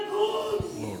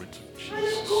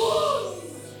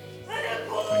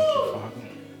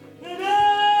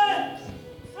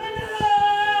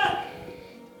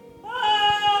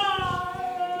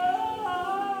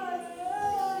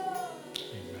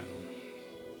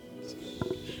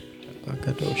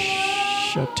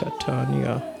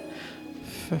Bagadoshatatania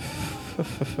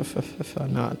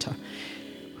Fanata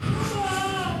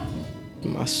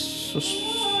Masus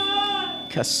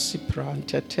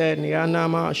Casiprantatania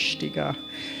Namashtiga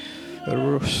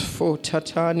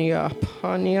Rusfotatania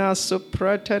Pania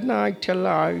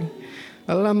Supratanaitali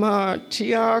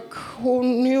Alamatia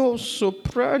Conio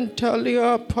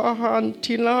Suprantalia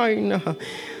Pahantilina.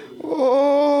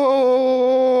 Oh,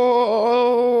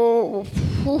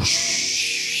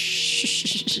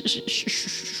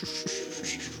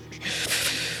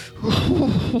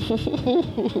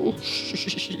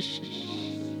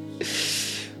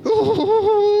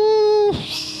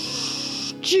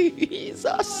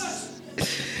 Jesus.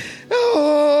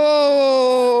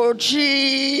 Oh,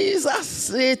 Jesus.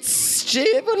 It's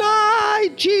even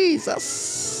I,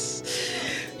 Jesus.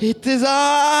 It is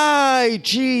I,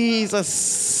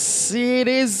 Jesus. It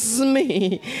is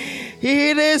me.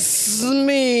 It is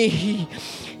me.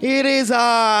 It is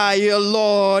I, your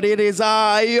Lord. It is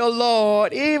I, your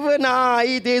Lord. Even I,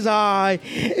 it is I.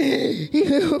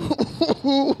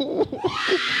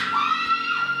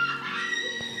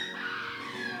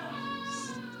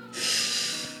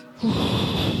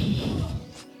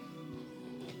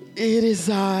 It is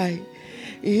I.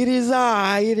 It is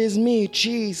I. It is me,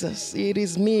 Jesus. It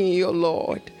is me, your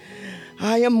Lord.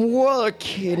 I am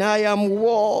walking. I am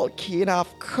walking.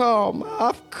 I've come.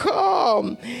 I've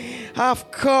come. I've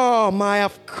come. I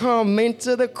have come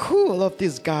into the cool of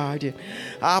this garden.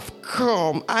 I've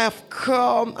come. I have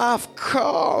come. I've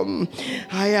come.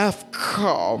 I have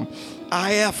come.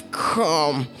 I have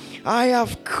come. I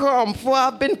have come, for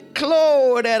I've been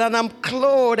clothed and I'm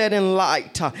clothed in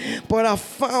light. But I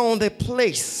found a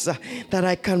place that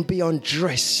I can be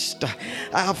undressed.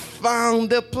 I have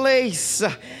found a place.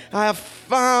 I have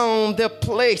found a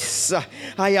place.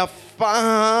 I have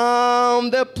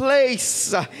found a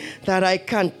place that I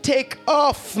can take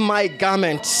off my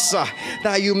garments,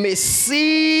 that you may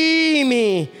see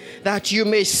me. That you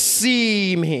may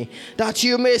see me, that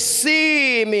you may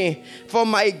see me, for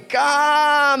my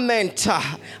garment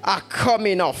are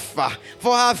coming off.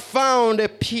 For I have found a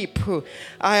people,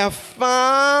 I have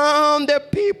found a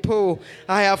people,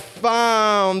 I have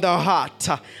found a heart,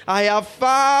 I have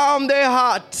found a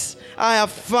heart, I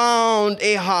have found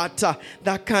a heart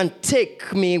that can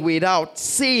take me without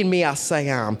seeing me as I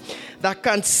am, that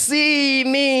can see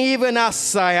me even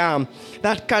as I am,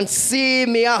 that can see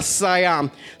me as I am.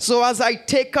 So as I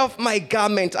take off my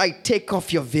garment, I take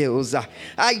off your veils.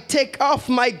 I take off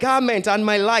my garment and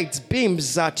my light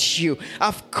beams at you.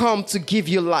 I've come to give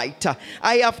you light.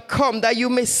 I have come that you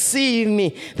may see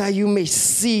me, that you may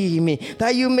see me,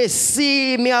 that you may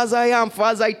see me as I am. For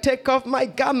as I take off my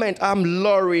garment, I'm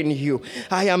luring you.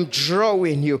 I am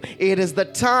drawing you. It is the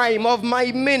time of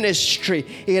my ministry.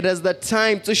 It is the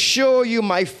time to show you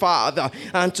my Father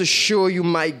and to show you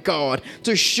my God.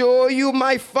 To show you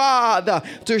my Father,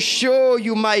 to show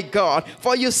you my God.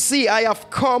 For you see, I have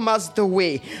come as the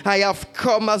way. I have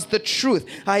come as the truth.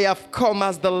 I have come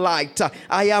as the light.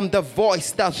 I am the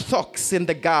voice that talks in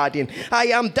the garden. I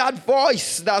am that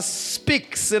voice that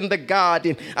speaks in the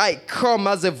garden. I come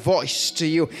as a voice to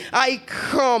you. I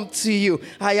come to you.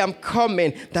 I am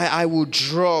coming that I will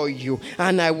draw you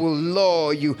and I will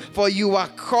lure you. For you are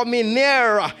coming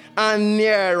nearer and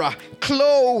nearer,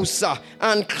 closer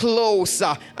and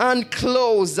closer and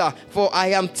closer, for I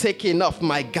am taking off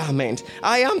my garment.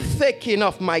 I am taking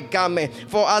off my garment,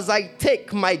 for as I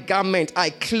take my garment, I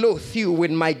clothe you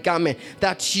with my garment,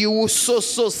 that you will so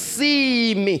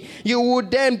see me. You will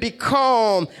then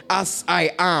become as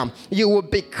I am. You will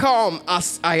become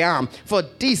as I am, for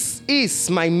this is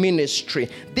my ministry.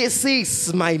 This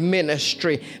is my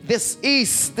ministry. This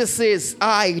is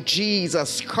I,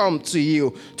 Jesus, come to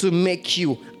you to make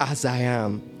you as I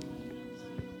am.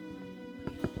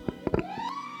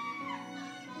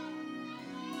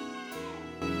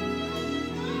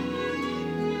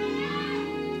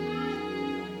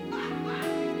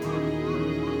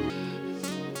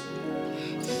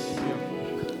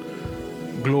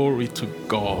 Glory to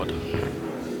God.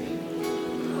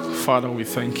 Father, we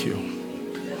thank you.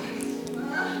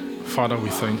 Father, we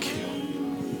thank you.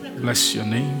 Bless your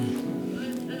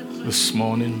name this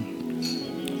morning.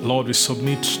 Lord, we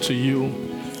submit to you,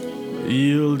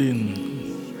 yielding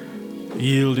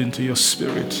to your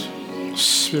spirit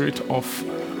of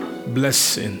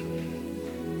blessing,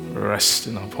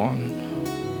 resting upon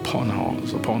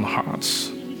us, upon hearts,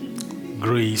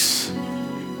 grace,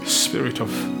 spirit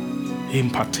of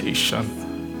impartation,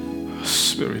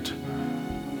 spirit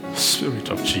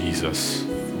of Jesus,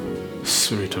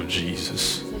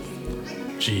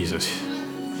 Jesus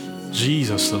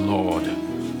the Lord.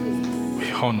 We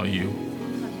honor you,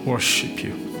 worship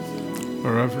you,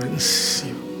 reverence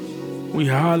you. We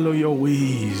hallow your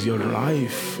ways, your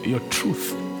life, your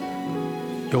truth,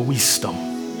 your wisdom,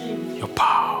 your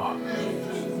power,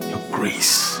 your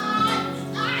grace,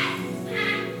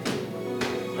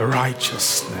 your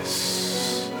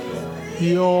righteousness,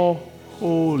 your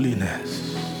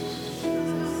holiness.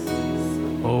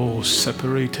 Oh,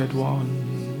 separated one,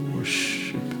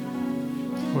 worship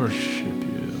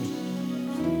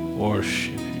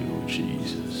you,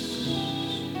 Jesus.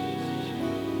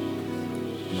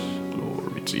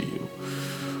 Glory to you.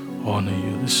 Honor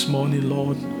you this morning,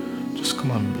 Lord. Just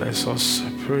come and bless us,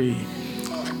 I pray.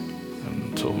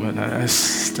 And to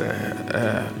meneste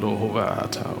lohova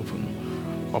open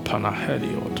upon our head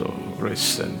to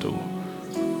rest and to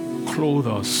clothe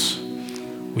us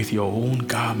with your own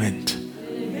garment.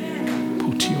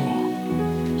 Put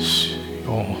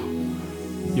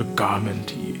your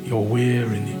garment, your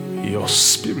wearing, your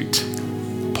spirit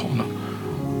upon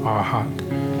our heart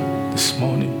this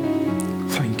morning.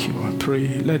 Thank you, I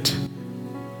pray. Let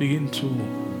begin to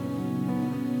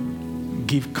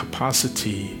give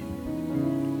capacity,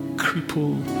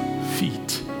 crippled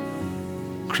feet,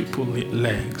 crippled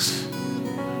legs,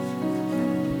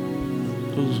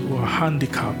 those who are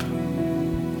handicapped,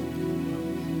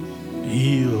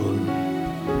 heal.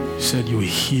 You said you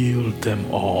healed them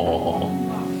all.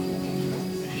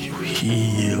 You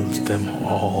healed them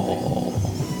all.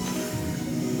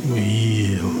 You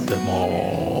healed them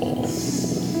all.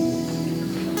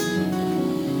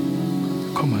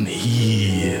 Come and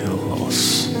heal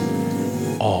us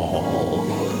all.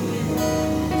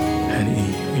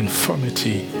 Any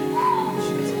infirmity,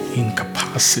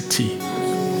 incapacity,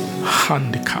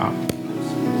 handicap,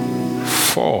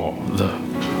 for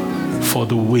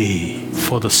the way,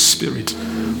 for the spirit,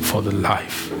 for the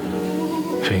life.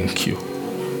 Thank you.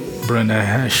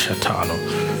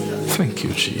 Thank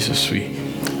you, Jesus.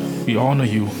 We honor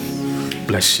you.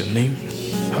 Bless your name.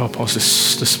 Help us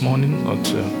this morning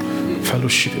to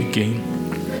fellowship again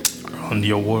on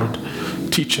your word.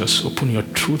 Teach us, open your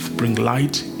truth, bring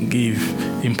light, give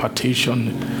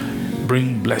impartation,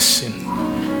 bring blessing.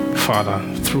 Father,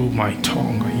 through my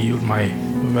tongue, I yield my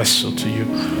vessel to you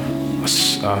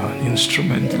as an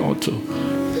instrument, Lord, to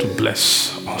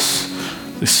bless us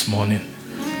this morning.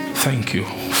 Thank you,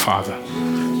 Father.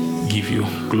 Give you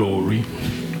glory.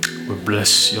 We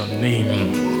bless your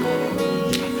name.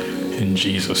 In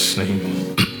Jesus' name,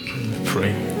 we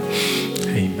pray.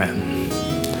 Amen.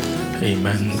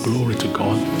 Amen. Glory to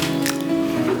God.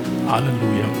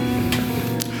 Hallelujah.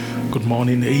 Good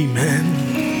morning.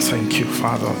 Amen. Thank you,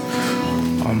 Father.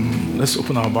 Let's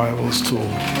open our Bibles to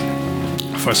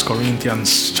 1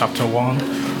 Corinthians chapter 1.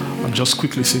 And just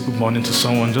quickly say good morning to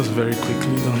someone, just very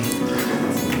quickly.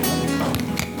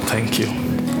 Thank you.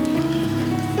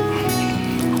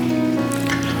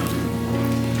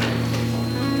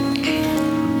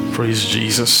 Praise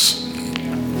Jesus.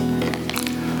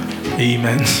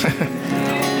 Amen.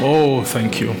 Oh,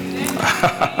 thank you.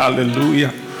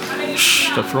 Hallelujah.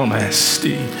 The promise.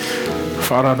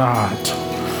 Faradat.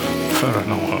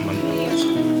 Faranoman.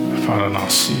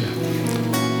 Faranasia.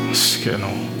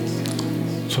 Skeno.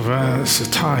 So there's a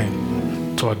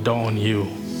time to adorn you,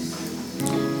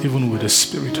 even with the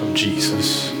Spirit of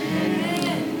Jesus,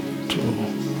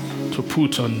 to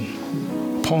put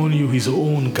upon you his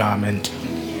own garment,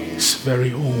 his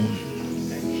very own,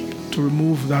 to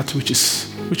remove that which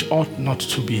ought not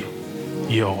to be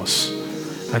yours,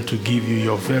 and to give you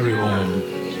your very own.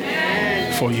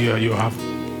 For you have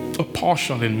a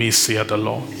portion in me, saith the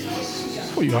Lord.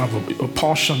 For you have a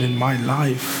portion in my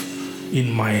life,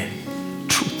 in my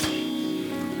truth.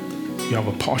 You have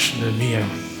a portion in me, and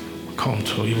come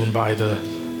to, even by the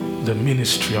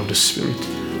ministry of the Spirit,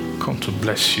 come to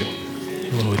bless you,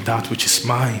 even with that which is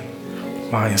mine.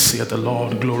 Mine, saith the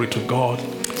Lord. Glory to God.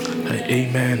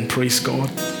 Amen. Praise God.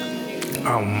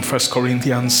 1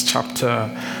 Corinthians chapter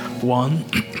 1,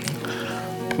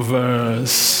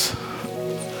 verse.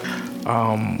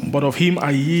 But of him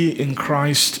are ye in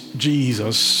Christ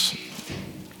Jesus.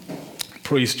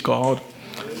 Praise God.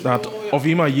 That of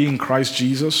him are ye in Christ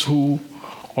Jesus, who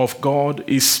of God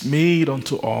is made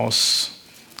unto us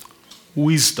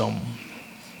wisdom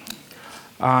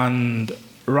and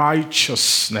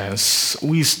righteousness,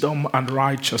 wisdom and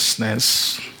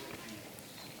righteousness,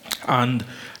 and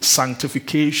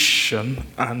sanctification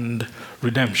and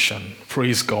redemption.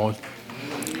 Praise God.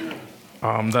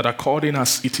 That according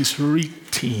as it is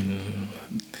written,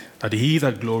 that he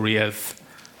that glorieth,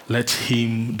 let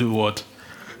him do what?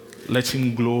 Let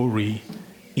him glory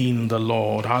in the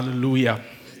Lord. Hallelujah.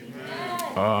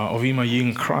 Of him are ye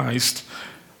in Christ,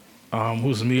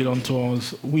 who's made unto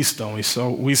us wisdom. We saw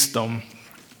wisdom.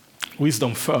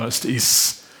 Wisdom first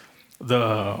is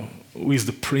the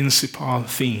principal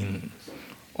thing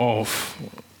of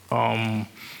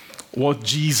what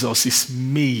Jesus is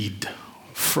made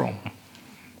from,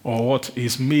 or what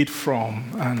is made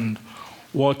from, and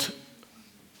what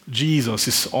Jesus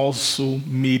is also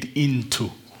made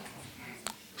into.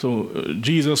 So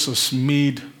Jesus was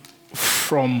made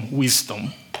from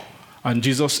wisdom, and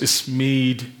Jesus is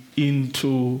made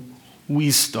into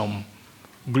wisdom.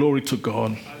 Glory to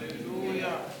God.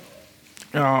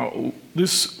 Hallelujah.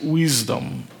 This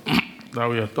wisdom that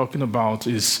we are talking about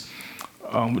is,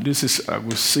 this is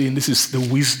the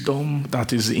wisdom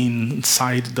that is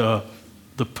inside the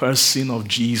person of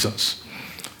Jesus.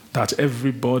 That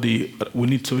everybody,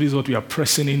 this is what we are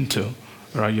pressing into,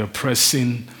 right? You're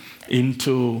pressing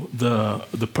into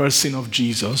the person of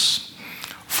Jesus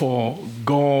for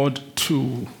God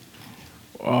to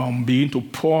begin to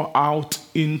pour out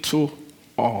into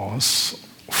us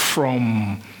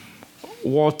from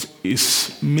what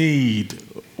is made,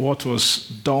 what was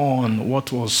done,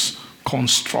 what was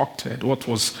constructed, what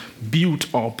was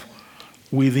built up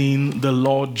within the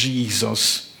Lord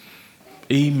Jesus.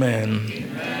 Amen.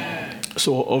 Amen.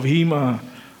 So of him,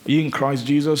 in Christ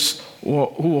Jesus,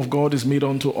 who of God is made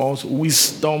unto us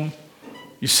wisdom,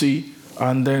 you see,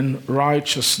 and then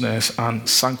righteousness and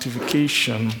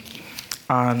sanctification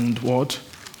and what?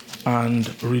 And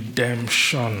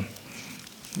redemption.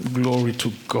 Glory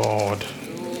to God.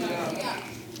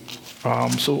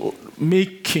 So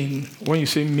making, when you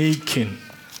say making,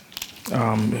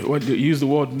 when you use the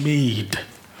word made,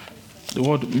 the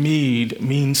word made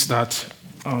means that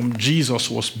Jesus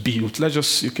was built.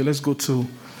 Let's go to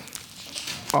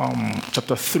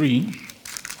chapter 3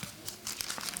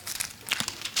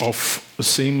 of the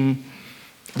same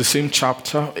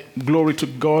chapter. Glory to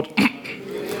God.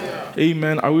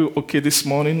 Amen. Are we okay this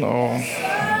morning? Or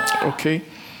okay?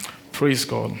 Praise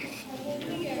God.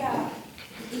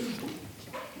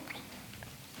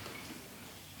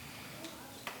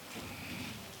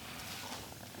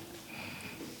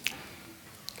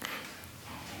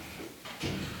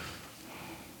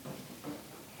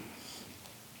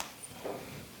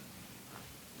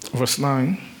 Verse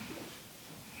 9,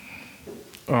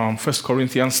 1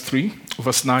 Corinthians 3,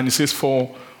 verse 9, it says,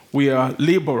 "For we are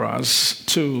laborers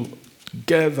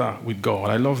together with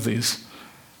God." I love this.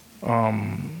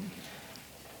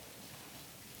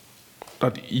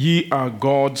 That ye are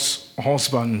God's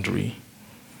husbandry.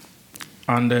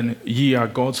 And then ye are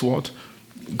God's what?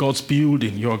 God's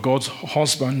building. You are God's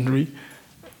husbandry.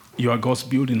 You are God's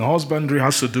building. Husbandry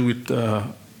has to do with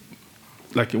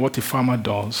like what a farmer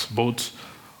does, both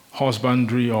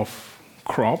husbandry of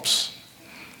crops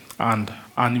and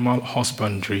animal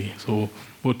husbandry. So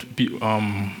both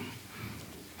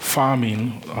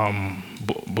farming,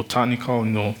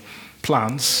 botanical,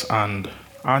 plants and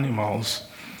animals.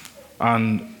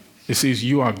 And it says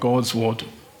you are God's what?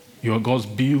 You are God's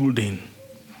building.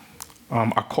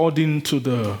 According to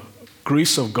the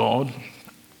grace of God,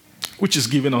 which is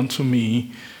given unto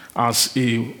me as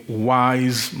a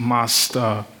wise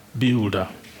master builder.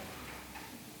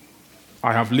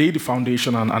 I have laid the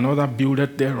foundation, and another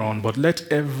buildeth thereon, but let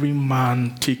every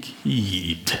man take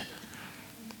heed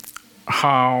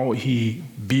how he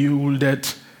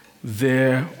buildeth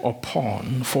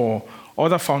thereupon. For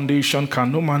other foundation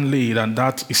can no man lay than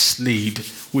that is laid,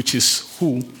 which is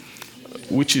who?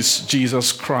 Which is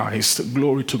Jesus Christ.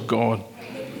 Glory to God.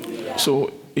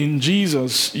 So in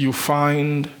Jesus you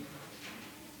find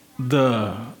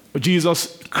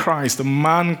Jesus Christ, the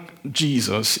man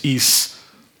Jesus is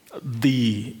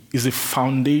the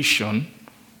foundation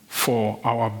for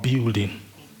our building.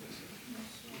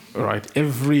 Right?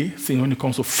 Everything when it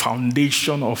comes to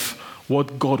foundation of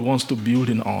what God wants to build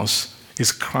in us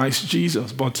is Christ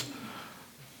Jesus. But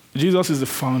Jesus is the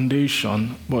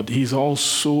foundation, but he's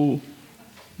also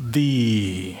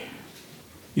the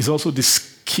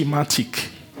schematic.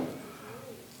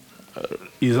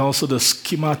 He's also the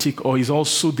schematic, or he's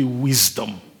also the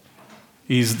wisdom.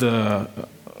 He's the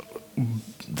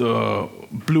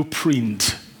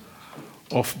blueprint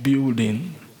of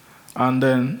building, and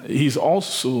then he's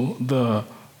also the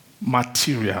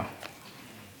material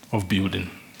of building.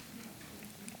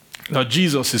 Now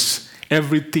Jesus is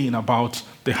everything about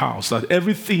the house, that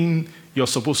everything you're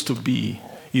supposed to be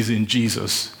is in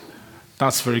Jesus.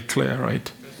 That's very clear,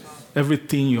 right?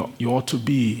 Everything you ought to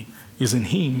be is in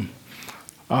him.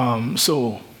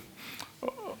 So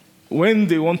when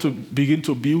they want to begin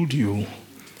to build you,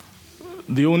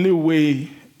 the only way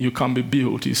you can be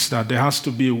built is that there has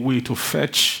to be a way to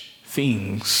fetch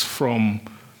things from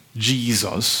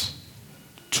Jesus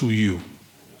to you.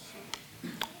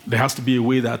 There has to be a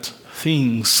way that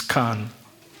things can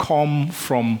come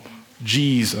from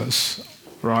Jesus,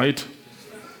 right,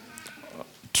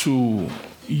 to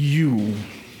you.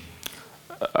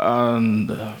 And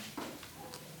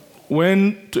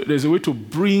there's a way to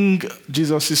bring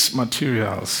Jesus'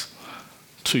 materials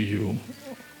to you.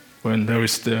 When you're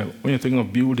thinking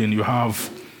of building, you have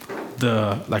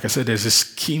like I said, there's a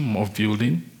scheme of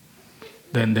building.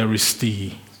 Then there is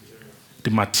the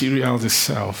materials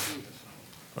itself,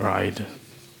 right?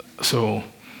 So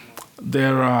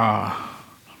there are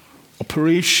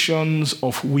operations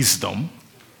of wisdom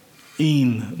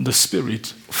in the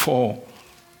Spirit for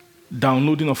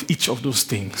downloading of each of those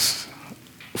things,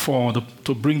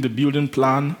 to bring the building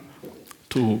plan,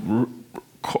 to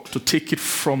take it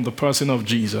from the person of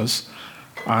Jesus,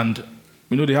 and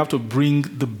they have to bring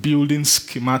the building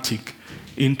schematic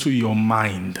into your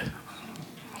mind.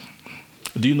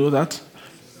 Do you know that?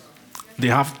 They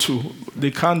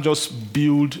can't just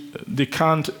build,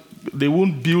 they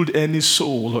won't build any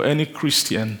soul or any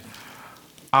Christian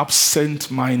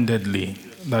absent-mindedly,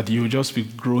 that you'll just be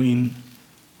growing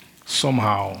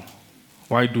somehow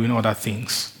while doing other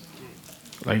things.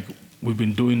 Like we've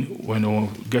been doing when we're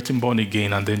getting born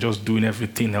again and then just doing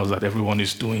everything else that everyone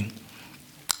is doing.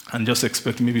 And just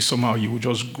expecting maybe somehow you will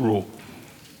just grow.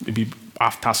 Maybe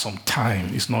after some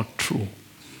time. It's not true.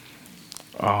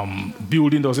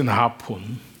 Building doesn't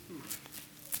happen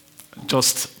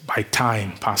just by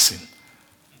time passing.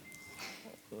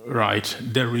 Right?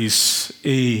 There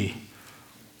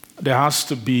has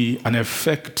to be an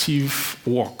effective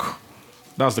work.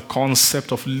 That's the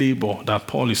concept of labor that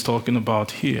Paul is talking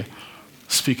about here.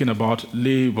 Speaking about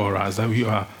laborers, that you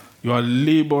are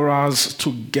laborers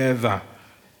together.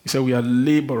 He said we are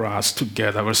laborers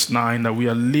together. Verse 9, that we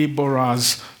are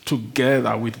laborers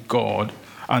together with God.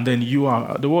 And then you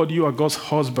are God's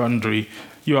husbandry,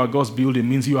 you are God's building,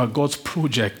 means you are God's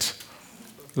project.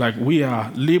 Like we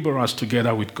are laborers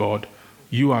together with God.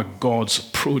 You are God's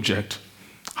project.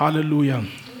 Hallelujah.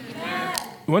 Yeah.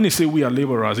 When he says we are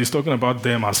laborers, he's talking about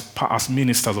them as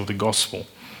ministers of the gospel.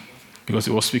 Because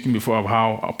he was speaking before of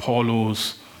how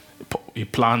he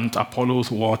planted, Apollos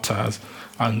waters,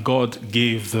 and God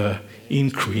gave the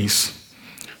increase.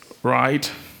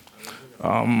 Right?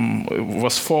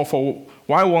 Verse 4, for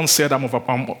why one said, I'm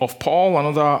of Paul,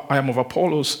 another, I am of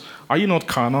Apollos. Are you not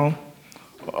carnal?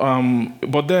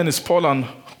 But then it's Paul, and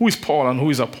who is Paul and who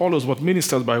is Apollos? But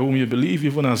ministers by whom you believe,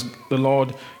 even as the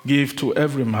Lord gave to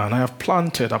every man. I have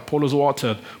planted, Apollos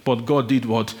watered, but God did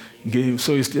what? Gave.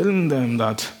 So he's telling them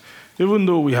that even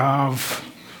though we are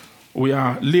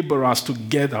laborers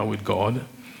together with God,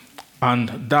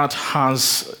 and that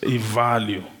has a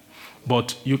value,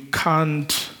 but you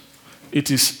can't.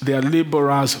 They are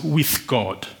laborers with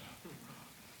God.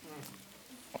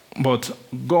 But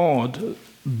God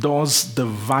does the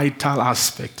vital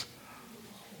aspect.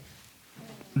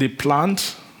 They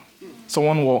plant,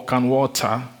 someone can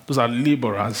water, those are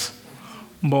laborers.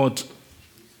 But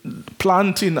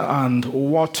planting and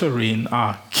watering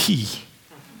are key.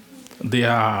 They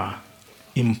are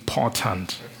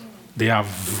important. They are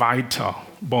vital.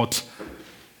 But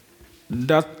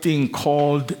that thing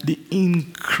called the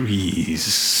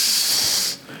increase,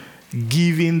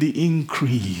 giving the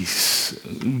increase.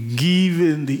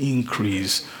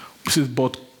 It says,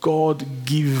 but God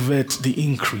giveth the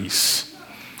increase.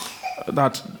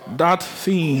 That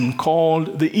thing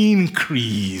called the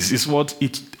increase is what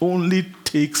it only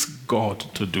takes God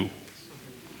to do.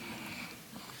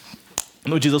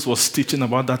 Jesus was teaching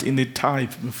about that in a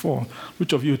type before.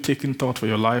 Which of you taking thought for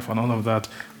your life and all of that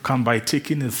can, by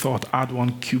taking a thought, add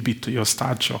 1 cubit to your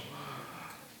stature?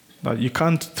 That you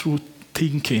can't, through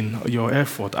thinking your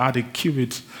effort, add a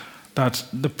cubit. That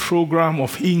the program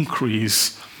of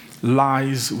increase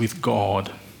lies with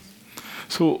God.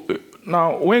 So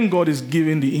now, when God is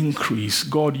giving the increase,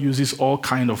 God uses all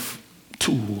kind of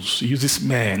tools. He uses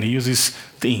men, he uses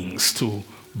things to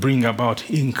bring about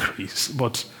increase.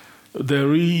 But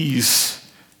there is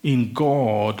in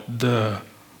God the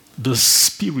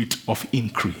spirit of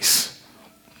increase.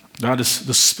 That is,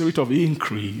 the spirit of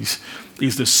increase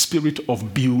is the spirit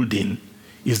of building,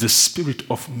 is the spirit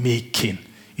of making,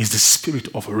 is the spirit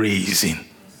of raising.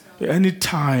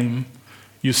 Anytime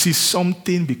you see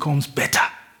something becomes better,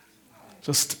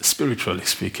 just spiritually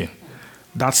speaking,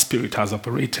 that spirit has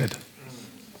operated.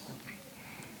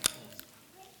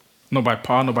 Not by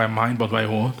power, not by mind, but by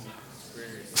what?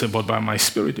 Say, but by my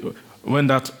spirit. When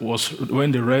that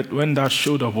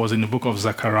showed up was in the book of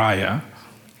Zechariah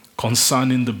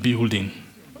concerning the building.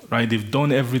 Right? They've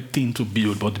done everything to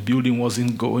build, but the building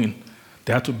wasn't going.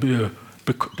 They had to build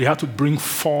They had to bring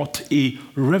forth a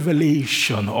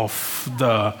revelation of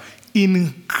the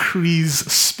increased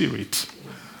spirit.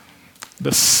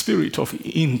 The spirit of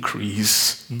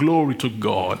increase. Glory to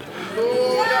God.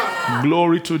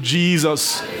 Glory to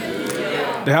Jesus.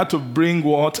 They had to bring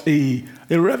what? A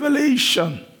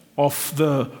revelation of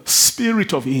the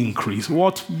spirit of increase.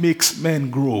 What makes men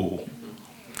grow?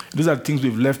 These are the things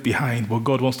we've left behind, but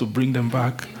God wants to bring them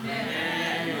back.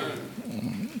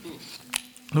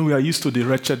 No, we are used to the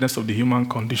wretchedness of the human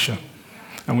condition,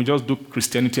 and we just do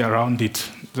Christianity around it.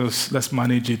 Just let's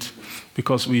manage it,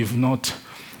 because we've not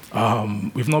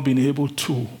been able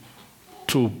to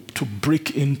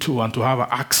break into and to have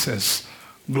access.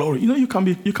 Glory. You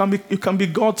can be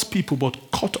God's people, but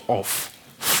cut off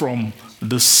from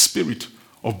the spirit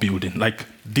of building, like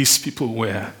these people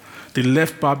were. They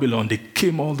left Babylon. They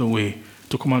came all the way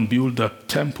to come and build the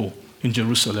temple in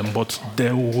Jerusalem, but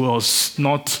there was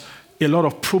not. A lot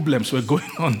of problems were going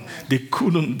on. They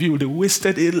couldn't build. They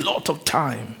wasted a lot of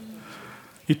time.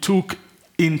 It took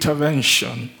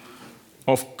intervention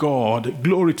of God.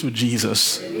 Glory to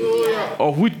Jesus. Hallelujah.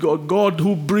 Of which God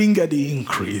who bringeth the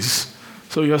increase.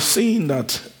 So you're saying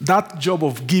that job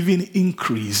of giving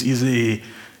increase is a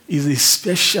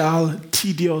special,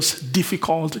 tedious,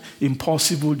 difficult,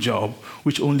 impossible job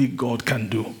which only God can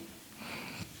do.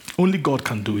 Only God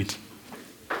can do it.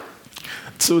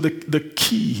 So the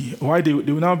key, why they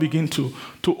will now begin to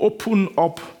open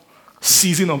up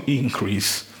season of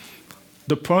increase.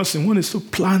 The person, one is to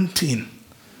planting.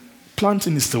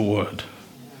 Planting is the word.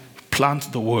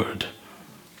 Plant the word.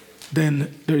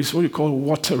 Then there is what you call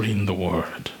watering the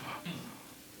word.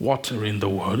 Watering the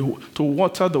word. To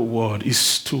water the word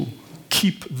is to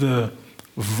keep the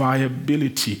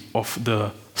viability of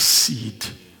the seed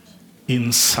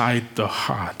inside the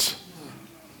heart.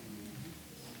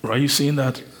 Right, you seeing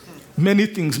that? Many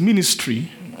things,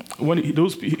 ministry,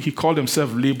 he called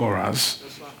himself laborers.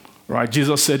 Right,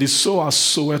 Jesus said, "He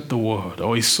soweth the word,"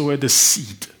 or he soweth the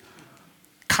seed.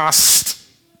 Cast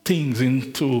things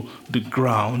into the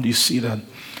ground, you see that.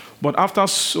 But after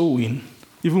sowing,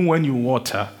 even when you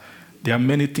water, there are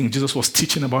many things. Jesus was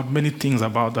teaching about many things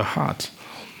about the heart.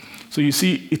 So you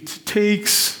see,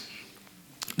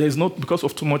 there's not, because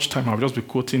of too much time, I'll just be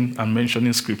quoting and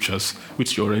mentioning scriptures,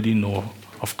 which you already know,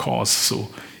 of course, so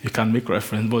you can make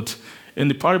reference. But in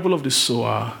the parable of the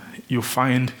sower, you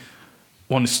find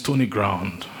one is stony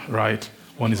ground, right?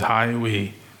 One is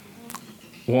highway.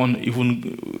 One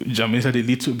even germinated a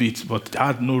little bit, but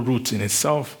had no root in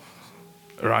itself,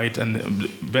 right? And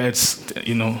birds,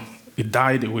 it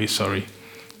died away, sorry.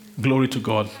 Glory to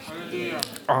God.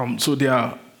 So there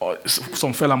are,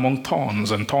 some fell among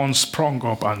thorns, and thorns sprung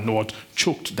up and what?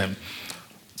 Choked them.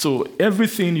 So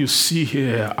everything you see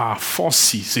here are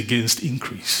forces against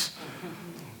increase.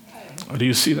 Do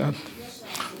you see that?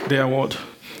 They are what?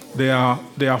 They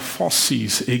are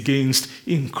forces against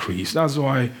increase. That's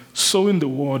why sowing the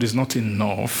word is not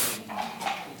enough.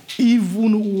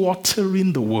 Even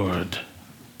watering the word.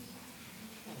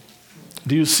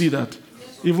 Do you see that?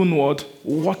 Even what?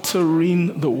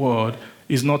 Watering the word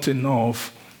is not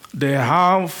enough. There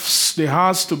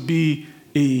has to be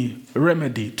a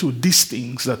remedy to these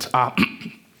things that are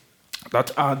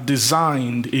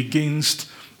designed against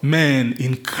men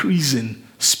increasing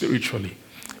spiritually,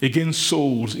 against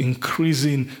souls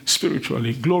increasing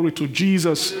spiritually. Glory to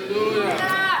Jesus.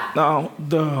 Hallelujah. Now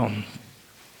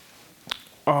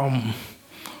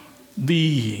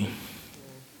the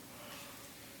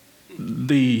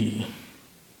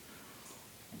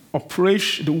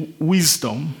operation, the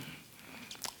wisdom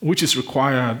which is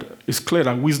required, is clear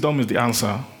that wisdom is the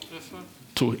answer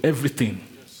to everything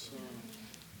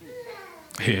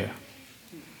here.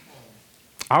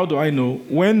 How do I know?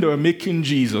 When they were making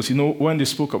Jesus, when they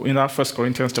spoke in that 1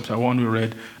 Corinthians chapter 1, we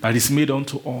read that it's made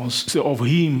unto us. So of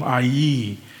him are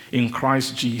ye in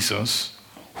Christ Jesus,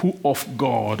 who of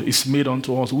God is made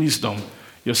unto us wisdom.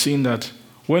 You're seeing that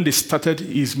when they started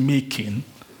his making,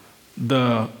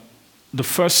 the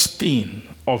first thing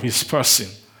of his person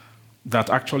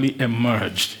that actually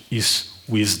emerged is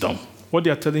wisdom. What they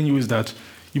are telling you is that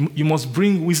you must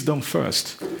bring wisdom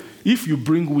first. If you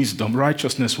bring wisdom,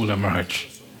 righteousness will emerge.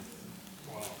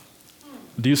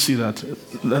 Do you see that?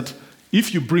 That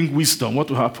if you bring wisdom, what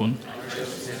will happen?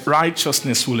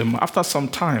 Righteousness will emerge. After some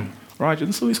time, right?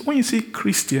 And so when you see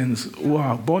Christians who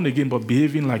are born again but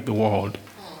behaving like the world,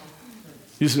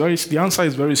 the answer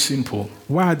is very simple.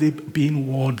 Why are they being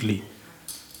worldly?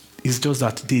 It's just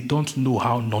that they don't know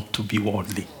how not to be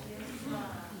worldly.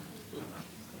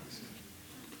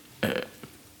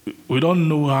 We don't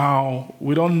know how.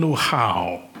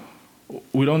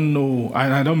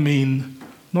 And I don't mean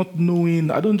not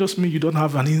knowing. I don't just mean you don't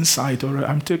have an insight, or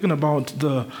I'm talking about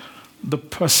the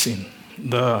person,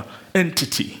 the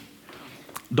entity,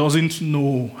 doesn't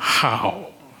know how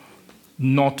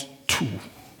not to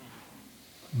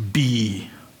be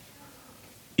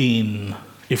in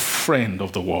a friend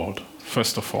of the world,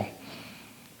 first of all.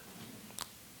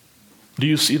 Do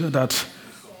you see that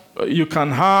you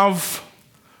can have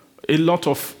a lot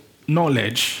of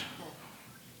knowledge,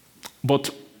 but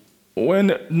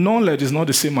when knowledge is not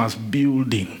the same as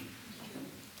building,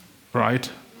 right?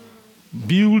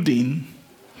 Building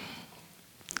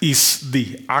is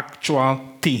the actual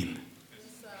thing.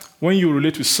 When you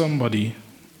relate with somebody,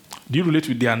 do you relate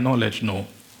with their knowledge? No.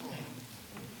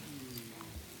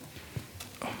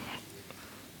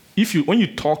 When you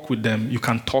talk with them, you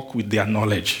can talk with their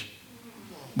knowledge.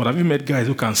 But have you met guys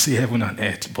who can see heaven and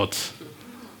earth, but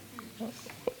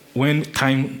when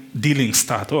time dealing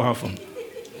starts, what happens?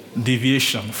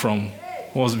 Deviation from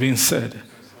what's being said.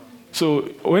 So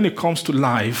when it comes to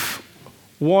life,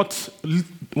 what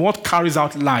carries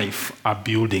out life are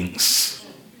buildings.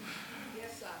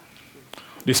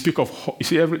 They speak of, you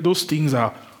see, those things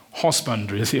are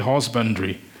husbandry. They say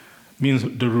husbandry means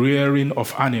the rearing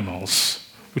of animals,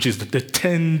 which is the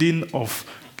tending of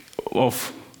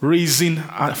raising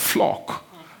a flock,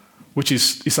 which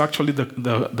is actually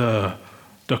the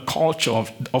culture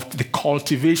of the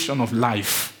cultivation of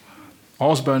life.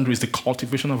 Husbandry is the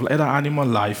cultivation of either animal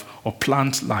life or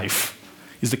plant life.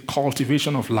 It's the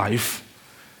cultivation of life.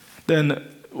 Then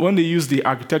when they use the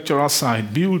architectural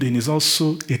side, building is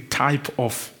also a type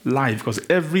of life, because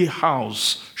every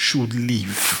house should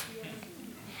live.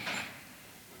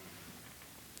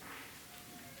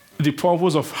 The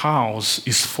purpose of house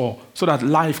is so that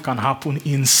life can happen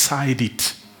inside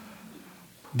it.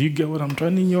 Do you get what I'm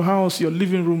trying? In your house, your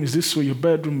living room is this way, your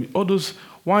bedroom, all those.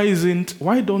 Why isn't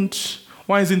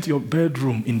your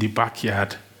bedroom in the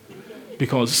backyard?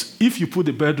 Because if you put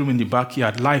the bedroom in the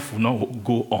backyard, life will not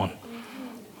go on.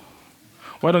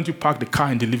 Why don't you park the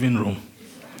car in the living room?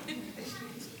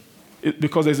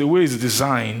 Because there's a way it's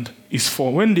designed. It's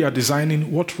for when they are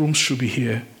designing what rooms should be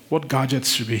here, what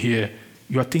gadgets should be here.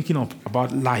 You are thinking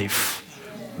about life,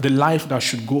 the life that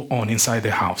should go on inside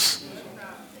the house.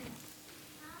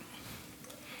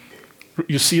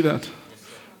 You see that?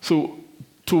 So,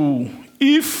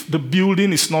 if the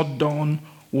building is not done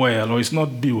well or is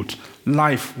not built,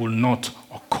 life will not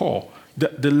occur.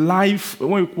 The life,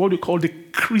 what we call the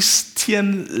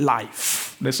Christian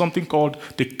life. There's something called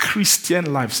the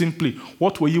Christian life. Simply,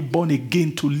 what were you born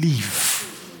again to live?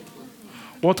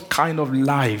 What kind of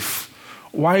life?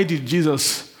 Why did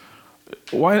Jesus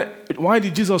come? Why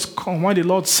did the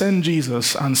Lord send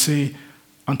Jesus and say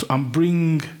and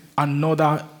bring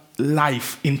another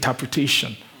life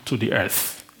interpretation to the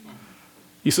earth?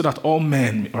 He said that all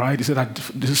men, right? He said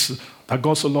that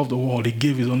God so loved the world, he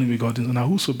gave his only begotten Son, and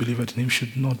whoso believeth in him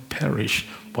should not perish,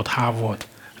 but have what?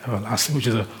 Everlasting, which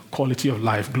is a quality of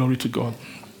life. Glory to God.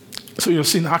 So you're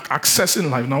seeing accessing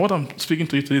life. Now what I'm speaking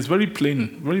to you today is very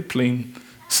plain,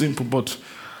 simple, but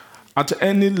at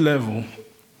any level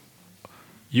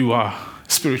you are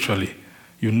spiritually,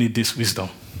 you need this wisdom.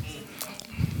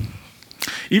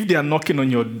 If they are knocking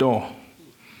on your door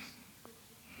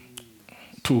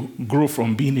to grow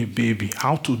from being a baby,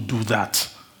 how to do that?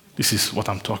 This is what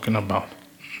I'm talking about.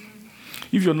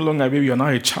 If you're no longer a baby, you're now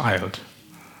a child.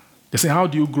 They say, how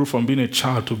do you grow from being a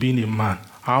child to being a man?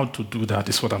 How to do that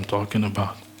is what I'm talking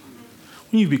about.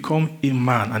 When you become a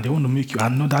man and they want to make you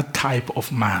another type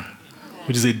of man,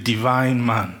 which is a divine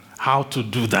man, how to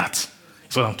do that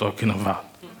is what I'm talking about.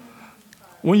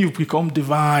 When you become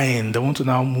divine, they want to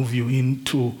now move you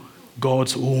into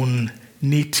God's own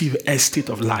native estate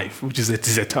of life, which is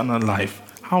eternal life.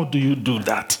 How do you do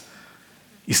that?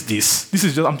 Is this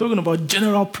is just, I'm talking about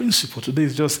general principle. Today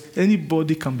is just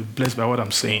anybody can be blessed by what I'm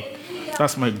saying.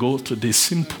 That's my goal today.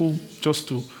 Simple, just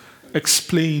to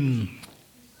explain.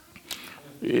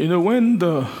 When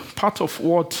the part of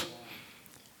what,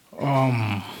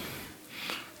 as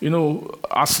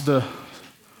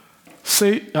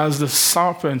the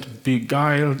serpent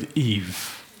beguiled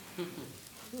Eve,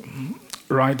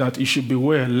 right, that you should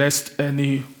beware lest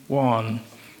anyone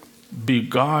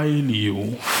beguile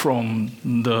you from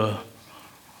the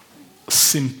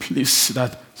simplicity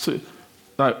that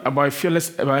by fearless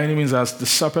by any means, as the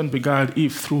serpent beguiled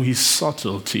Eve through his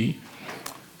subtlety.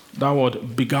 That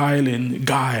word beguiling,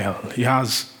 guile, he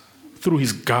has through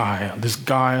his guile. This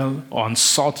guile or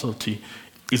subtlety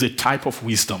is a type of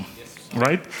wisdom,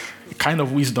 right? A kind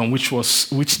of wisdom which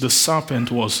the serpent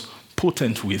was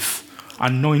potent with,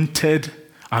 anointed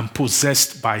and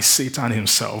possessed by Satan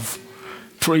himself.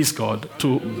 Praise God,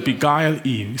 to beguile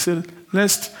Eve. He said,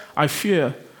 Lest I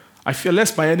fear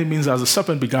lest by any means as the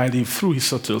serpent beguiled Eve through his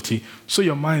subtlety, so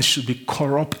your minds should be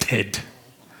corrupted.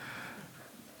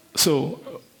 So,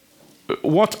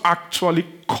 what actually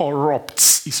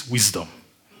corrupts is wisdom.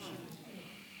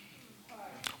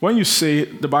 When you say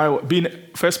the Bible, being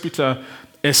 1 Peter,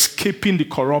 escaping the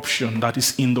corruption that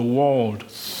is in the world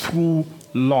through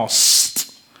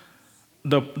lust,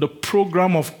 the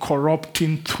program of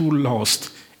corrupting through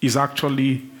lust is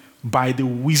actually by the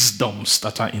wisdoms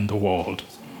that are in the world.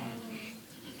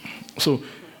 So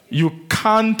you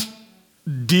can't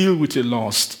deal with a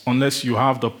lust unless you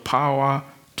have the power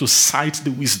to cite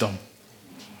the wisdom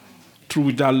through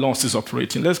which that lust is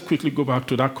operating. Let's quickly go back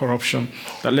to that corruption.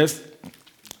 That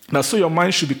so your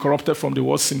mind should be corrupted from the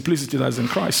word simplicity that is in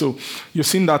Christ. So you've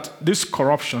seen that this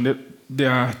corruption, they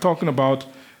are talking about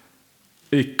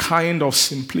a kind of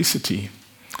simplicity.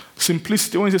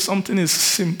 Simplicity, when you say something is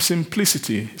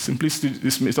simplicity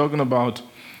is talking about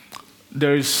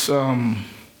there is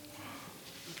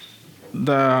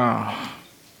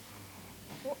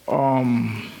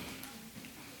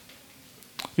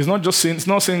it's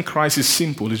not saying Christ is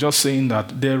simple, it's just saying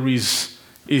that there is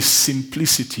a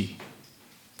simplicity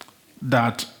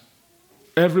that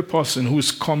every person who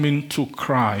is coming to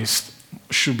Christ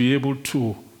should be able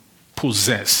to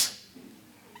possess.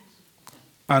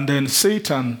 And then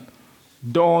Satan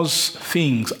does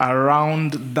things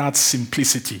around that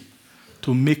simplicity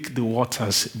to make the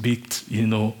waters a bit,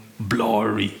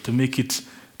 blurry, to make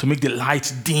the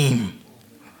light dim.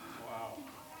 Wow.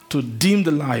 To dim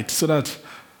the light so that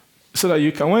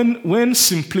you can, when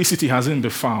simplicity hasn't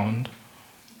been found,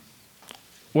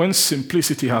 when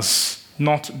simplicity has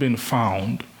not been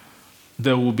found,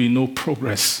 there will be no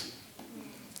progress.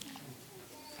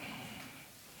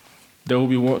 There will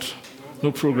be what?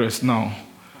 No progress. Now,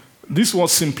 this word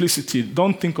simplicity,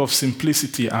 don't think of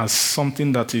simplicity as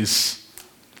something that is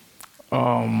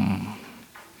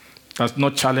that's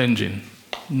not challenging.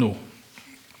 No.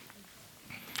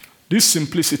 This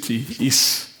simplicity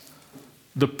is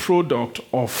the product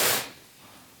of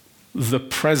the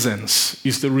presence,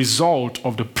 is the result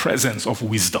of the presence of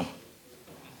wisdom.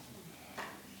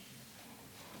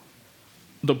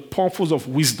 The purpose of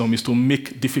wisdom is to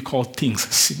make difficult things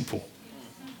simple.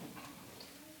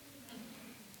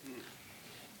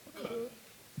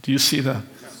 Do you see that?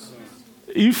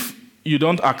 If you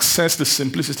don't access the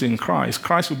simplicity in Christ,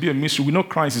 Christ will be a mystery. We know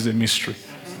Christ is a mystery.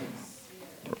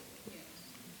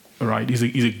 Right? He's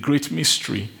a great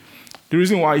mystery. The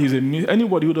reason why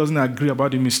anybody who doesn't agree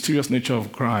about the mysterious nature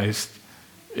of Christ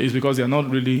is because they are not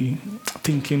really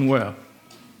thinking well.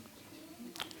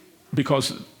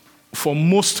 Because for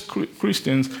most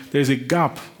Christians, there's a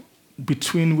gap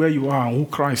between where you are and who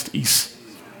Christ is.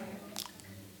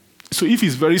 So if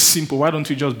it's very simple, why don't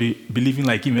you just be believing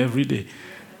like him every day?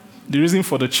 The reason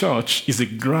for the church is a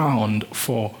ground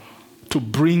to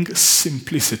bring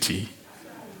simplicity,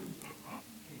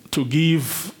 to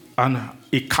give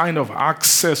a kind of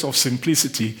access of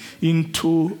simplicity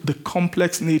into the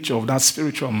complex nature of that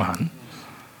spiritual man,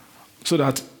 so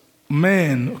that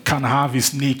man can have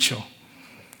his nature.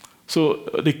 So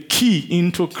the key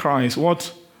into Christ,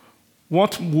 what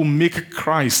will make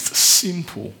Christ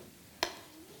simple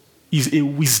is a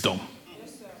wisdom.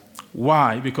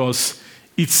 Why? Because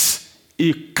it's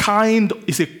a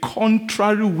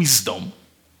contrary wisdom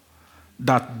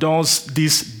that does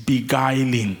this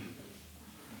beguiling,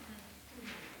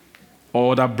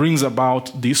 or that brings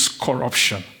about this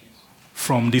corruption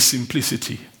from the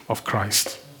simplicity of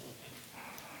Christ.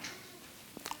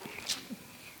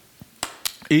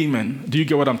 Amen. Do you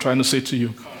get what I'm trying to say to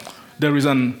you? There is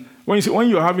when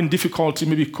you're having difficulty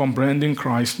maybe comprehending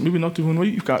Christ, maybe not even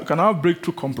when you can have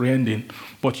breakthrough comprehending,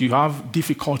 but you have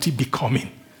difficulty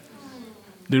becoming.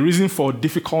 The reason for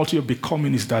difficulty of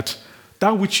becoming is that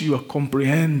which you have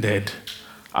comprehended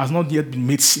has not yet been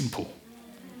made simple.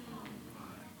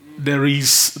 There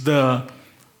is the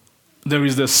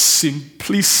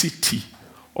simplicity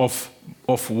of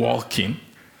walking,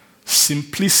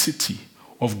 simplicity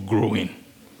of growing.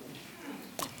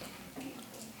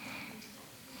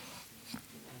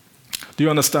 Do you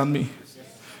understand me?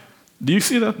 Do you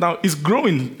see that now? It's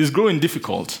growing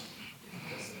difficult.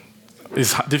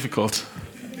 It's difficult.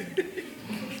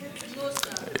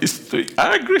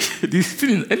 I agree.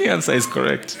 Any answer is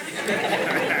correct.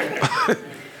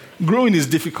 Growing is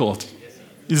difficult.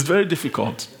 It's very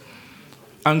difficult.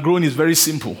 And growing is very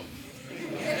simple.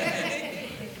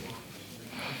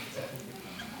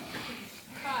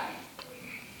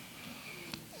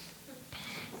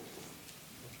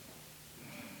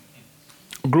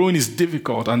 Growing is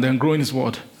difficult, and then growing is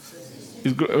what?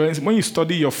 When you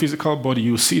study your physical body,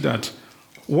 you see that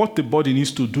what the body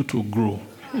needs to do to grow,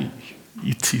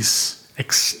 it is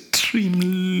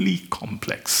extremely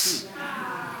complex.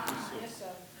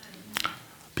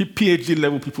 PhD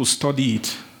level people study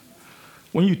it.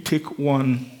 When you take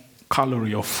 1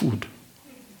 calorie of food,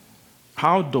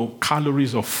 how do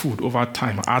calories of food over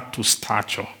time add to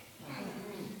stature?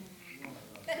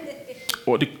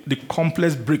 Or the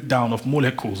complex breakdown of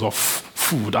molecules of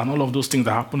food and all of those things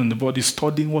that happen in the body,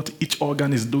 studying what each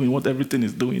organ is doing, what everything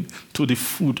is doing to the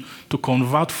food, to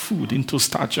convert food into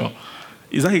stature.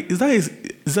 Is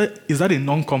that a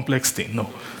non-complex thing? No.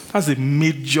 That's a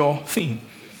major thing.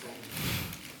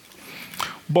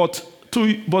 But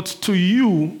to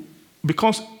you,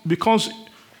 because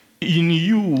in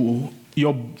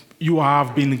you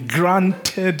have been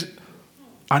granted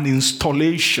an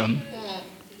installation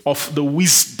of the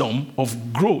wisdom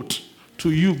of growth.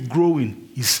 To you, growing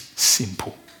is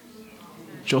simple.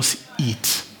 Just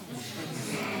eat.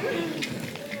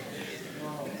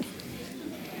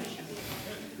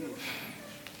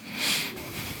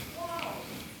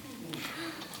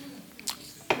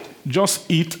 Just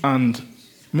eat and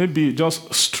maybe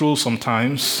just stroll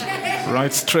sometimes,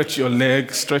 right? Stretch your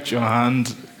leg, stretch your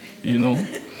hand,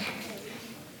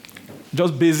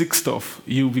 Just basic stuff.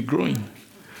 You'll be growing.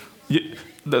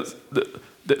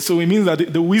 So it means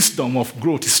that the wisdom of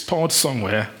growth is stored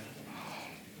somewhere.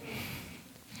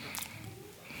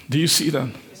 Do you see that?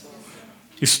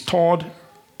 It's stored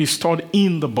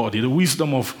in the body. The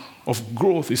wisdom of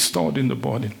growth is stored in the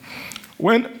body.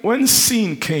 When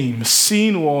sin came,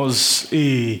 sin was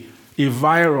a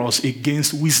virus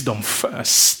against wisdom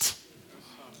first.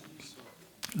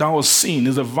 That was sin.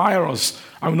 It's a virus.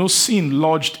 I know sin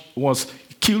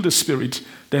killed the spirit,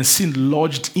 then sin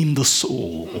lodged in the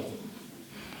soul.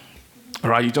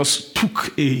 Right? It just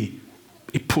took a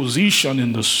position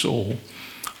in the soul.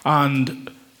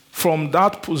 And from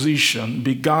that position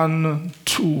began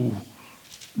to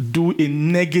do a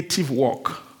negative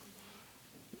work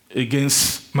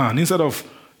against man. Instead of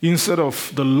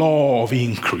the law of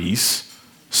increase,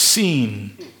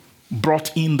 sin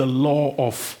brought in the law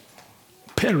of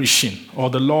perishing, or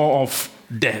the law of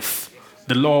death,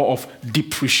 the law of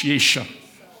depreciation.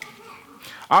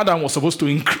 Adam was supposed to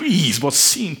increase, but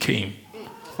sin came.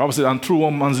 The Bible said, and through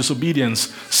one man's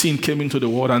disobedience, sin came into the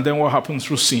world. And then what happened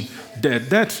through sin? Death.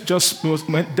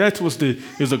 Death was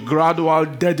a gradual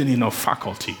deadening of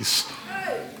faculties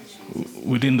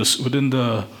within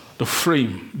the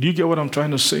frame. Do you get what I'm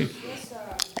trying to say?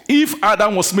 If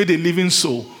Adam was made a living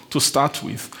soul to start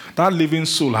with, that living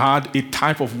soul had a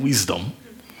type of wisdom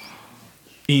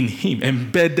in him,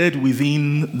 embedded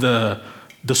within the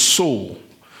soul,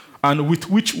 and with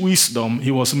which wisdom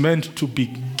he was meant to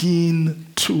begin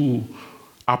to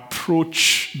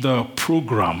approach the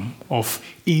program of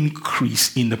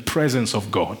increase in the presence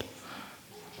of God.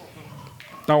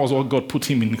 That was what God put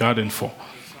him in the garden for.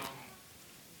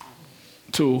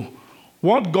 To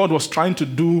what God was trying to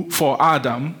do for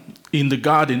Adam in the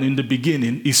garden in the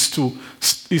beginning is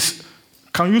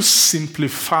can you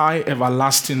simplify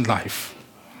everlasting life?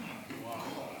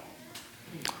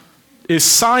 A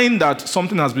sign that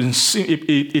something has been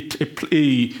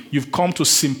you've come to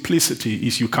simplicity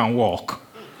is you can walk.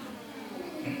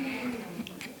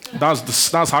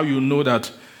 That's how you know that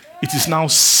it is now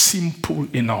simple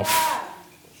enough.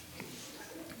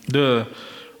 The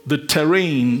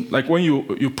terrain, like when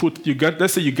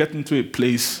let's say you get into a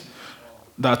place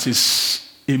that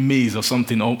is a maze or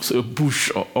something, or a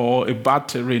bush or a bad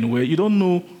terrain where you don't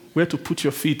know where to put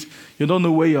your feet, you don't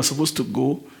know where you're supposed to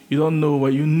go, you don't know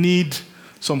where you need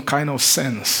some kind of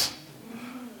sense.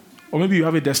 Or maybe you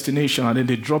have a destination and then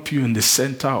they drop you in the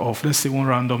center of, let's say, one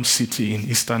random city in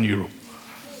Eastern Europe.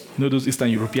 You know those Eastern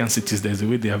European cities, there's a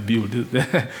way they are built.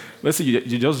 Let's say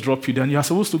you just drop you there and you're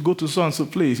supposed to go to so-and-so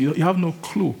place. You have no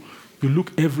clue. You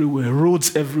look everywhere,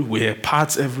 roads everywhere,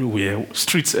 paths everywhere,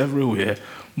 streets everywhere,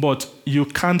 but you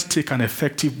can't take an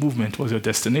effective movement towards your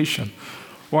destination.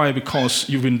 Why? Because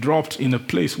you've been dropped in a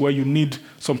place where you need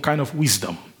some kind of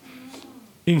wisdom,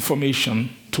 information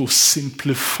to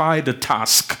simplify the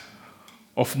task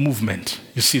of movement.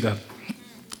 You see that?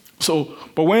 So,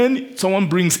 but when someone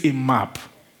brings a map,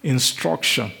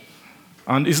 instruction,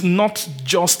 and it's not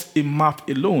just a map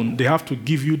alone, they have to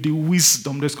give you the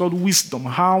wisdom. That's called wisdom,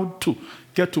 how to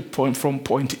get from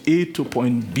point A to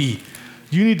point B.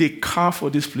 Do you need a car for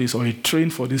this place, or a train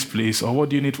for this place, or what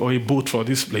do you need for a boat for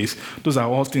this place? Those are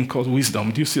all things called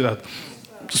wisdom. Do you see that?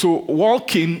 So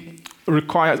walking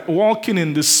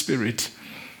in the Spirit.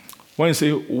 When you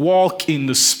say walk in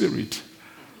the Spirit,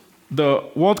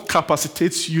 what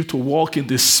capacitates you to walk in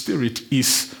the Spirit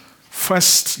is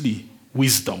firstly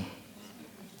wisdom.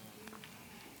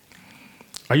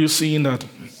 Are you seeing that?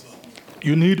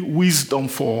 You need wisdom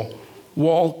for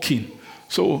walking.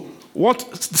 So what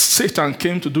Satan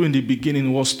came to do in the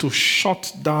beginning was to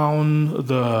shut down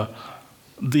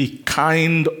the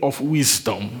kind of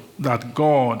wisdom that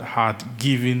God had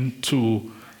given to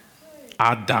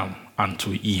Adam and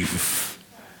to Eve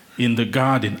in the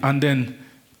garden, and then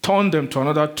turn them to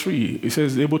another tree. He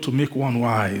says, able to make one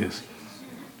wise.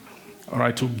 All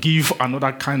right, to give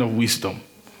another kind of wisdom.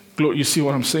 You see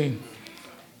what I'm saying?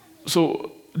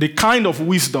 So the kind of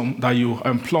wisdom that you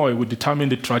employ will determine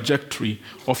the trajectory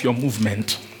of your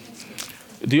movement.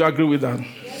 Do you agree with that?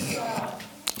 Yes, sir.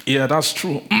 Yeah, that's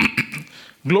true.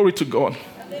 Glory to God.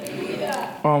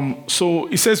 So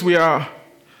it says we are,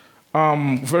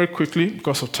 very quickly,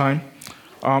 because of time,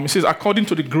 it says, according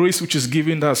to the grace which is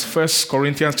given, that's 1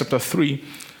 Corinthians chapter 3,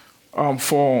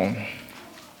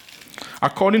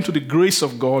 according to the grace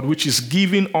of God which is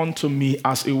given unto me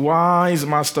as a wise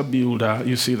master builder,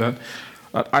 you see that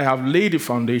I have laid the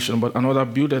foundation, but another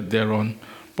buildeth thereon.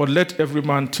 But let every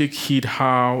man take heed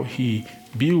how he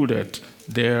buildeth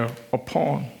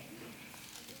thereupon.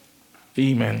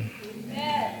 Amen.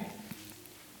 Amen.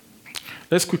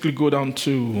 Let's quickly go down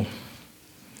to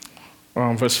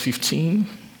verse 15.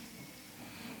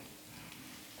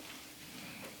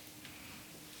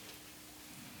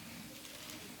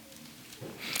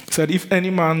 It said, if any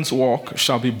man's work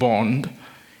shall be burned,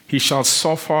 he shall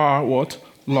suffer what?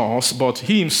 Loss, but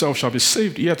he himself shall be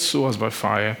saved, yet so as by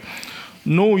fire.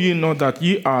 Know ye not that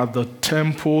ye are the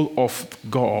temple of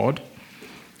God,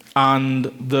 and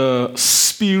the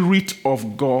Spirit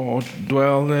of God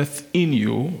dwelleth in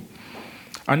you?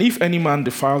 And if any man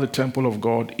defile the temple of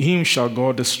God, him shall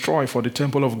God destroy, for the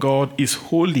temple of God is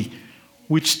holy,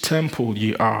 which temple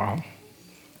ye are.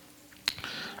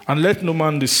 And let no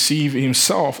man deceive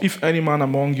himself. If any man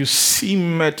among you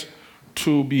seemeth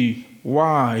to be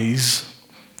wise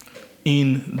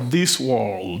in this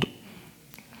world,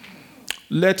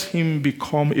 let him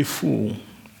become a fool,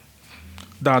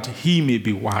 that he may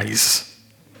be wise.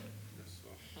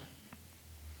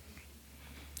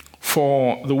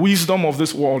 For the wisdom of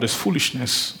this world is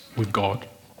foolishness with God.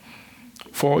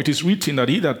 For it is written that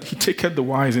he taketh the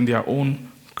wise in their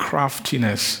own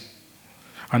craftiness.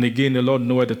 And again, the Lord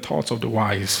knoweth the thoughts of the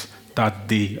wise, that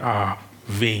they are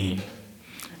vain.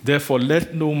 Therefore,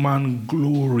 let no man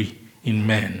glory in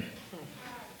men,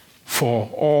 for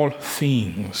all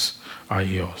things are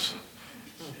yours.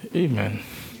 Amen.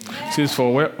 It says,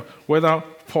 for whether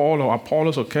Paul or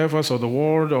Apollos or Cephas or the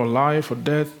world or life or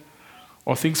death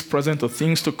or things present or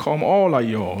things to come, all are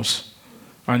yours,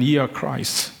 and ye are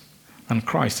Christ, and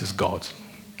Christ is God.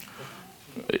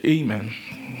 Amen.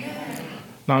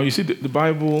 Now, you see the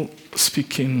Bible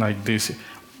speaking like this.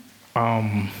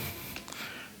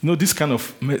 This kind of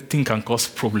thing can cause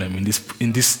problem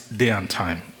in this day and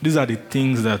time. These are the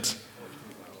things that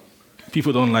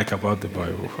people don't like about the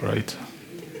Bible, right?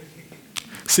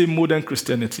 Say modern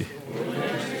Christianity.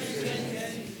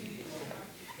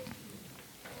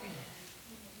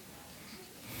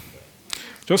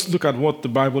 Just look at what the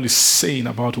Bible is saying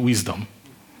about wisdom.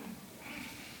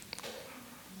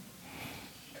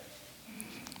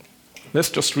 Let's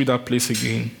just read that place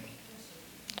again.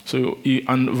 So,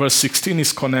 and verse 16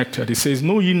 is connected. It says,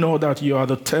 know ye not that you are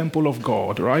the temple of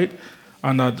God, right?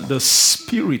 And that the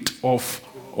Spirit of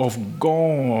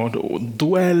God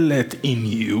dwelleth in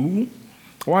you.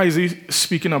 Why is he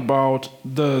speaking about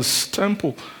this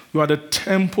temple? You are the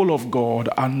temple of God,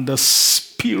 and the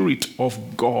Spirit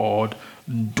of God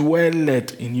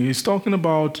dwelleth in you. He's talking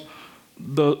about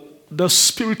the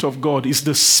Spirit of God is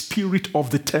the spirit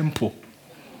of the temple.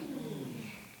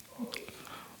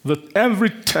 That every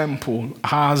temple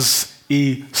has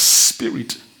a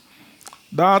spirit.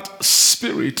 That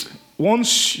spirit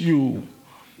wants you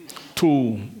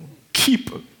to keep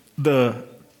the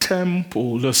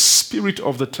temple, the spirit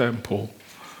of the temple.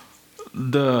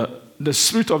 The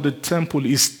spirit of the temple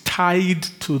is tied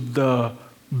to the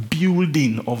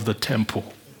building of the temple.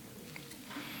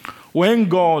 When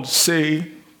God say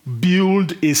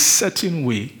build a certain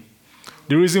way,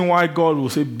 the reason why God will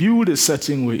say build a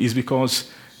certain way is because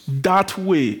that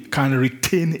way can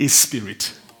retain a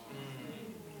spirit.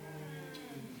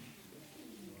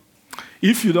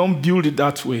 If you don't build it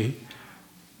that way,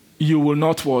 you will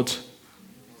not what?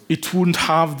 It won't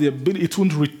have the ability, it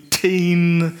won't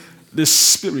retain the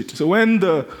spirit. So when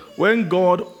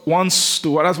God wants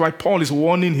to, that's why Paul is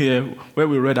warning here, where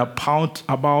we read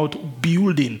about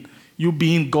building, you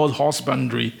being God's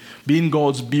husbandry, being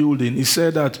God's building. He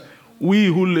said that we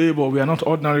who labor, we are not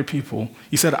ordinary people.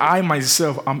 He said, I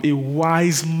myself am a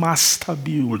wise master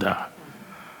builder.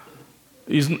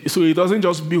 So he doesn't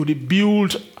just build, he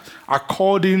builds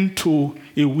according to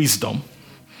a wisdom.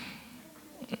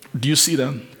 Do you see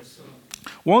that?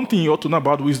 One thing you ought to know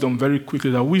about wisdom very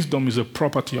quickly, that wisdom is a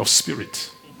property of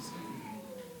spirit.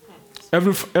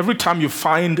 Every time you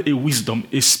find a wisdom,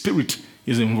 a spirit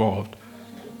is involved.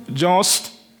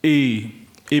 Just a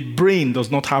brain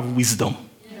does not have wisdom.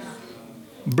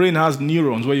 Brain has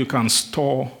neurons where you can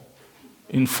store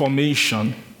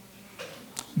information.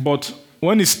 But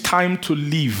when it's time to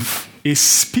live, a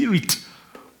spirit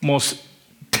must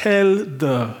tell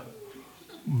the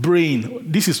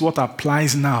brain, this is what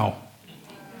applies now.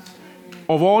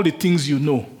 Of all the things you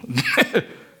know,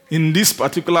 in this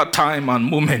particular time and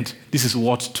moment, this is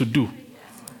what to do.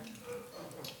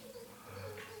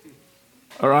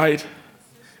 All right?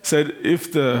 Said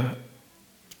if the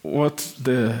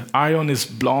iron is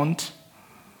blunt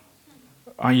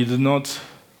and you do not,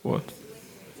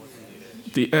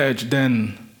 the edge,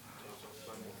 then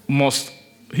must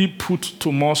he put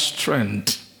to more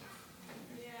strength.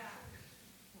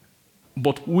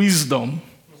 But wisdom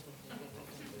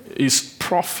is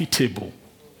profitable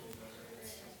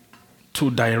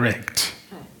to direct.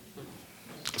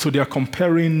 So they are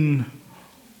comparing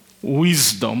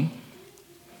wisdom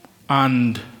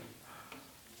and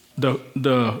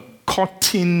the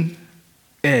cutting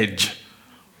edge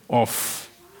of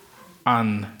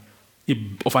an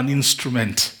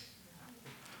instrument.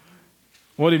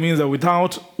 What it means that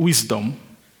without wisdom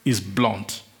is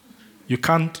blunt. You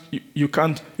can't,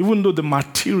 even though the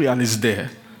material is there,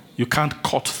 you can't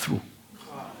cut through.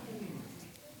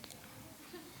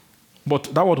 But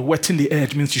that word whetting the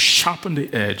edge means you sharpen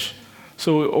the edge.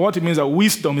 So what it means that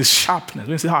wisdom is sharpness.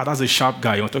 When you say, that's a sharp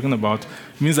guy you're talking about,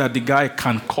 it means that the guy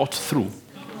can cut through.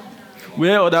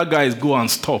 Where other guys go and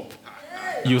stop,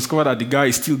 you discover that the guy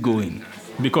is still going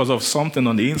because of something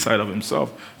on the inside of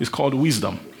himself. It's called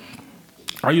wisdom.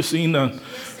 Are you seeing that?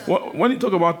 When you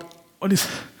talk about what is,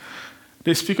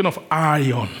 they're speaking of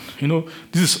iron. You know,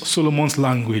 this is Solomon's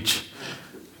language.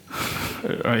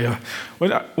 Yeah.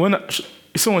 When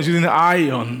someone's using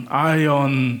iron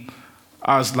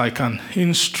as like an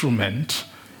instrument.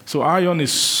 So iron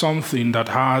is something that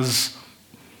has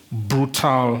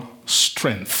brutal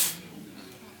strength.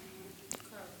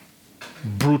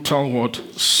 Brutal what?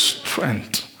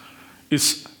 Strength.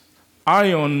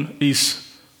 Iron is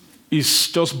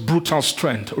just brutal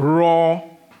strength, raw,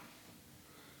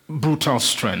 brutal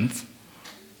strength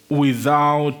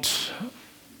without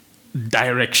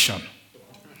direction.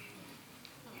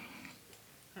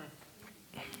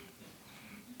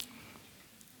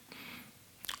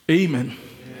 Amen.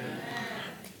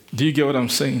 Do you get what I'm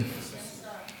saying?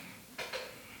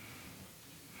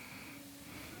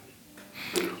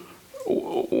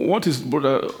 What is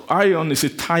brother? Iron is a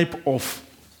type of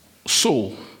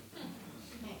soul.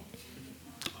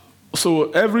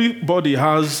 So everybody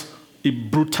has a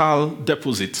brutal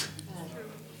deposit.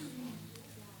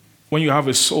 When you have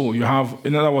a soul, you have,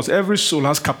 in other words, every soul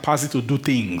has capacity to do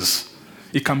things.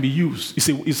 It can be used.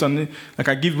 Like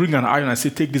I bring an iron, I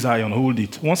say, take this iron, hold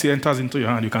it. Once it enters into your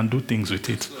hand, you can do things with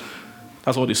it.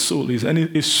 That's what a soul is. And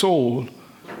a soul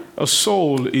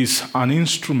is an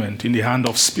instrument in the hand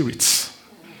of spirits.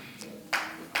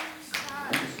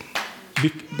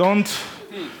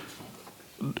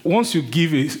 Once you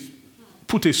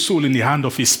put a soul in the hand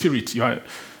of a spirit,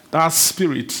 that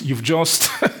spirit, you've just,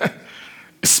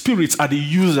 spirits are the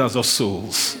users of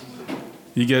souls.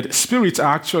 You get, spirits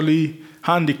are actually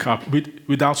handicapped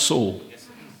without soul.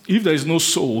 If there is no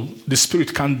soul, the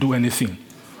spirit can't do anything.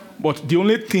 But the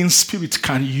only thing spirit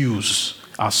can use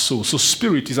are soul. So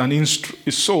spirit is is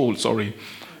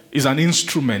an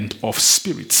instrument of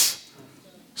spirits.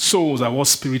 Souls are what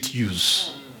spirit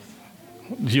use.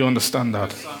 Do you understand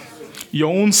that?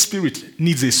 Your own spirit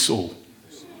needs a soul.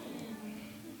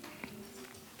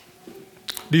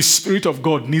 The Spirit of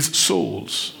God needs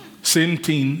souls. Same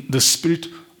thing,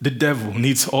 the devil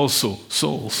needs also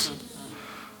souls.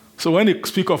 So when they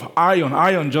speak of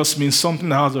iron just means something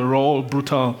that has a raw,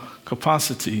 brutal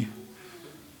capacity.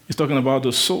 It's talking about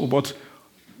the soul. But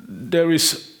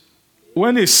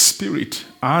when a spirit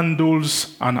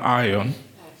handles an iron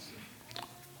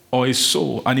or a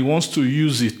soul and he wants to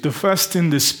use it, the first thing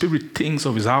the spirit thinks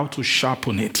of is how to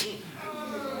sharpen it.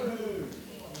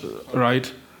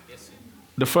 Right?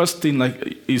 The first thing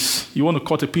is you want to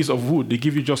cut a piece of wood, they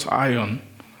give you just iron.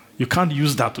 You can't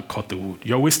use that to cut the wood.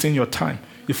 You're wasting your time.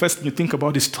 The first thing you think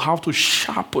about is how to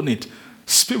sharpen it.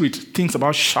 Spirit thinks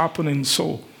about sharpening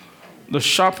soul. The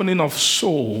sharpening of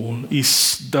soul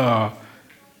is the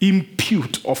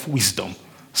impute of wisdom.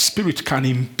 Spirit can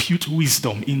impute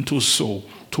wisdom into soul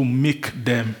to make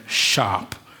them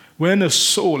sharp. When a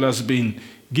soul has been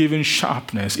giving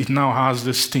sharpness, it now has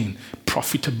this thing,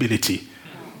 profitability.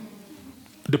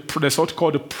 There's what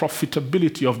called the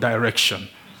profitability of direction.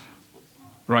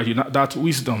 Right, that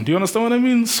wisdom. Do you understand what I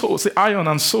mean? So, say iron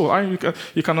and soul.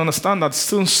 You can understand that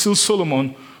still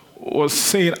Solomon was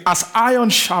saying, as iron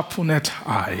sharpeneth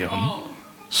iron,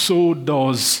 so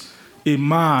does a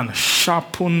man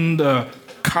sharpen the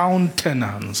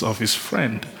countenance of his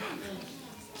friend.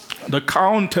 The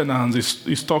countenance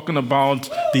is talking about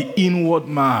the inward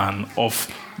man of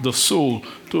the soul.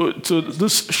 To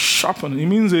this sharpen, it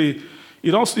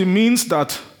means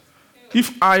that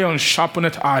if iron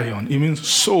sharpeneth iron, it means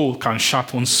soul can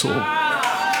sharpen soul.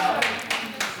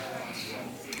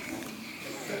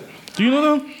 Do you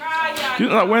know that? You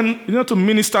know that when to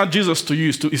minister Jesus to you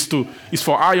is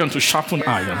for iron to sharpen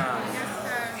iron.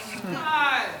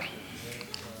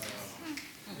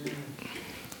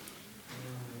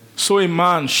 So a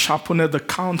man sharpeneth the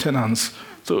countenance.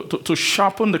 To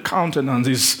sharpen the countenance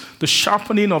is the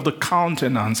sharpening of the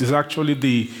countenance is actually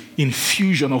the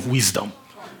infusion of wisdom.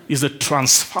 Is the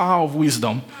transfer of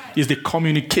wisdom, is the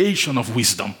communication of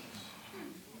wisdom.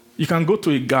 You can go to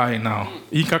a guy now,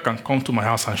 Ika can come to my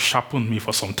house and sharpen me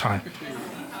for some time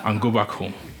and go back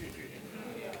home.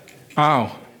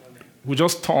 We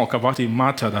just talk about a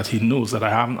matter that he knows that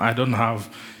I don't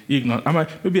have ignorance.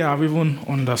 Maybe I've even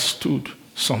understood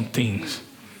some things.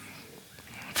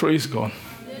 Praise God.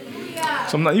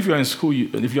 Sometimes if you're in school,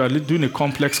 if you are doing a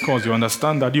complex course, you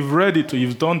understand that you've read it,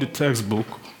 you've done the textbook,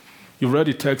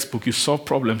 you solve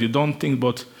problems, you don't think,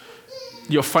 but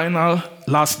your final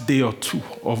last day or two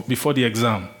before the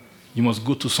exam, you must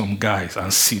go to some guys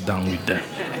and sit down with them.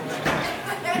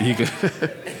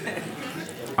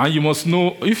 And you must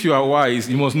know, if you are wise,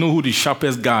 you must know who the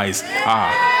sharpest guys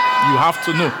are. You have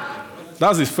to know.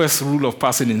 That's the first rule of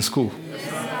passing in school.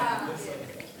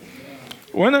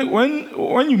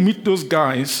 When you meet those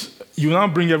guys, you now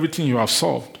bring everything you have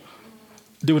solved.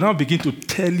 They will now begin to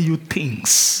tell you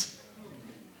things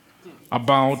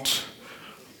about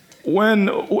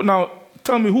now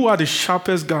tell me, who are the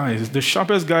sharpest guys? The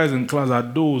sharpest guys in class are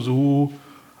those who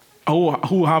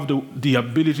have the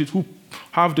ability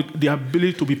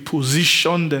to be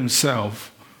positioned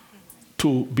themselves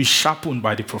to be sharpened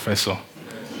by the professor.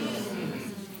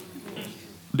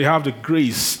 They have the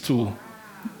grace to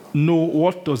know,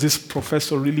 what does this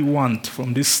professor really want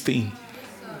from this thing.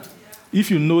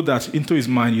 If you know that into his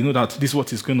mind, you know that this is what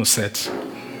he's going to set.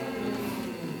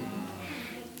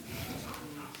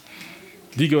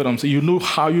 Do you get what I'm saying? You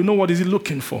know what is he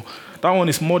looking for. That one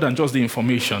is more than just the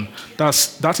information.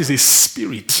 That is a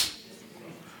spirit.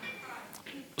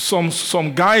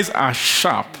 Some guys are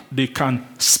sharp. They can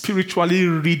spiritually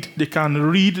read. They can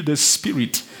read the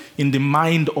spirit in the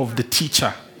mind of the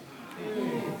teacher.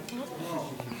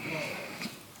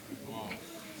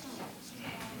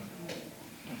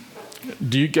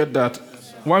 Do you get that?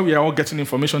 While we are all getting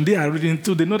information, they are reading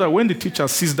too. They know that when the teacher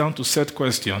sits down to set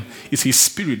question, it's his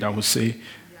spirit that will say,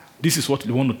 this is what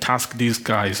they want to task these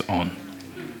guys on.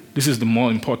 This is the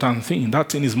more important thing.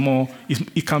 That thing is more,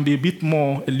 it can be a bit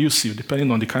more elusive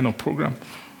depending on the kind of program.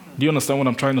 Do you understand what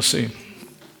I'm trying to say?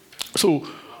 So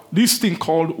this thing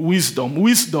called wisdom.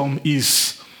 Wisdom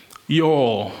is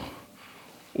your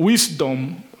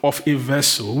wisdom of a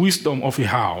vessel, wisdom of a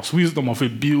house, wisdom of a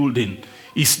building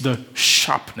is the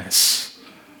sharpness.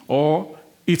 Or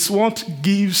it's what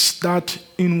gives that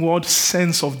inward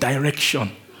sense of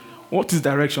direction. What is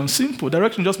direction? Simple.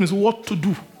 Direction just means what to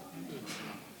do.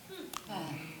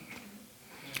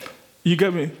 You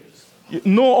get me? You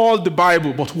know all the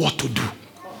Bible, but what to do.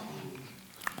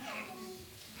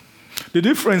 The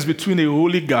difference between a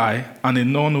holy guy and a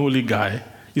non-holy guy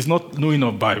is not knowing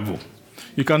of Bible.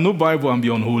 You can know Bible and be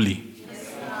unholy.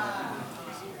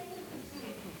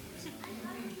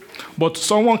 But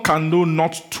someone can know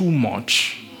not too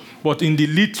much, but in the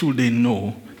little they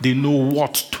know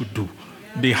what to do.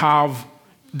 They have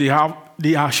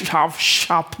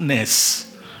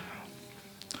sharpness.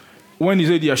 When you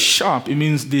say they are sharp, it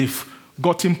means they've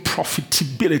gotten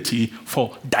profitability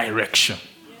for direction.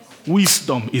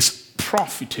 Wisdom is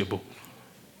profitable.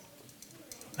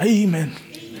 Amen.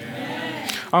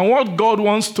 And what God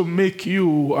wants to make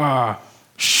you a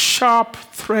sharp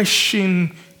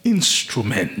threshing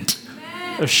instrument.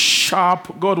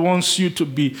 God wants you to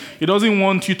be, He doesn't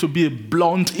want you to be a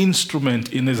blunt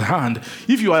instrument in His hand.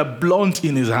 If you are blunt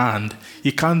in His hand,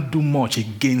 He can't do much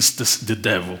against the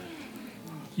devil.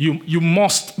 You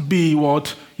must be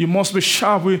what? You must be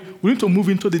sharp. We need to move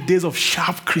into the days of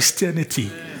sharp Christianity.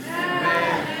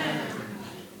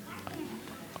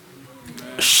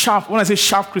 Sharp. When I say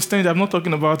sharp Christianity, I'm not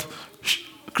talking about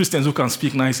Christians who can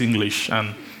speak nice English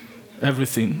and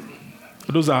everything.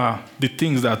 Those are the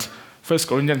things that 1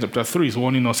 Corinthians chapter 3 is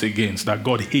warning us against, that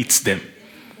God hates them.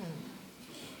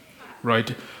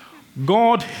 Right?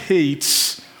 God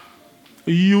hates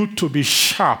you to be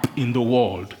sharp in the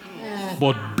world,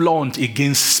 but blunt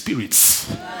against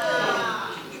spirits.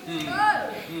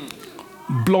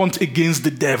 Blunt against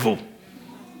the devil.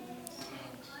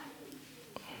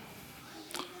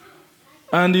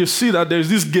 And you see that there's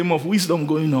this game of wisdom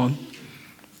going on.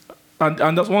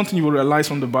 And that's one thing you will realize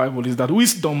from the Bible, is that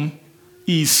wisdom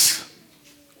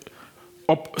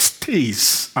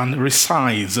stays and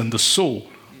resides in the soul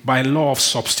by law of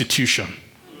substitution.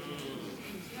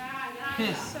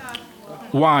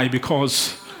 Why?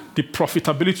 Because the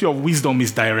profitability of wisdom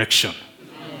is direction.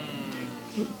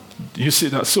 You see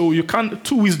that? So you can't,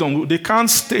 two wisdom, they can't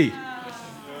stay.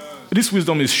 This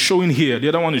wisdom is showing here, the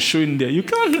other one is showing there. You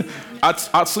can't,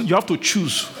 you have to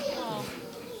choose.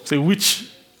 Say,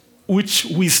 which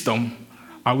wisdom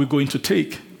are we going to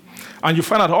take? And you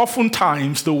find that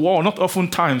oftentimes the world, not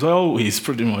oftentimes, always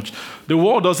pretty much, the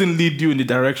world doesn't lead you in the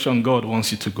direction God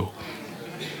wants you to go.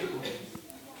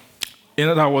 In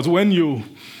other words,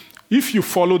 if you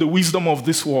follow the wisdom of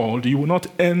this world, you will not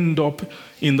end up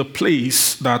in the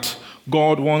place that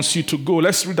God wants you to go.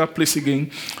 Let's read that place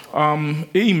again.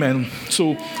 Amen.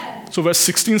 So verse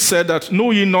 16 said that,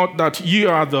 know ye not that ye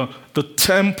are the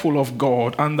temple of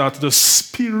God, and that the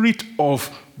Spirit of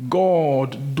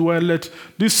God dwelleth.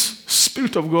 This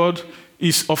Spirit of God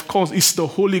is, of course, is the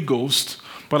Holy Ghost.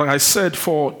 But like I said,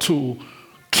 to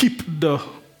keep the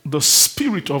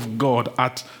Spirit of God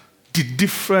at the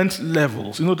different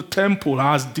levels. You know, the temple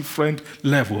has different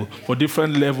levels for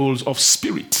different levels of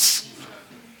spirits.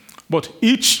 But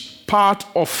each part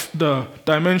of the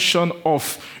dimension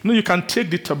of, you can take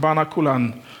the tabernacle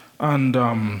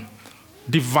and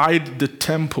divide the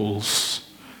temples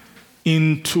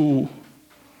into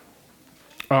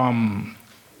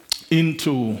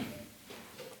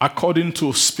according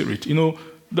to spirit.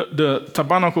 The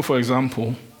tabernacle, for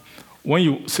example, when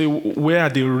you say where are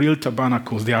the real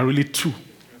tabernacles, there are really two.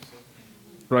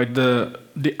 Right?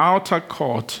 The outer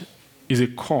court is a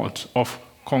court of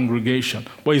congregation,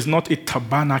 but it's not a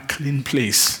tabernacling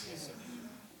place.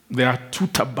 There are two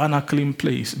tabernacling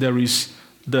places. There is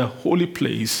the holy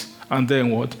place, and then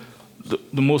what?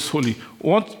 The most holy.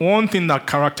 One thing that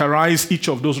characterizes each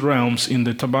of those realms in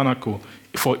the tabernacle,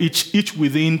 for each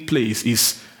within place,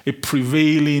 is a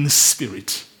prevailing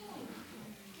spirit.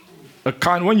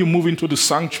 When you move into the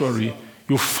sanctuary,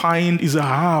 you find is a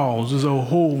house, is a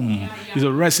home, is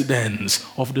a residence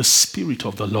of the Spirit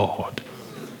of the Lord,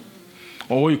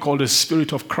 or what you call the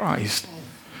Spirit of Christ.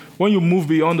 When you move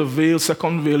beyond the veil,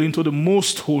 second veil, into the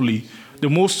most holy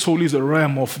is the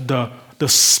realm of the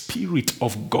Spirit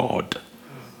of God,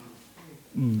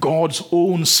 God's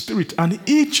own Spirit. And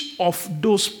each of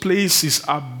those places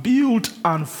are built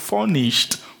and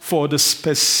furnished for the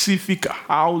specific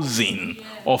housing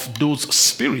of those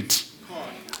spirits.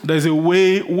 There's a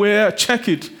way where, check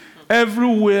it,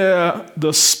 everywhere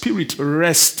the Spirit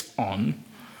rests on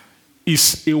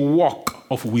is a work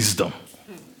of wisdom.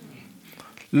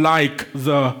 Like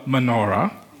the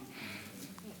menorah,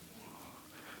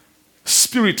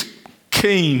 Spirit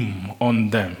came on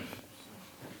them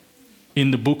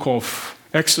in the book of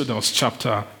Exodus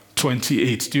chapter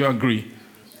 28. Do you agree?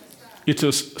 It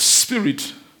is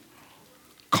Spirit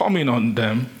coming on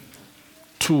them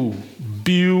to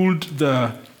build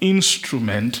the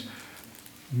instrument.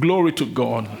 Glory to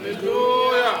God.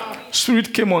 Hallelujah.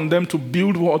 Spirit came on them to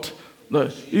build what?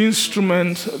 The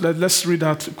instrument. Let's read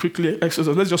that quickly.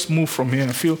 Exodus. Let's just move from here.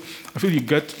 I feel you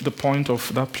get the point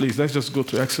of that place. Let's just go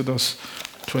to Exodus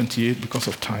 28 because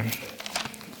of time.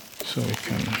 So we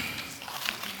can.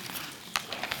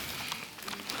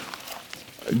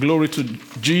 Glory to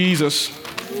Jesus.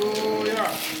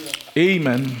 Hallelujah.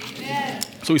 Amen. Yes.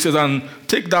 So he says, and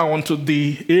take thou unto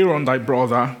thee Aaron thy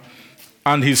brother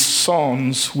and his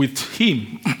sons with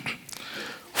him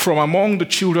from among the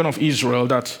children of Israel,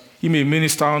 that he may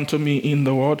minister unto me in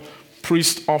the word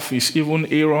priest office, even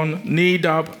Aaron,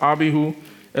 Nadab, Abihu,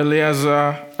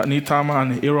 Eleazar, and Ithamar,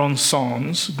 and Aaron's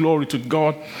sons. Glory to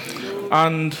God.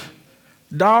 And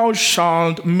thou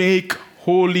shalt make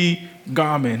holy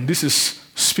garment. This is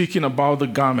speaking about the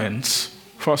garments,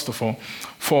 first of all,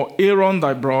 for Aaron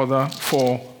thy brother,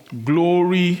 for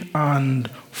glory and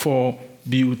for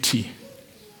beauty.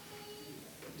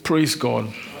 Praise God.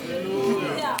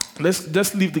 Hallelujah.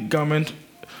 Let's leave the garment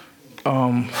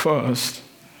first.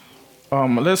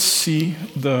 Let's see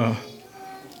the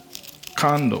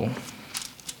candle.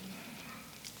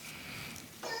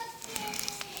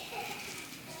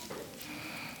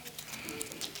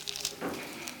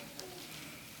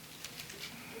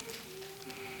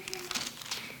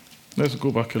 Let's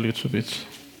go back a little bit.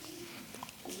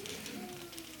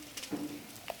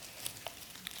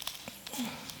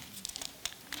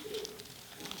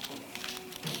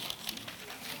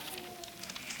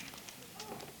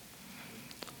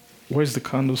 Where's the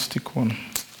candlestick one?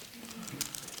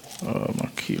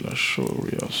 Makila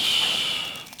Shorias.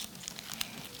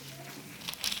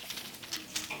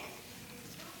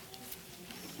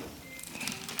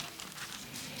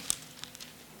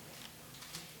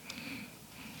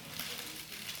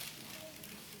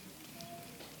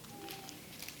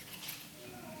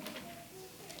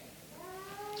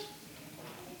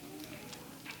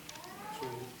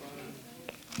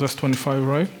 That's 25,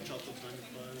 right? Chapter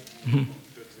 25, Mm-hmm.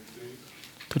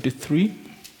 33?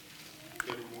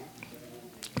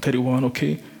 31,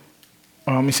 okay.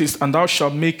 It says, and thou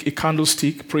shalt make a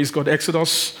candlestick, praise God,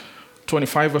 Exodus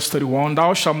 25, verse 31.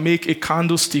 Thou shalt make a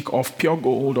candlestick of pure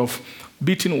gold, of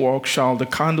beaten work shall the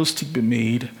candlestick be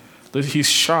made, that his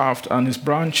shaft and his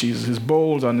branches, his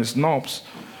bowls and his knobs,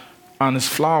 and his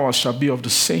flowers shall be of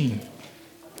the same.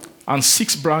 And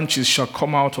 6 branches shall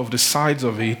come out of the sides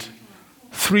of it,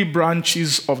 3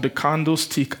 branches of the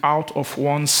candlestick out of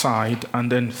one side,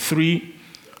 and then 3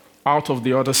 out of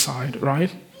the other side,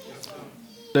 right?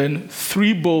 Then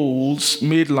 3 bowls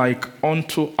made like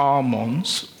unto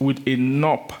almonds, with a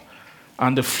knob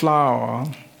and a flower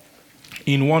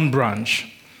in one branch,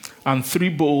 and 3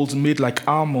 bowls made like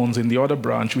almonds in the other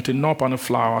branch, with a knob and a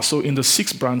flower. So in the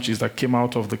 6 branches that came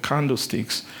out of the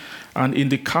candlesticks, and in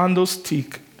the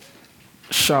candlestick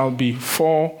shall be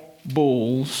 4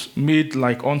 bowls made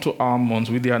like unto almonds,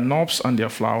 with their knobs and their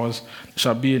flowers. There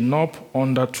shall be a knob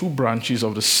under 2 branches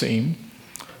of the same.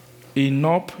 A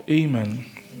knob, amen.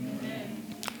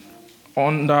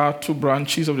 Under 2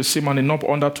 branches of the same, and a knob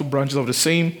under 2 branches of the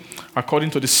same,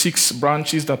 according to the 6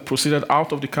 branches that proceeded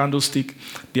out of the candlestick.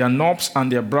 Their knobs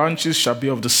and their branches shall be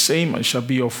of the same, and shall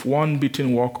be of one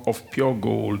beaten work of pure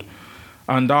gold.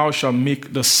 And thou shalt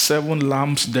make the 7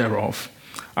 lamps thereof,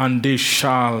 and they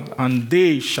shall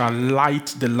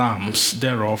light the lamps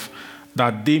thereof,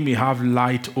 that they may have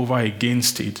light over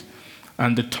against it.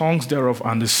 And the tongues thereof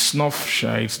and the snuff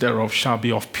shades thereof shall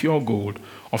be of pure gold.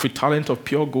 Of a talent of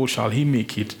pure gold shall he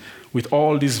make it, with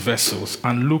all these vessels.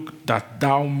 And look that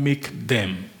thou make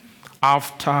them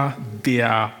after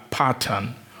their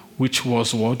pattern, which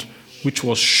was what? Which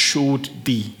was showed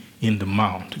thee in the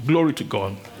mount. Glory to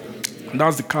God. And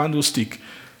that's the candlestick.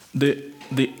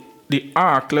 The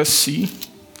ark, let's see,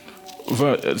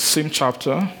 same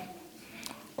chapter.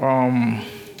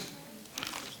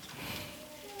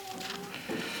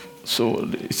 So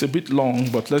it's a bit long,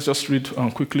 but let's just read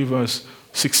quickly verse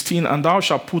 16. And thou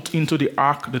shalt put into the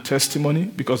ark the testimony,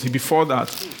 because before that,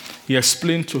 he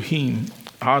explained to him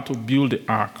how to build the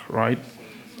ark, right?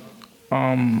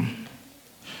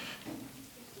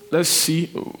 Let's see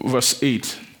verse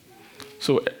 8.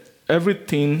 So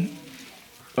everything,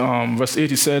 verse 8,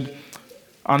 he said,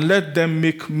 and let them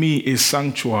make me a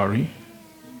sanctuary,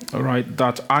 all right,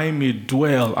 that I may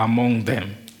dwell among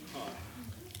them,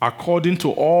 according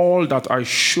to all that I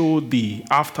showed thee,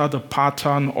 after the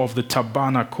pattern of the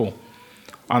tabernacle,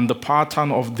 and the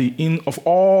pattern of of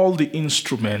all the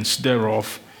instruments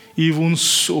thereof, even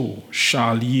so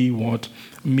shall ye what?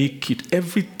 Make it.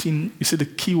 Everything, you see, the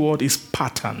key word is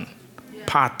pattern.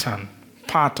 Pattern.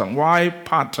 Pattern. Why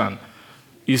pattern?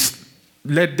 Is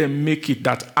let them make it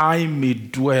that I may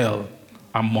dwell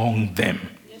among them.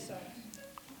 Yes, sir.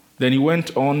 Then he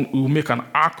went on, we will make an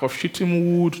ark of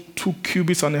shittim wood, 2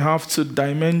 cubits and a half to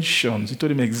dimensions. He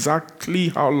told him exactly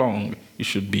how long it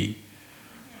should be.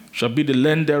 Shall be the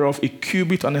length thereof, 1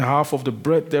 cubit and a half of the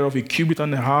breadth thereof, 1 cubit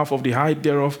and a half of the height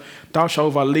thereof. Thou shalt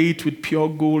overlay it with pure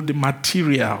gold, the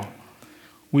material.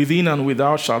 Within and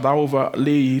without shalt thou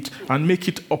overlay it, and make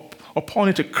it upon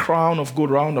it a crown of gold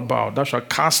round about. Thou shalt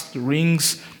cast the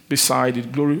rings beside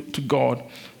it. Glory to God.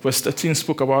 Verse 13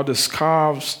 spoke about the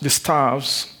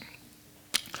staves.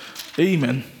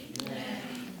 Amen.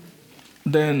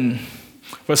 Then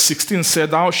verse 16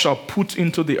 said, thou shalt put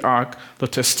into the ark the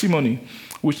testimony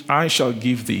which I shall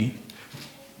give thee.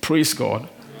 Praise God.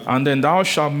 And then thou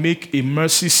shalt make a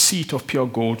mercy seat of pure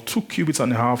gold. 2 cubits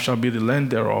and a half shall be the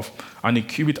length thereof, and 1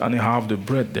 cubit and a half the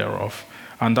breadth thereof.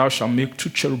 And thou shalt make 2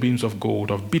 cherubims of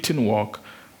gold, of beaten work.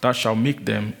 Thou shalt make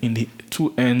them in the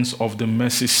 2 ends of the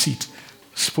mercy seat.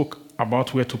 Spoke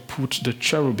about where to put the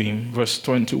cherubim, verse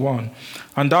 21.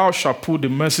 And thou shalt put the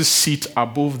mercy seat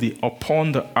upon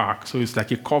the ark. So it's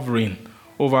like a covering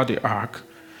over the ark.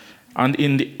 And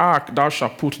in the ark thou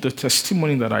shalt put the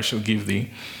testimony that I shall give thee.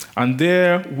 And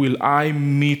there will I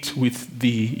meet with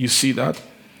thee. You see that?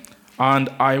 And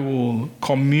I will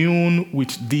commune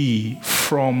with thee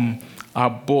from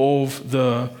above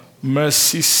the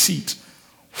mercy seat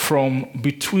from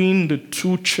between the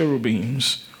two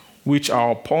cherubims which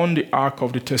are upon the ark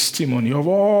of the testimony of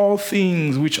all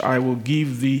things which I will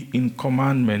give thee in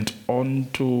commandment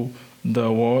unto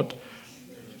the what?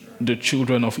 The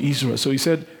children of Israel. So he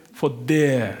said, for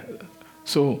there.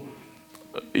 So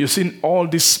you see, all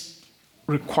this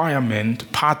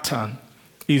requirement pattern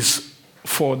is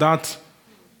for that,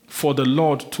 for the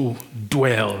Lord to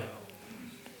dwell,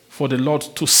 for the Lord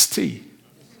to stay,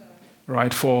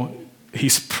 right? For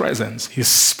his presence, his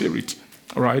spirit,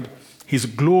 right? His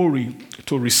glory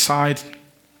to reside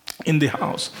in the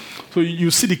house. So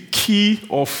you see the key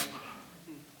of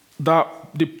that,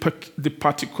 the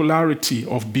particularity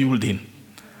of building.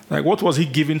 Like, what was he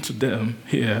giving to them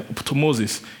here, to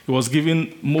Moses? He was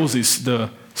giving Moses the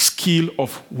skill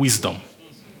of wisdom.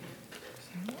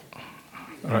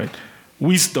 Right?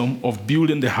 Wisdom of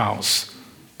building the house.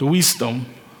 The wisdom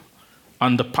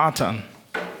and the pattern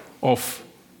of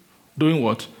doing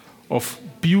what? Of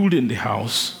building the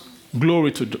house.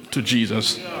 Glory to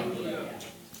Jesus.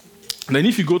 And then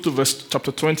if you go to verse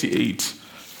chapter 28,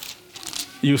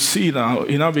 you see now,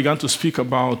 he now began to speak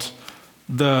about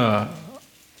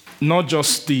not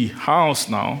just the house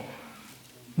now,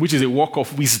 which is a work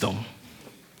of wisdom.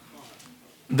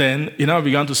 Then he now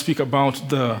began to speak about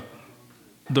the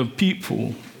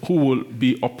people who will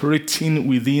be operating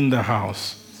within the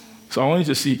house. So I want you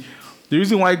to see, the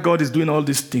reason why God is doing all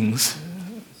these things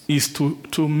is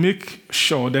to make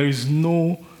sure there is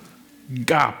no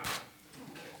gap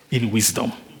in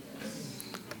wisdom.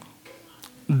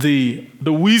 The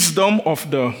wisdom of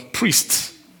the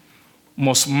priests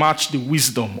must match the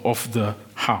wisdom of the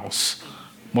house,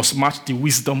 must match the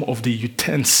wisdom of the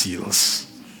utensils,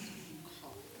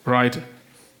 right?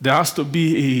 There has to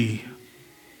be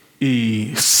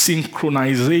a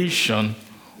synchronization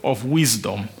of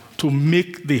wisdom to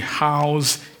make the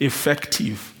house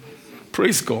effective.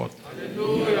 Praise God.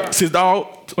 Hallelujah. It says, thou,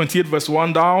 28 verse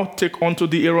 1, thou take unto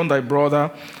thee Aaron thy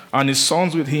brother and his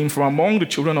sons with him from among the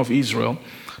children of Israel,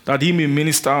 that he may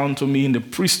minister unto me in the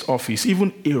priest office,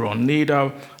 even Aaron,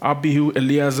 Nadab, Abihu,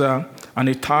 Eleazar, and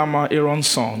Ithamar, Aaron's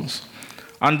sons.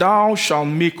 And thou shalt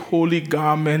make holy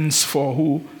garments for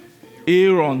who?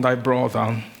 Aaron thy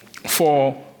brother,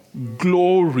 for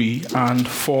glory and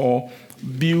for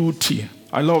beauty.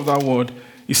 I love that word.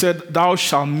 He said, thou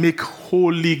shalt make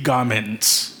holy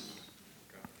garments.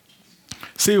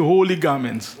 Say holy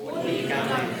garments. Holy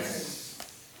garments.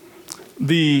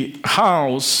 The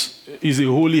house is a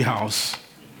holy house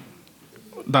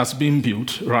that's being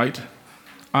built, right?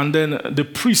 And then the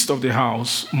priest of the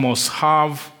house must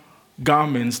have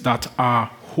garments that are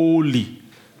holy.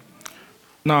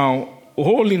 Now,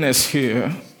 holiness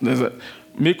here,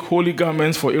 make holy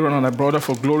garments for Aaron and thy brother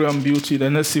for glory and beauty.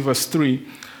 Then let's see verse 3.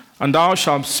 And thou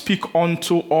shalt speak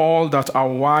unto all that are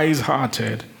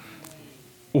wise-hearted,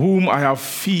 whom I have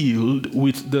filled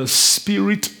with the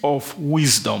spirit of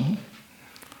wisdom,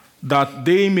 that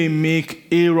they may make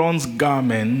Aaron's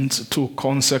garment to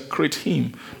consecrate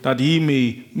him, that he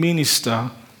may minister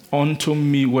unto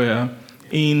me where?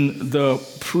 In the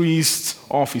priest's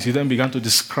office. He then began to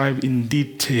describe in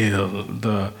detail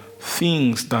the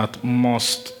things that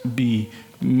must be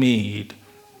made.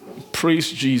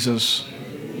 Praise Jesus.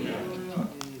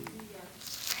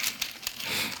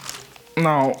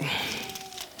 Now,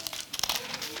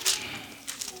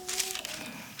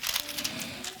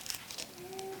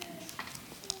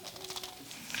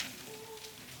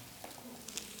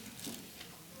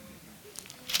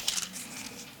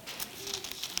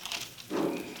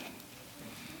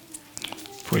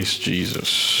 praise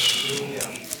Jesus.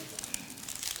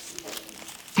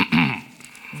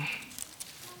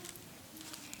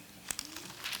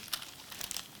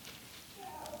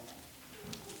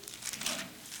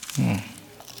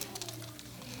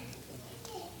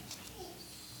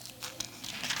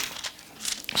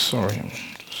 Sorry,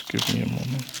 just give me a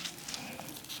moment.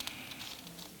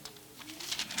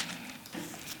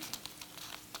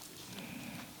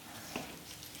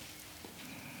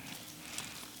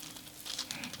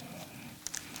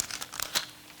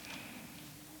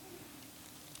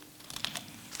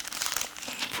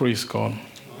 Praise God.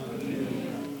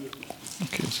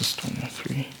 Okay, this is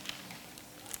 23.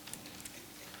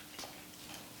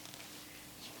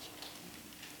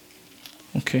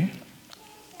 Okay.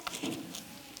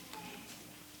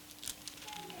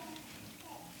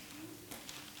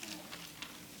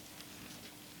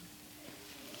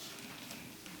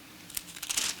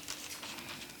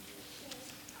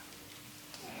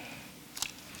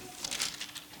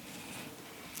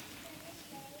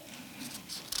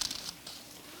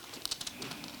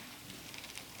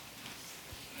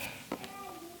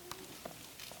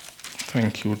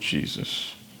 Thank you,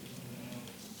 Jesus.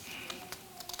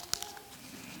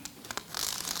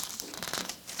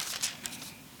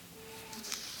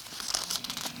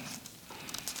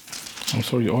 I'm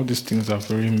sorry, all these things are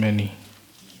very many.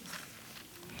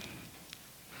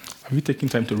 Have you taken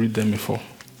time to read them before?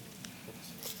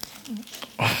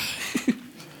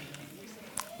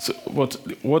 So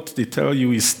what they tell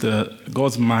you is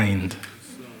God's mind.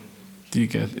 Do you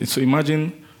get it? So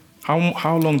imagine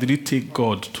how long did it take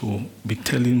God to be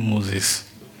telling Moses?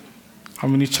 How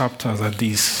many chapters are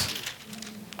these?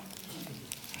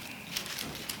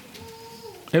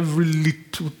 Every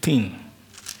little thing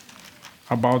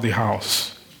about the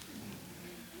house.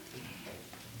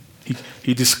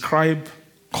 He described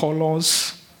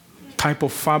colors, type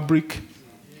of fabric,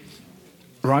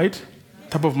 right?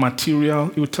 Type of material.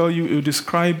 He will tell you, he will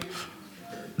describe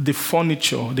the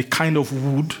furniture, the kind of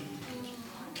wood,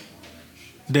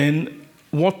 then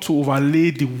what to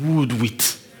overlay the wood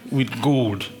with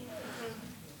gold.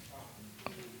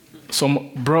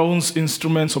 Some bronze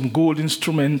instrument, some gold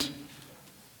instrument,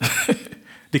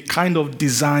 the kind of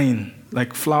design,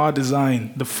 like flower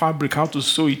design, the fabric, how to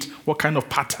sew it, what kind of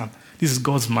pattern. This is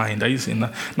God's mind. Are you seeing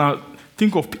that? Now,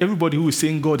 think of everybody who is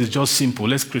saying God is just simple.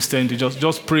 Let's Christianity,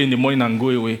 just pray in the morning and go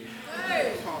away.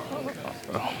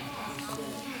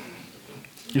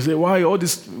 You say, why all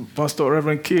this, Pastor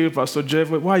Reverend K, Pastor Jeff,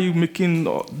 why are you making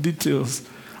details?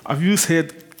 Have you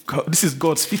said, this is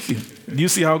God speaking? Do you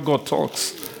see how God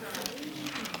talks?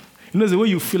 You know the way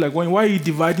you feel like, why are you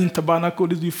dividing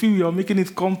tabernacle? You feel you are making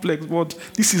it complex, but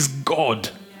this is God.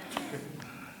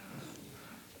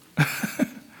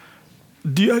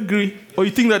 Do you agree? Or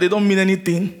you think that they don't mean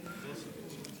anything?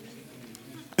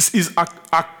 It's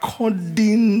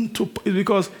according to,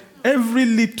 because every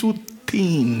little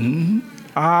thing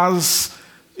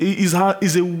is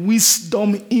a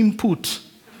wisdom input.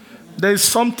 There is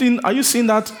something, are you seeing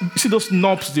that? You see those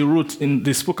knobs they wrote,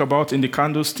 they spoke about in the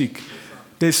candlestick?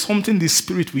 There's something the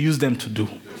Spirit will use them to do.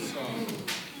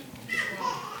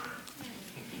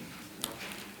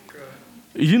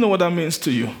 You know what that means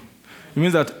to you? It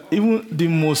means that even the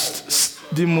most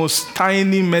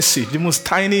tiny message, the most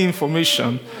tiny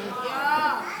information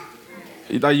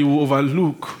that you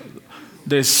overlook,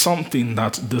 there's something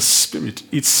that the Spirit,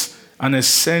 it's an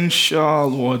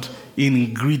essential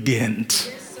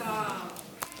ingredient.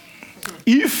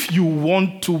 If you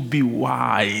want to be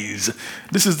wise,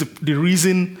 this is the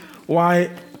reason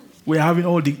why we're having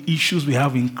all the issues we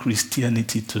have in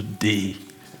Christianity today,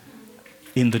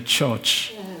 in the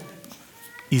church,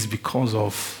 is because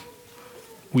of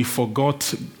we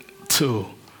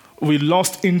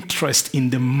lost interest in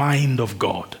the mind of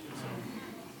God.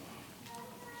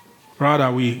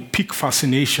 Rather, we pick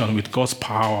fascination with God's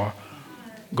power,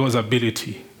 God's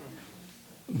ability.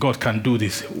 God can do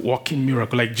this, working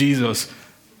miracle, like Jesus,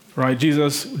 right?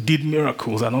 Jesus did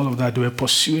miracles and all of that. They were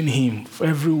pursuing him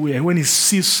everywhere. When he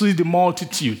sees the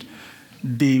multitude,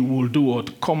 they will do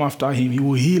what? Come after him. He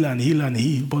will heal and heal and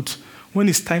heal. But when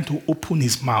it's time to open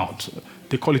his mouth,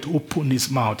 they call it open his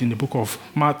mouth in the book of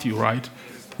Matthew, right?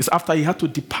 It's after he had to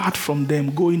depart from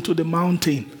them, go into the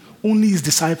mountain. Only his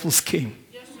disciples came.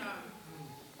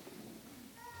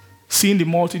 Seeing the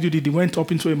multitude, he went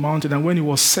up into a mountain, and when he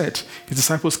was set, his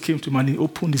disciples came to him and he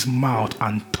opened his mouth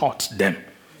and taught them.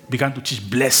 Began to teach,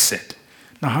 blessed.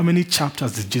 Now, how many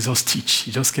chapters did Jesus teach?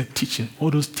 He just kept teaching all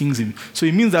those things. So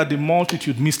it means that the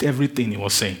multitude missed everything he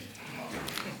was saying.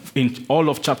 In all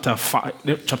of chapter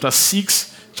 5, chapter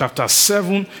 6, chapter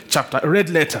 7, red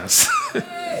letters.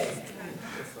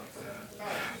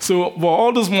 So, but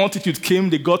all those multitudes came,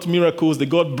 they got miracles, they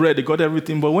got bread, they got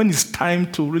everything. But when it's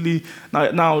time to really,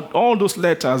 now all those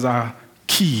letters are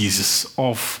keys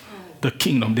of the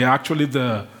kingdom. They're actually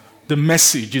the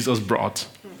message Jesus brought.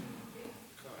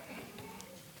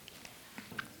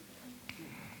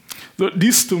 So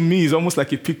this to me is almost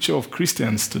like a picture of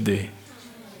Christians today.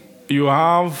 You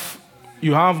have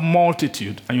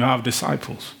multitude and you have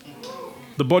disciples.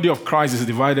 The body of Christ is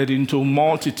divided into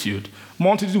multitude.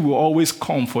 Multitude will always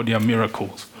come for their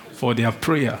miracles, for their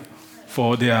prayer,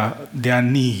 for their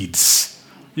needs.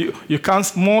 You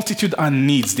can't, multitude and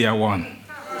needs, they are one.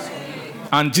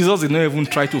 And Jesus did not even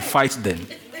try to fight them.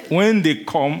 When they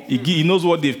come, he knows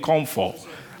what they've come for,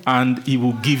 and he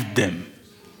will give them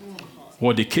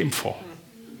what they came for.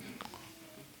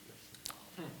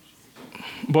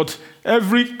 But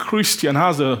every Christian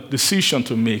has a decision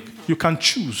to make. You can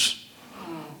choose.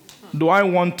 Do I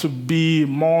want to be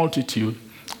multitude,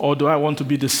 or do I want to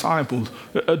be disciples?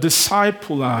 A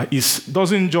discipler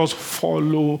doesn't just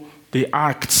follow the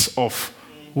acts of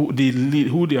who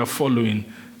they are following.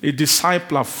 A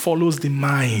discipler follows the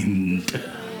mind.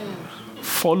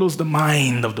 follows the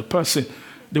mind of the person.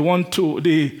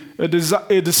 A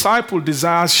disciple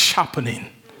desires sharpening.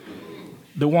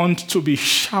 They want to be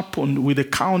sharpened with the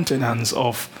countenance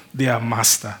of their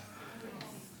master.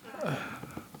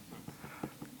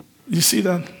 You see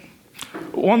that?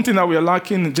 One thing that we are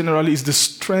lacking generally is the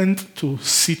strength to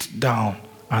sit down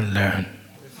and learn.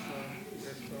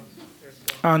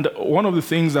 And one of the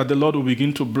things that the Lord will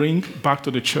begin to bring back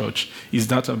to the church is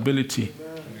that ability.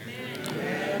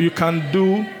 You can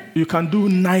do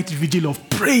night vigil of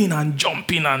praying and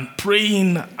jumping and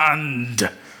praying and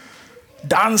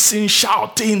dancing,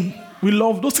 shouting. We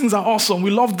love those things. Are awesome.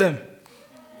 We love them.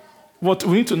 But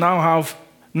we need to now have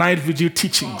night vigil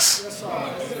teachings.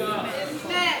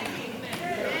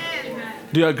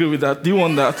 Do you agree with that? Do you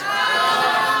want that?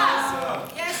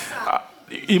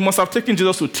 He must have taken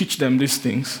Jesus to teach them these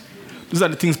things. These are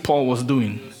the things Paul was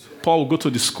doing. Paul would go to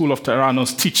the school of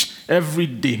Tyrannus, teach every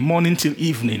day, morning till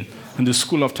evening, in the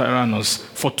school of Tyrannus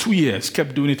for 2 years.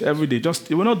 Kept doing it every day.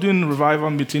 They were not doing revival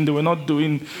meeting. They were not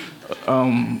doing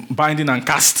binding and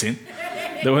casting.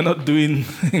 They were not doing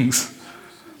things.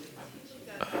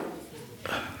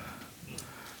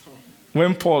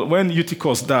 When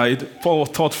Eutychus died, Paul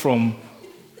taught from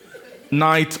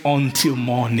night until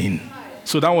morning.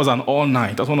 So that was an all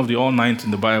night. That's one of the all nights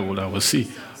in the Bible that we'll see.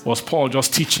 Was Paul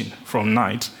just teaching from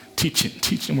night,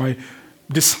 teaching. Why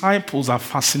disciples are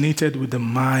fascinated with the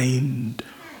mind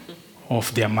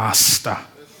of their master.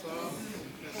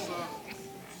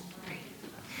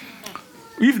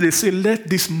 If they say, let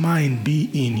this mind be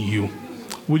in you,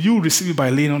 will you receive it by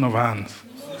laying on of hands?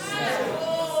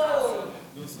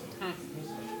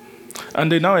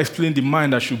 And they now explain the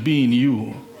mind that should be in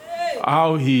you.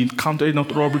 How he counted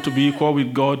not robbery to be equal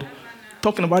with God.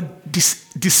 Talking about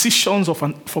decisions of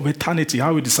eternity.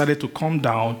 How he decided to come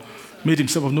down, made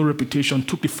himself of no reputation,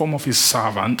 took the form of his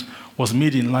servant, was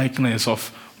made in likeness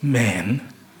of men.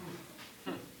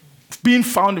 Being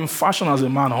found in fashion as a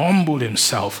man, humbled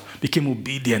himself, became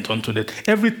obedient unto death.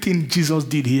 Everything Jesus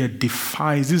did here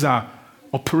defies. These are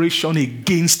operations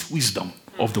against wisdom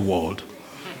of the world.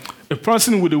 A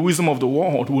person with the wisdom of the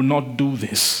world will not do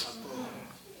this.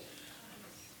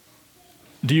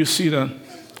 Do you see that?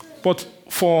 But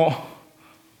for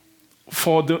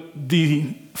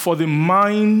the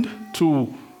mind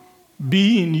to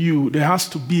be in you, there has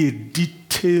to be a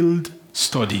detailed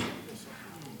study.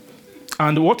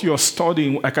 And what you're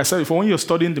studying, like I said before, when you're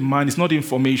studying the mind, it's not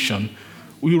information.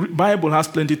 The Bible has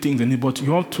plenty of things in it, but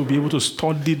you have to be able to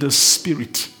study the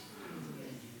spirit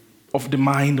of the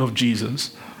mind of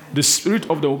Jesus. The spirit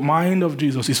of the mind of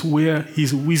Jesus is where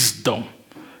his wisdom.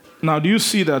 Now, do you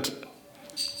see that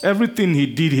everything he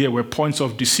did here were points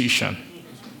of decision?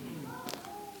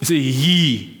 He said,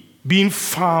 he, being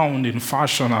found in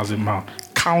fashion as a man,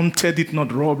 counted it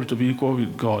not robbery to be equal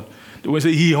with God. They will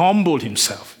say he humbled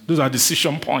himself. Those are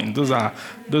decision points. Those are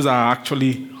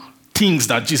actually things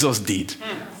that Jesus did.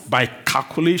 By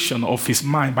calculation of his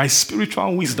mind, by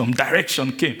spiritual wisdom,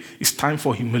 direction came. It's time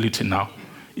for humility now.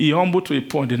 He humbled to a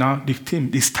point, now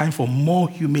it's time for more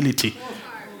humility.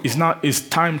 It's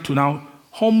time to now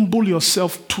humble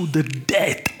yourself to the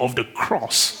death of the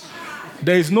cross.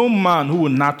 There is no man who will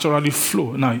naturally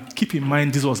flow. Now, keep in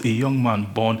mind, this was a young man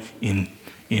born in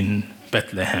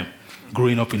Bethlehem,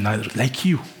 growing up in Nazareth, like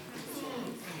you.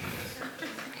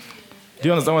 Do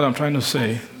you understand what I'm trying to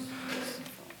say?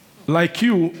 Like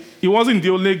you, he wasn't the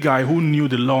only guy who knew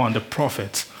the law and the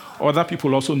prophets. Other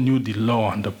people also knew the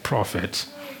law and the prophets.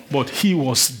 But he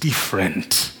was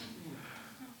different.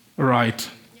 Right?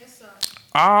 Yes, sir.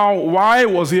 Why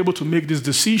was he able to make this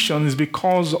decision is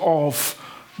because of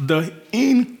the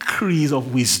increase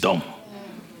of wisdom.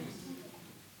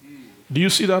 Do you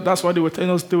see that? That's why they were telling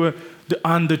us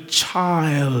and the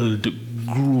child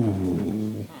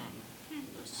grew.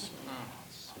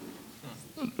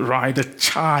 Right, the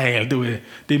child.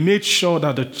 They made sure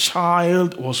that the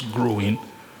child was growing.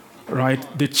 Right,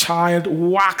 the child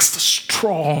waxed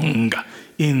strong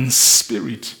in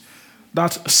spirit.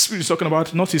 That spirit is talking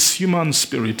about not his human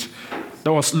spirit.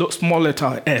 That was small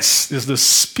letter S. Is the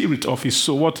spirit of his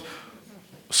soul. What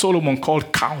Solomon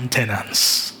called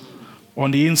countenance.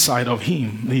 On the inside of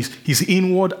him, his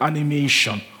inward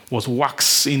animation was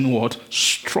waxing what?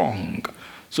 Strong.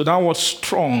 So that was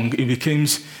strong. It became.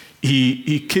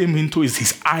 He came into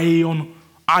his iron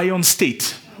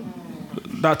state.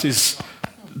 That is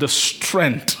the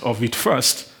strength of it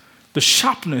first. The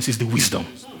sharpness is the wisdom.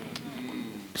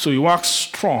 So he waxed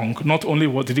strong. Not only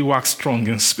did he wax strong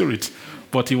in spirit,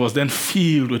 but he was then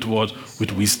filled with what?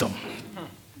 With wisdom.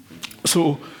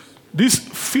 So this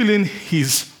filling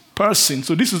his person.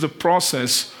 So this is the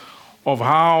process of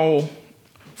how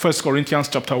 1 Corinthians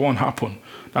chapter 1 happened.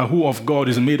 That who of God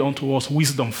is made unto us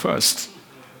wisdom first.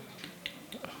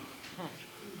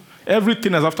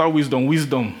 Everything is after wisdom.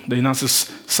 Wisdom, the enhances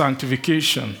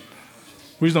sanctification.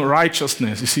 Wisdom,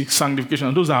 righteousness, you see, sanctification.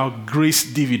 And those are our grace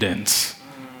dividends.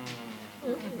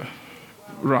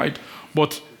 Right?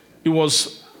 But it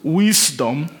was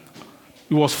wisdom.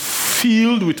 He was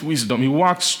filled with wisdom. He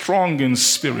walked strong in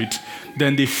spirit.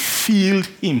 Then they filled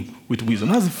him with wisdom.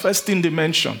 That's the first thing they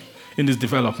mentioned in this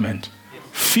development.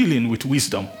 Filling with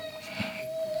wisdom.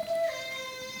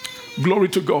 Glory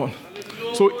to God.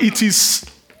 So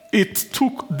it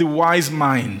took the wise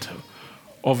mind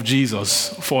of Jesus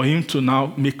for him to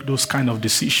now make those kind of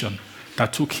decisions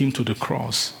that took him to the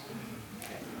cross.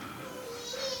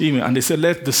 Amen. And they said,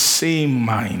 let the same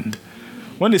mind.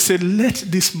 When they say, let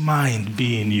this mind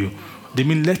be in you, they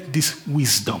mean let this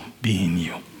wisdom be in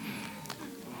you.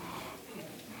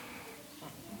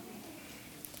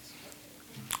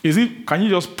 Can you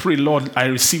just pray, Lord, I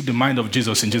receive the mind of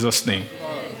Jesus in Jesus' name?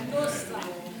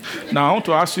 Now, I want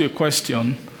to ask you a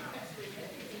question.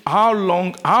 How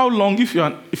long, if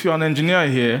you're an engineer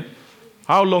here,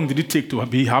 how long did it take to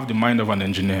have the mind of an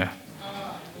engineer?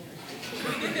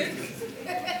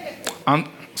 And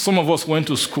some of us went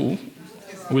to school.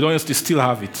 We don't still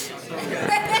have it.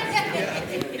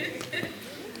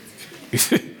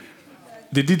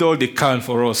 They did all they can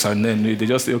for us, and then they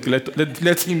just say, okay,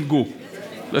 let him go.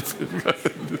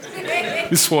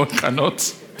 This one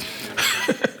cannot.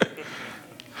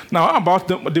 Now, how about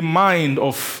the mind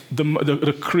of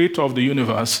the creator of the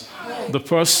universe, the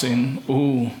person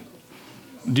who,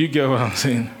 do you get what I'm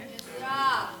saying?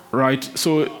 Yeah. Right?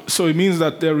 So it means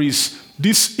that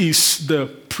this is the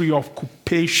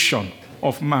preoccupation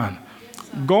of man.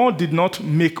 God did not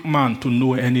make man to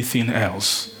know anything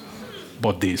else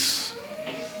but this.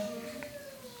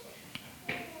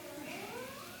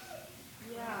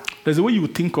 There's a way you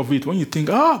think of it when you think,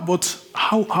 but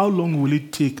how long will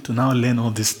it take to now learn all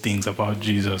these things about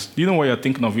Jesus? Do you know why you're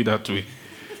thinking of it that way?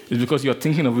 It's because you're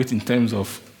thinking of it in terms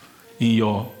of in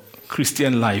your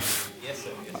Christian life. Yes, sir.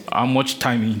 How much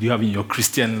time do you have in your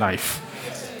Christian life?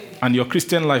 Yes, sir. And your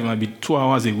Christian life might be 2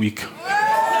 hours a week.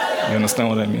 You understand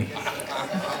what I mean?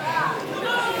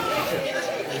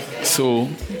 So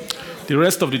the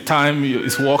rest of the time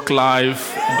is work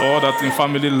life, all that in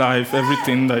family life,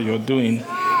 everything that you're doing.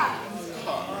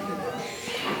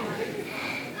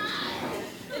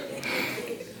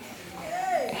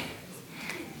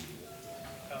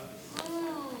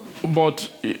 But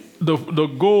the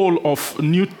goal of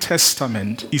New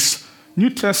Testament is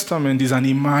an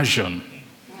immersion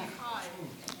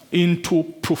into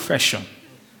profession.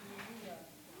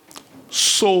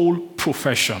 Soul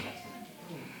profession.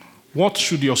 What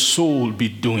should your soul be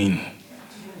doing?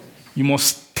 You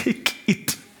must take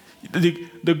it.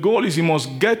 The goal is you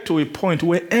must get to a point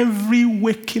where every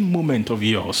waking moment of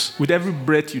yours, with every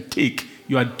breath you take,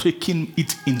 you are taking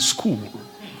it in school.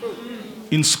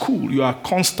 In school, you are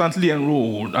constantly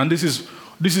enrolled. And this is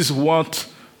what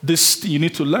you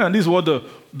need to learn. This is what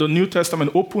the New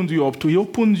Testament opens you up to. It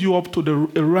opens you up to the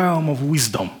realm of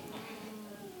wisdom.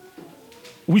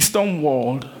 Wisdom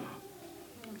world.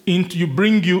 You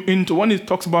bring you into, when it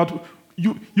talks about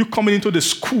you coming into the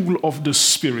school of the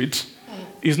Spirit,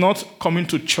 is not coming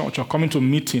to church or coming to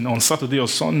meeting on Saturday or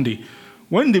Sunday.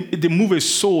 When they move a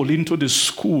soul into the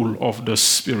school of the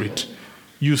Spirit,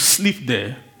 you sleep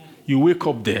there. You wake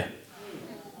up there.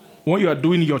 When you are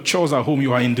doing your chores at home,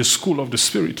 you are in the school of the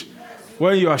Spirit.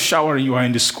 When you are showering, you are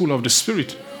in the school of the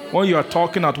Spirit. When you are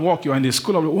talking at work, you are in the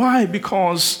school of the Spirit. Why?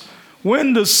 Because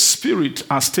when the Spirit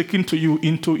has taken to you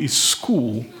into his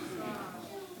school,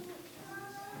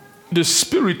 the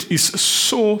Spirit is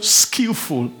so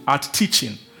skillful at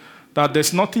teaching that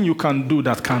there's nothing you can do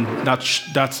that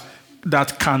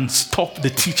can stop the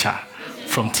teacher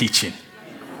from teaching.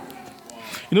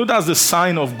 You know, that's the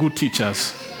sign of good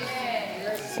teachers.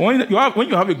 When you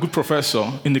have a good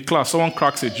professor in the class, someone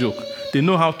cracks a joke, they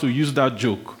know how to use that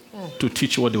joke to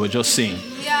teach what they were just saying.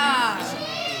 Yeah.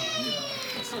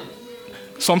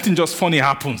 Something just funny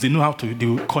happens, they know how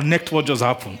to connect what just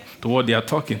happened to what they are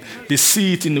talking. They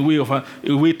see it in a way of a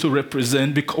way to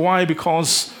represent. Why?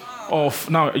 Because of,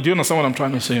 now, do you understand what I'm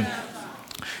trying to say?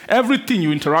 Everything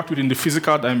you interact with in the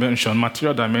physical dimension,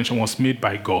 material dimension, was made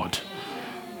by God.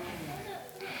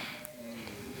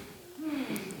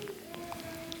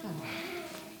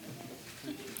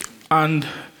 And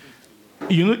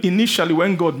you know, initially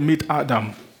when God made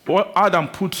Adam,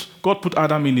 God put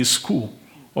Adam in his school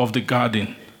of the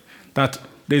garden, that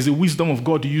there's a wisdom of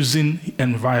God using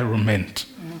environment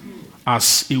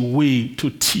as a way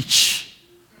to teach.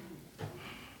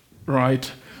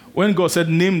 Right? When God said,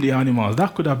 name the animals,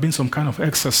 that could have been some kind of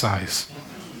exercise.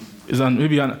 It's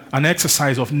maybe an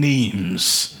exercise of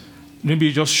names.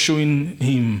 Maybe just showing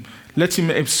him, let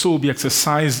him so be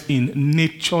exercised in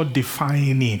nature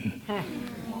defining.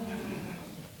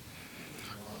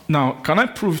 Now, can I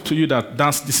prove to you that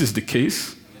this is the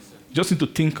case? You just need to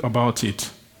think about it.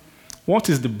 What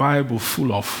is the Bible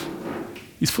full of?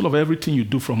 It's full of everything you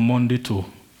do from Monday to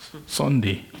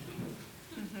Sunday.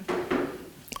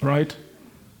 Right?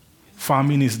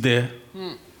 Farming is there.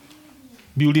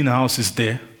 Building a house is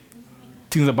there.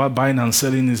 Things about buying and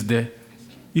selling is there.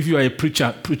 If you are a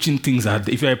preacher, preaching things are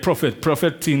there. If you are a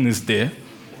prophet thing is there.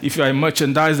 If you are a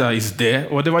merchandiser, is there.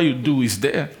 Whatever you do is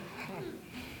there.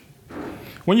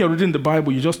 When you're reading the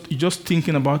Bible, you're just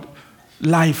thinking about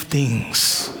life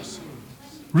things.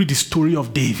 Read the story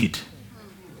of David.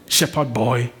 Shepherd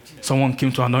boy. Someone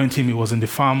came to anoint him. He was in the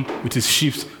farm with his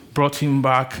sheep, brought him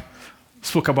back.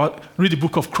 Read the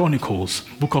book of Chronicles,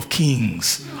 book of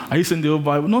Kings. Are you in the old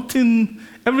Bible?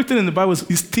 Everything in the Bible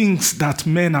is things that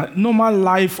men are, normal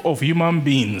life of human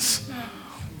beings.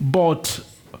 But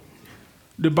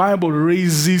the Bible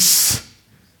raises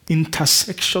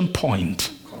intersection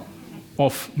point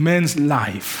of men's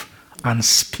life and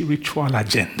spiritual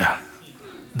agenda.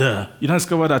 You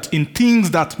discover that in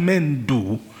things that men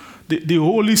do, the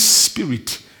Holy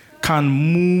Spirit can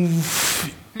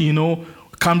move,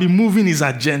 can be moving his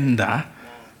agenda,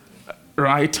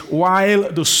 right, while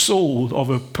the soul of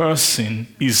a person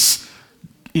is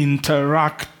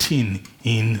interacting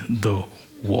in the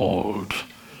world.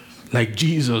 Like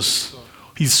Jesus,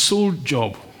 his sole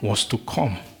job was to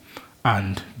come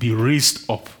and be raised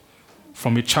up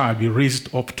from a child, be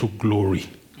raised up to glory,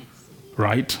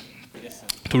 right?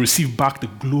 To receive back the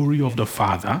glory of the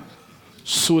Father,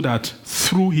 so that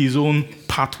through his own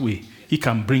pathway, he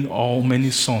can bring all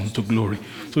many sons to glory.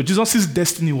 So Jesus'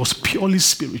 destiny was purely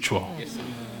spiritual.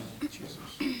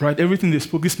 Right? Everything they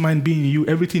spoke, his mind being in you,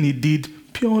 everything he did,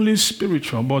 purely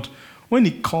spiritual. But when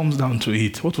it comes down to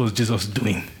it, what was Jesus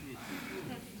doing?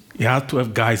 He had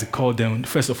 12 guys, he called them.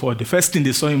 First of all, the first thing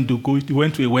they saw him do, he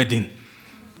went to a wedding.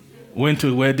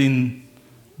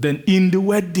 Then in the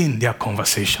wedding, there are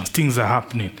conversations. Things are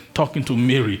happening. Talking to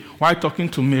Mary. Why talking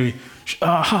to Mary?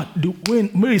 When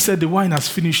Mary said the wine has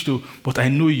finished, too, but I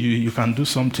know you can do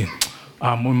something.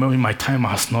 My time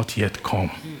has not yet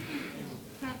come.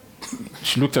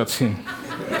 She looked at him.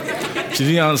 She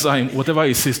didn't answer him. Whatever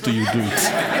he says to you, do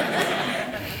it.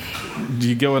 Do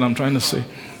you get what I'm trying to say?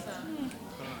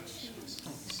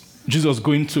 Jesus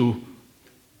going to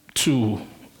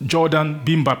Jordan,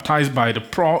 being baptized by the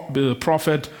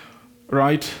prophet,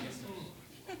 right?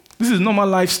 This is normal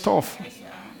life stuff.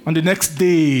 And the next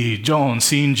day, John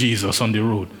seeing Jesus on the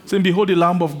road, saying, behold the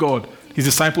Lamb of God. His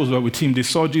disciples were with him. They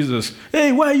saw Jesus.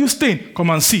 Hey, where are you staying? Come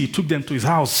and see. He took them to his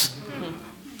house.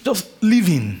 Just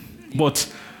living.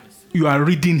 But you are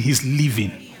reading his living.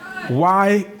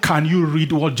 Why can you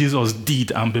read what Jesus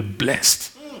did and be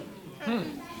blessed?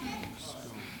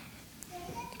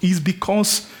 It's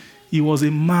because he was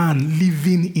a man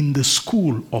living in the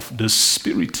school of the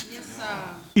Spirit. Yes, sir.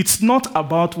 It's not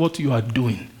about what you are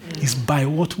doing. It's by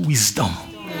what wisdom.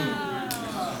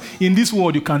 In this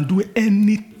world, you can do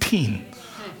anything.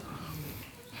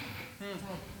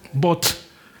 But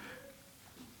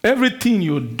everything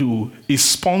you do is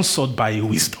sponsored by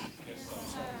wisdom.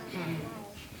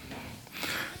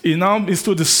 It now is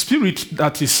to the Spirit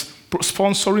that is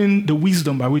sponsoring the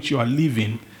wisdom by which you are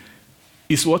living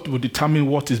is what will determine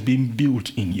what is being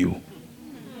built in you.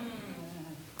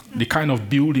 The kind of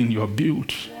building you are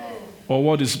built, or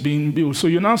what is being built. So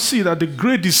you now see that the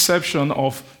great deception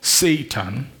of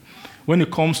Satan, when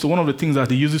it comes to one of the things that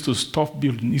he uses to stop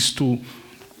building, is to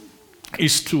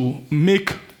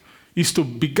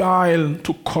beguile,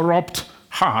 to corrupt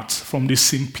hearts from the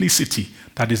simplicity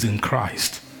that is in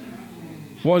Christ.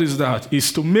 What is that?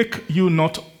 It's to make you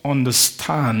not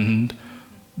understand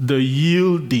the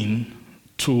yielding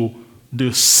to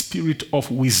the spirit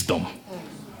of wisdom.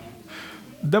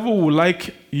 The devil would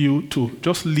like you to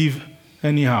just live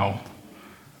anyhow.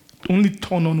 Only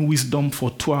turn on wisdom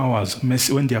for 2 hours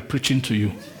when they are preaching to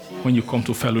you, when you come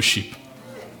to fellowship.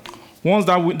 Once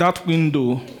that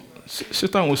window,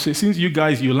 Satan will say, since you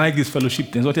guys, you like this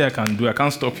fellowship, there's nothing I can do. I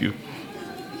can't stop you.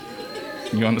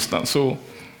 You understand? So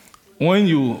when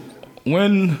you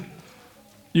can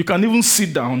even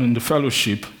sit down in the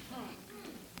fellowship,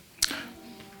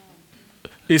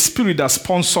 a spirit that's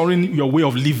sponsoring your way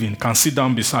of living can sit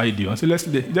down beside you and say,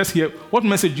 let's hear, what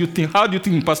message do you think, how do you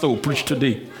think the pastor will preach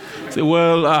today? Say,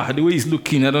 well, the way he's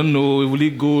looking, I don't know, will he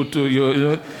go to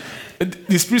your,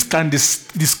 The spirit can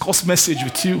discuss message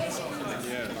with you.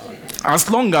 As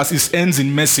long as it ends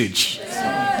in message.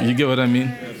 You get what I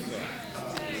mean?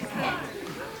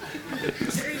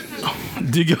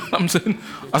 Do you get what I'm saying?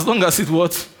 As long as it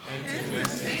what?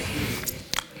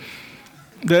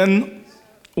 Then,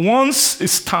 once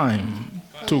it's time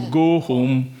to go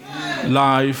home,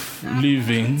 life,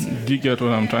 living, do you get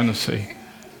what I'm trying to say?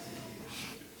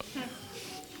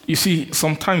 You see,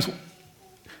 sometimes,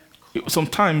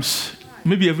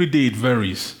 maybe every day it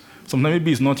varies. Sometimes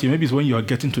maybe it's not here. Maybe it's when you are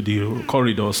getting to the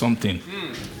corridor or something.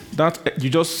 That you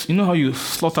just, you know how you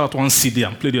slot out one CD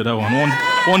and play the other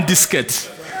one diskette.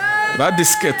 That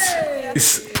diskette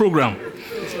is program.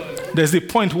 There's a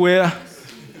point where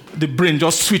the brain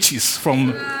just switches from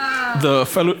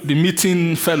the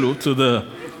meeting fellow to the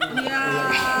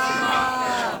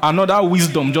another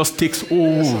wisdom just takes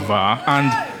over,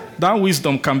 and that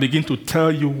wisdom can begin to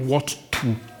tell you what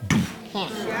to do.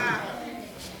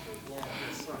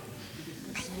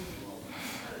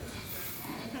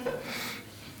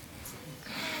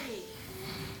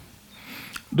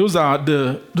 Those are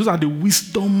the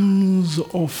wisdoms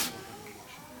of.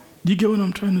 Do you get what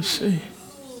I'm trying to say?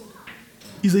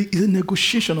 It's a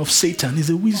negotiation of Satan. It's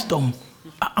a wisdom.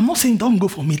 I'm not saying don't go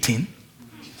for meeting.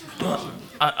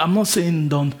 I'm not saying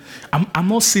don't. I'm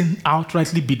not saying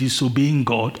outrightly be disobeying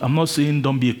God. I'm not saying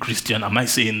don't be a Christian. Am I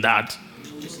saying that?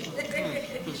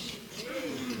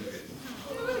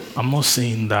 I'm not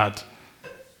saying that.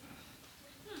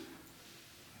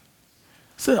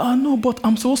 Say, no, but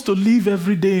I'm supposed to live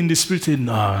every day in the spirit. Say,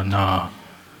 no.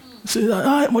 Say,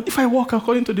 but if I walk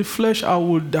according to the flesh, I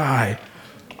will die.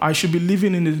 I should be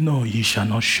living in it. No, ye shall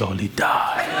not surely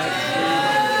die.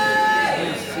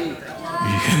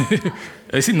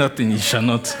 I see nothing. You shall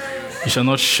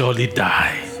not surely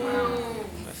die.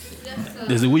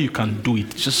 There's a way you can do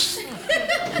it. Just,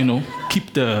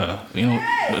 keep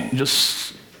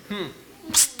just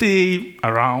stay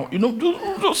around.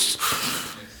 Just.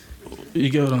 You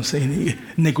get what I'm saying?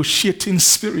 Negotiating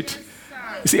spirit.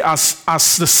 You see,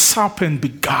 as the serpent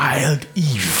beguiled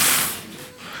Eve,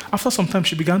 after some time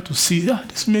she began to see,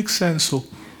 this makes sense. So,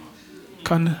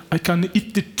 I can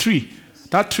eat the tree.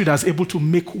 That tree that's able to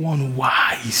make one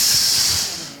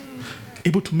wise.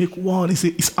 Able to make one.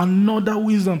 It's another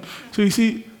wisdom. So you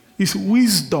see, it's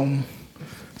wisdom.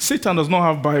 Satan does not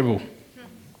have Bible.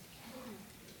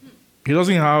 He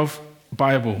doesn't have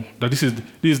Bible. That this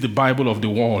is the Bible of the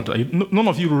world. None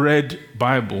of you read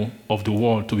Bible of the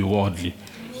world to be worldly.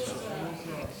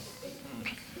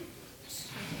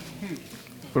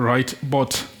 Right?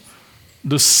 But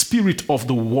the spirit of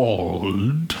the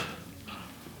world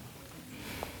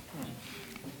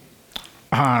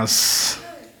has,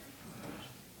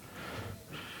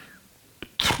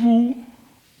 through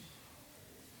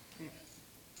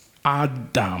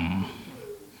Adam,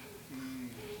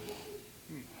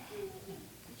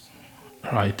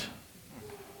 right?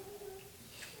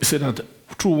 He said that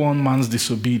through one man's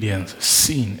disobedience,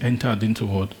 sin entered into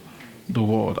what? The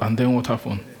world. And then what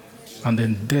happened? And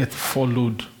then death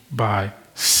followed by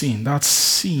sin. That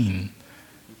sin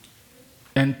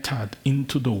entered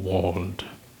into the world.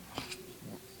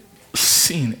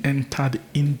 Sin entered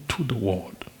into the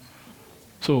world.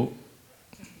 So,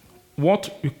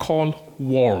 what we call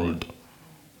world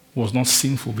was not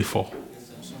sinful before.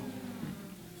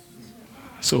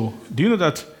 So, do you know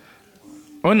that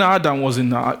when Adam was in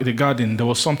the garden, there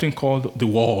was something called the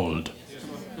world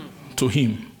to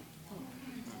him?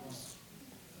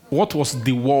 What was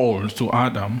the world to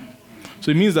Adam?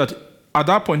 So it means that at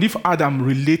that point, if Adam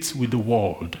relates with the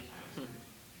world,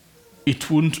 it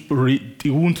would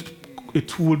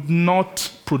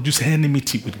not produce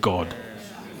enmity with God.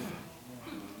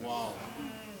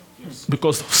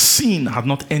 Because sin had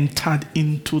not entered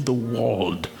into the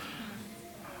world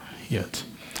yet.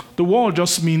 The world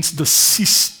just means the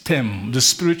system, the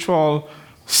spiritual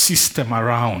system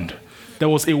around. There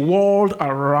was a world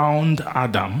around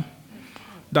Adam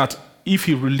that if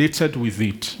he related with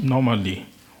it normally,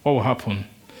 what will happen?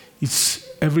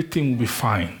 Everything will be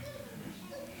fine.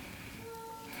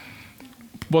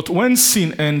 But when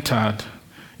sin entered,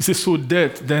 it says, so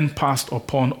death then passed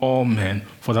upon all men,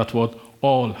 for that what?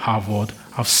 All have what?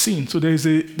 Have sinned. So there's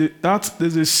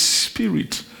a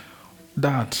spirit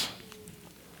that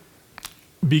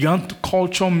began to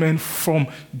culture men from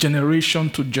generation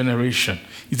to generation.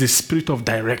 It's a spirit of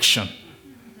direction.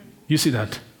 You see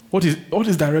that? What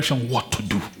is direction? What to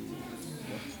do?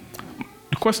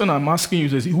 The question I'm asking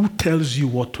you is, who tells you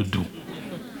what to do?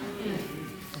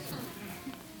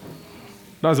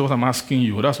 That's what I'm asking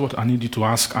you. That's what I need you to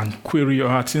ask and query your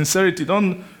heart. Sincerity,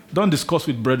 don't discuss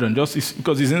with brethren, because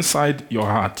it's inside your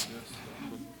heart.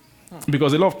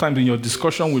 Because a lot of times in your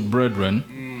discussion with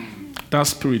brethren, that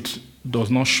spirit does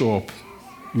not show up.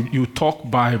 You talk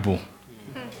Bible.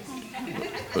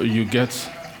 You get,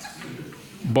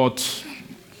 but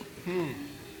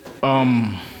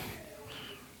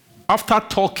after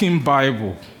talking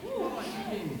Bible,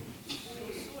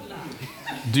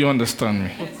 do you understand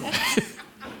me?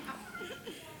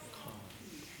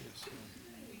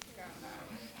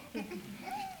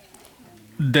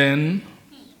 Then,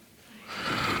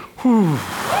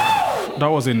 that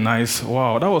was a nice,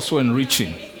 wow, that was so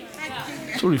enriching.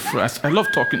 So refreshed. I love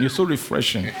talking. You're so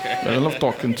refreshing. I love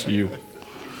talking to you.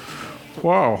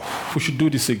 Wow, we should do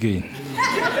this again.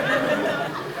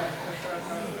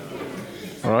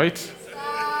 All right?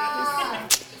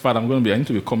 Father, I need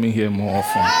to be coming here more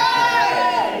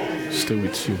often. Stay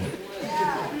with you.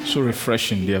 So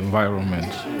refreshing, the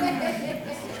environment.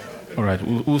 All right,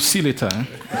 we'll see you later.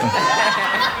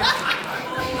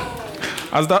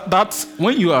 As that's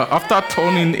when you are after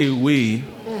turning away,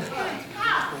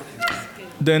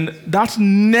 then that's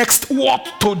next what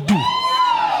to do.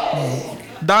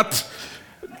 That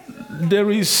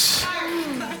there is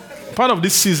part of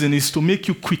this season is to make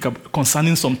you quick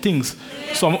concerning some things.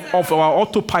 Some of our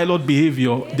autopilot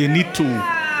behavior, they need to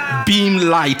beam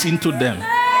light into them.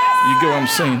 You get what I'm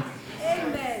saying?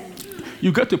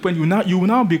 You get to a point you will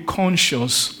now be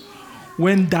conscious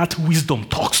when that wisdom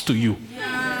talks to you.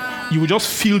 You will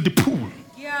just feel the pull.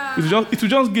 It will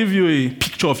just give you a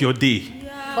picture of your day.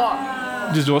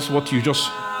 This is just what you just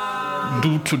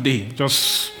do today. It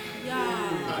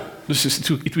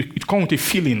comes with a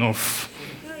feeling of.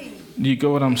 Do you get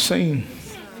what I'm saying?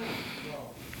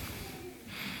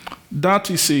 That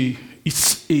is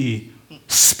it's a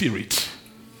spirit.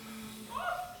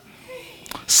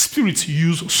 Spirits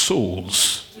use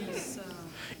souls.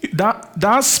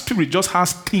 That spirit just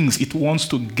has things it wants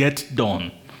to get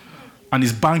done and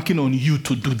is banking on you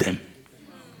to do them.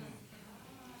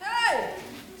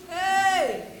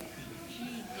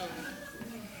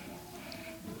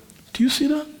 Do you see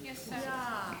that? Yes, sir.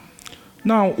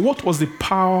 Now, what was the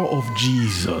power of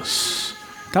Jesus?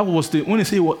 That was when they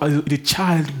say the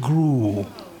child grew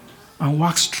and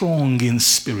waxed strong in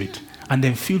spirit and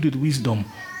then filled with wisdom.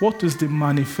 What is the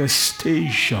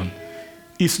manifestation?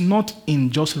 It's not in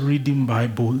just reading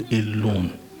Bible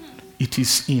alone. It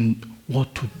is in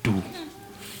what to do.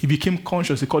 He became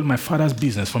conscious. He called my father's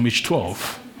business from age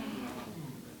 12.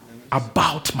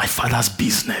 About my father's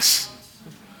business.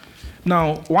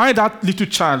 Now, why that little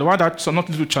child, not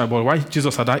little child, but why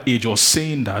Jesus at that age was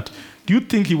saying that, do you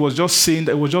think he was just saying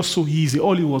that it was just so easy?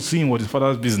 All he was seeing was his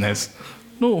father's business?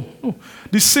 No.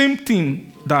 The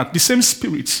same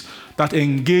spirits that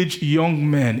engage young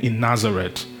men in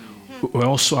Nazareth were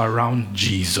also around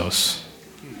Jesus.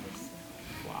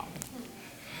 Wow.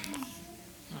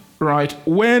 Right?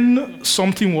 When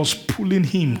something was pulling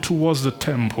him towards the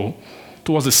temple,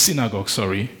 towards the synagogue,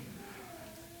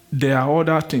 there are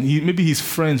other things. Maybe his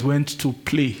friends went to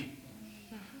play.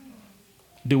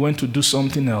 They went to do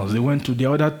something else. They went to the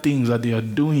other things that they are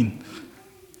doing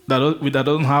that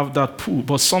doesn't have that pull.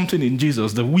 But something in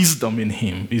Jesus, the wisdom in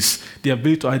him, is the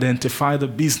ability to identify the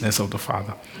business of the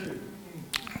Father.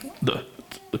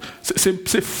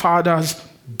 Say Father's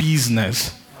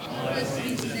business.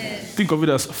 Think of it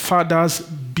as Father's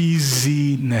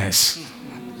busyness.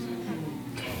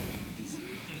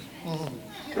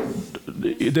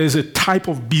 There's a type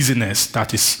of business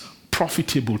that is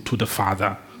profitable to the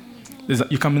Father.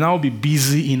 You can now be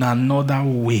busy in another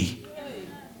way.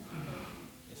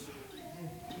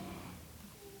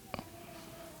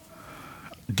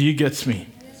 Do you get me?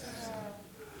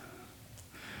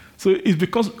 So it's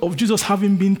because of Jesus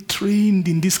having been trained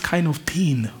in this kind of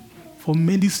thing from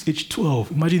age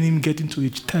 12. Imagine him getting to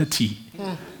age 30.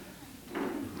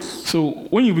 So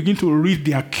when you begin to read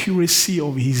the accuracy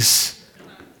of his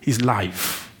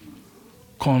life,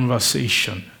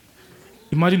 conversation,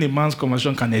 imagine a man's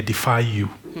conversation can edify you.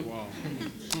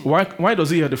 Wow. Why does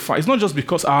he edify? It's not just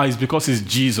because it's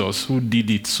Jesus who did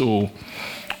it, so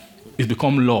it's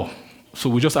become law. So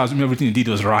we just assume everything he did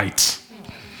was right.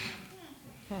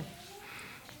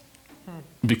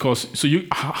 Because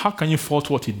how can you fault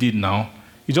what he did now?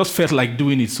 He just felt like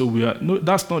doing it, so no,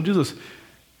 that's not Jesus.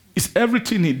 It's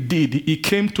everything he did. He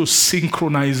came to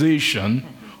synchronization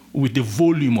with the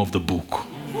volume of the book.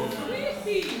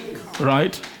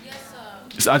 Right?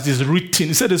 Yes, sir. As is written.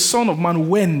 He said the Son of Man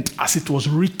went as it was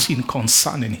written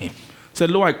concerning him. He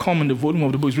said, lo, I come in the volume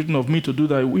of the book. It's written of me to do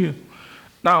thy will.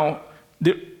 Now,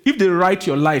 if they write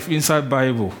your life inside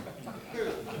Bible,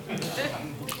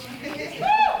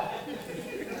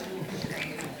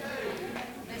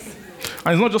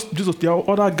 and it's not just Jesus, there are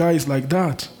other guys like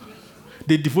that.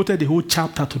 They devoted the whole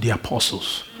chapter to the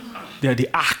apostles. They are the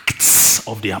Acts Acts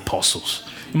of the Apostles.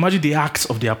 Imagine the Acts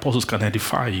of the Apostles can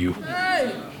edify you.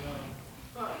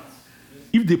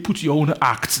 If they put your own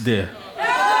Acts there,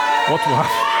 what will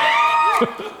happen?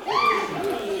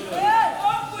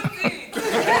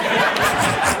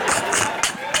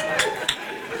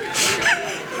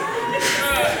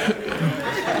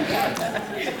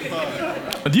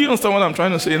 Do you understand what I'm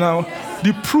trying to say now?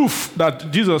 The proof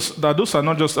that those are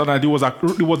not just that he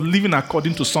was living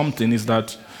according to something is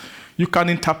that you can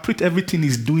interpret everything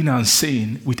he's doing and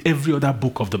saying with every other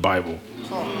book of the Bible.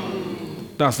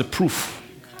 That's the proof.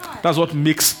 That's what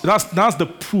makes, that's the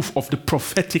proof of the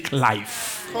prophetic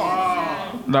life.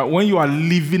 That when you are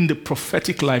living the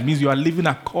prophetic life means you are living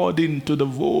according to the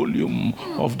volume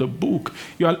of the book.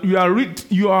 You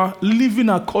are living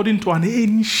according to an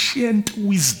ancient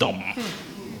wisdom.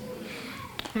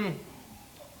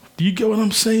 Do you get what I'm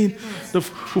saying? The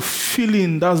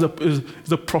feeling, that's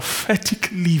the prophetic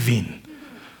living.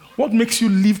 What makes you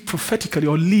live prophetically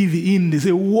or live in is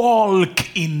a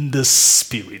walk in the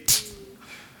Spirit.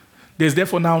 There's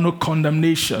therefore now no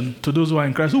condemnation to those who are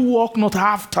in Christ, who walk not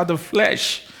after the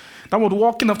flesh. That word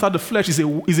walking after the flesh is a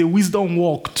wisdom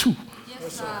walk too.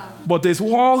 Yes, sir. But there's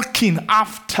walking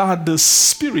after the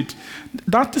Spirit.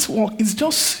 That is walk. It's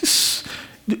just,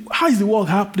 how is the walk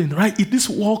happening, right? These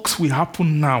walks will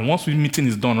happen now. Once the meeting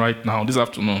is done right now, this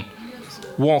afternoon.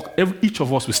 Yes, each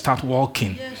of us will start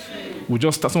walking. Yes,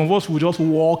 some of us will just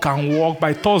walk and walk.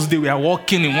 By Thursday, we are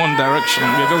walking in one direction. We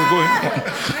are just going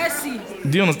on.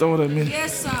 Do you understand what I mean?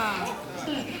 Yes, sir.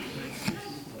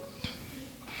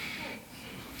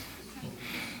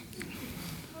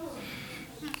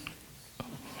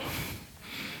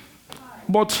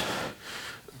 But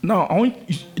now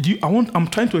I'm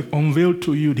trying to unveil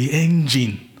to you the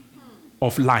engine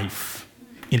of life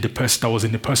that was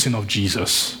in the person of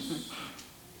Jesus.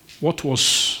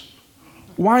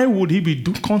 Why would he be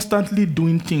constantly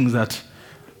doing things that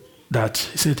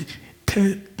he said,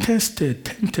 tested,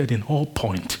 tempted in all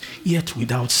point, yet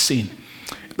without sin?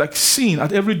 Like sin,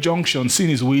 at every junction, sin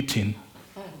is waiting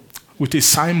with a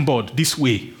signboard, this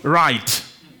way, right.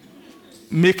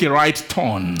 Make a right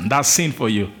turn. That's sin for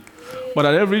you. But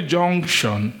at every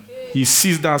junction, he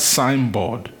sees that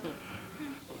signboard,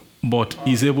 but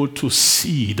he's able to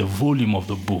see the volume of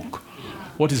the book.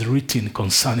 What is written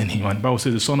concerning him? And the Bible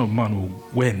says the Son of Man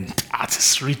went as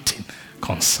is written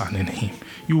concerning him.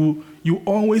 You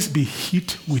always be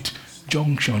hit with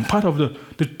junction. Part of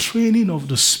the training of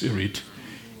the Spirit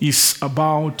is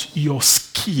about your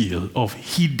skill of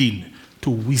heeding to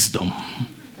wisdom.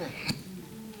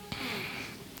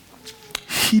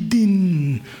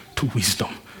 Heeding to wisdom.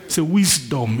 So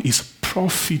wisdom is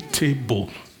profitable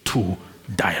to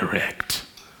direct.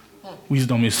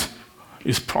 Wisdom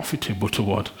is profitable to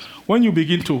what? When you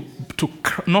begin to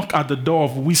knock at the door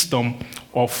of wisdom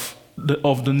of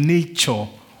the nature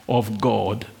of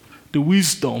God, the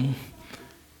wisdom,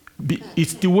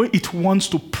 it's the way it wants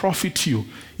to profit you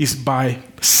is by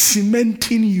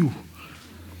cementing you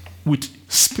with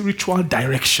spiritual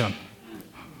direction.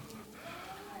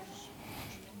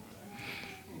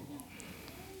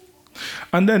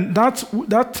 And then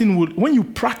that thing will, when you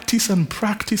practice and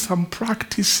practice and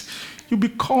practice, you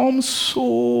become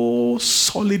so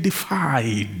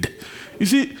solidified. You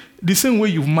see, the same way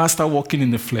you've mastered walking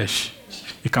in the flesh,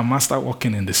 you can master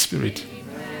walking in the Spirit.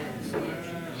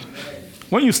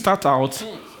 When you start out,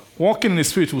 walking in the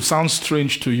Spirit will sound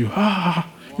strange to you.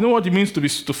 You know what it means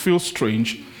to feel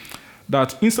strange?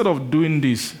 That instead of doing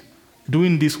this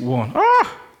one,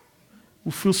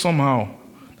 we feel somehow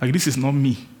like this is not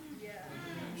me.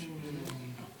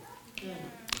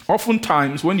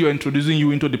 Oftentimes, when you're introducing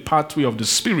you into the pathway of the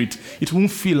Spirit, it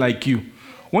won't feel like you.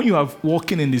 When you are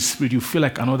walking in the Spirit, you feel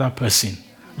like another person.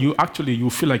 You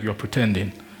feel like you're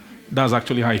pretending. That's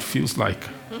actually how it feels like.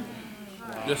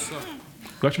 Yes, sir.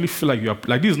 You actually feel like you're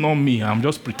like, this is not me, I'm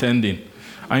just pretending.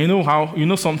 And you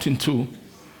know something too?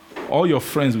 All your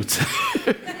friends would say,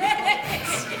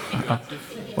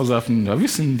 what's happening? Have you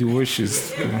seen the way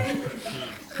she's...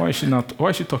 why is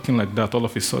she talking like that all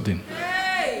of a sudden?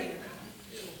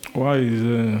 Why is...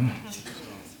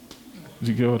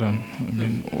 do you get what I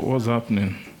mean? What's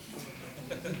happening?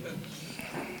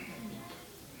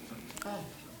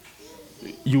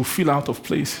 You feel out of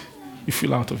place. You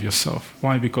feel out of yourself.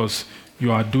 Why? Because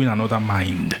you are doing another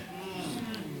mind.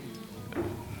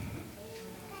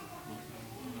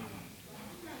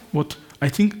 But I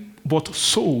think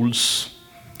souls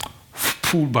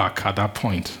pull back at that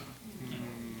point.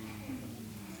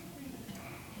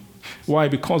 Why?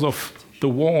 Because of the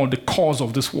world, the cause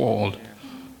of this world.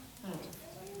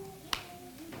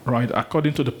 Right?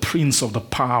 According to the prince of the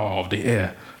power of the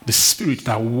air, the spirit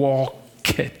that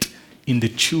walketh in the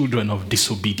children of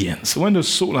disobedience. When the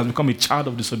soul has become a child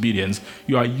of disobedience,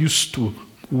 you are used to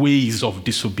ways of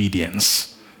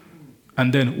disobedience.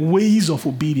 And then ways of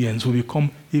obedience will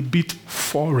become a bit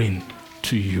foreign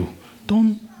to you.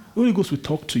 The Holy Ghost will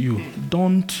talk to you.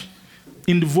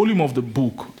 In the volume of the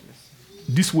book,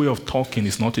 this way of talking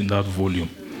is not in that volume.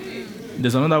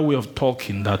 There's another way of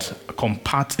talking that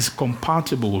is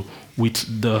compatible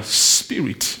with the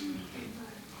Spirit.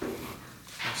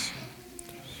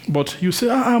 But you say,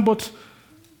 but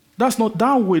that's not,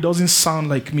 that way doesn't sound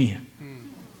like me.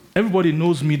 Everybody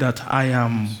knows me that I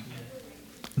am,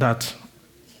 that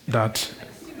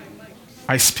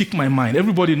I speak my mind.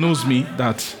 Everybody knows me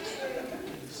that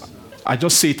I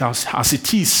just say it as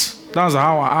it is. That's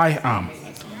how I am.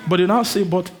 But they now say,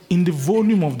 but in the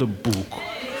volume of the book,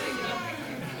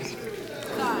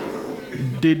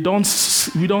 we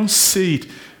don't say it.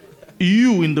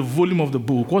 You, in the volume of the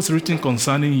book, what's written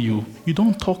concerning you, you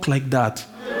don't talk like that.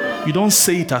 You don't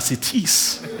say it as it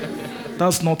is.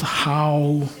 That's not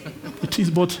how it is.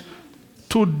 But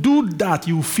to do that,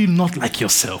 you feel not like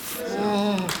yourself.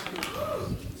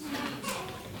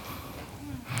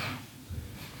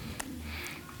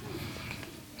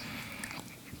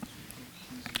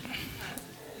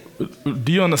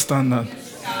 Do you understand that?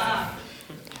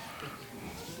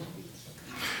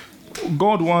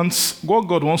 What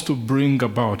God wants to bring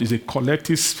about is a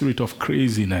collective spirit of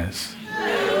craziness,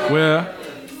 where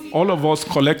all of us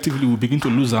collectively will begin to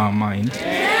lose our mind.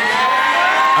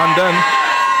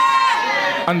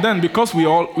 And then because we're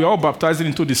all baptizing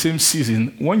into the same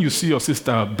season, when you see your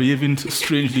sister behaving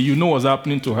strangely, you know what's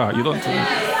happening to her. You don't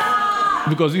know.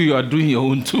 Because you are doing your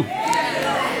own too.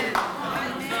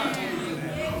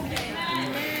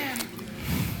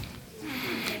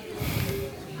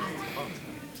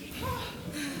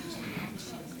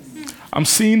 I'm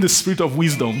seeing the spirit of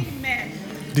wisdom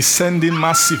descending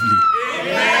massively.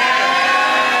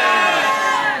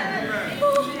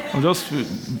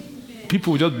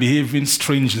 People just behaving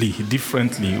strangely,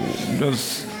 differently.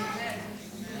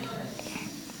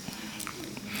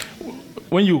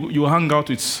 When you hang out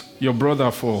with your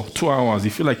brother for 2 hours,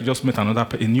 you feel like you just met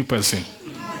a new person.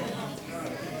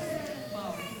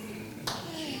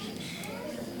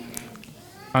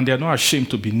 And they are not ashamed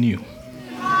to be new.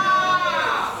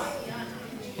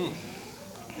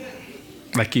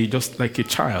 Just like a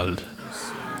child.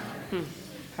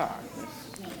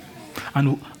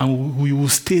 And we will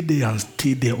stay there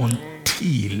until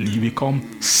you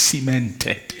become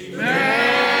cemented.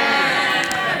 Amen.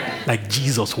 Like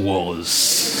Jesus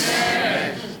was.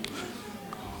 Amen.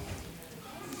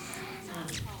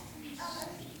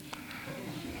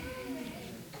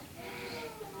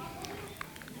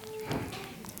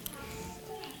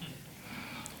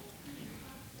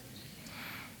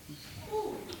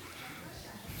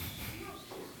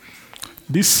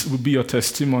 This will be your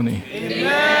testimony.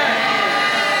 Amen.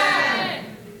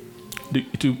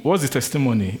 What's the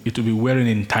testimony? It will be wearing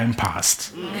in time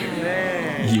past.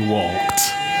 Amen. He walked.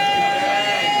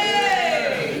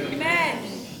 Amen.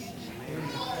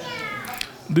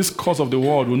 This cause of the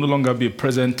world will no longer be a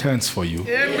present tense for you.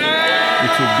 Amen.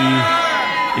 It will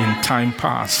be in time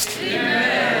past.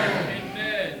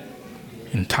 Amen.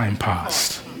 In time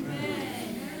past.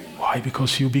 Why?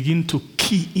 Because you begin to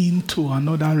key into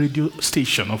another radio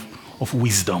station of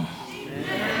wisdom.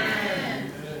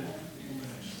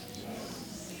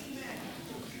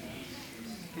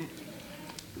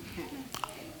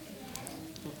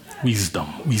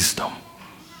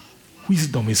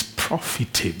 Wisdom is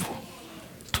profitable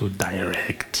to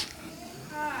direct.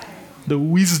 The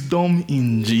wisdom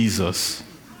in Jesus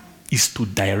is to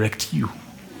direct you.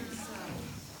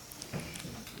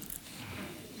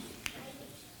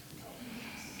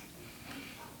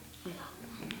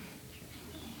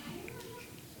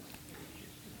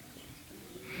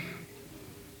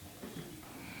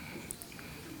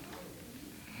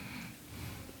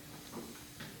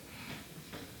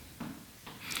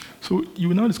 So you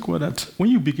will now discover that when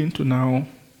you begin to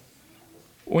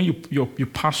when you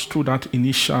pass through that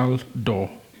initial door,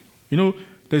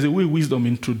 there's a way wisdom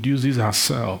introduces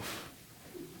herself.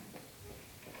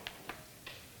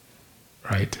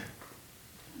 Right?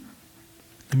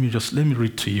 Let me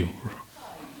read to you.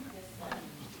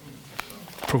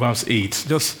 Proverbs 8.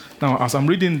 Just now, as I'm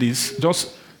reading this,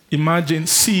 just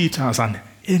see it as an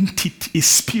entity, a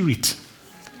spirit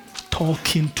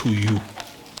talking to you.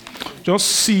 Just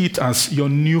see it as your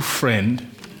new friend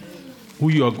who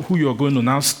you are going to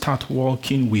now start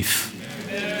walking with.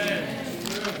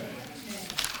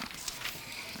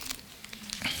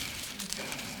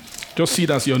 Just see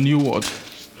it as your new word.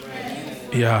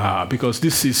 Yeah, because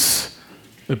this is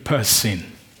a person.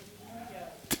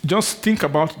 Just think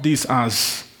about this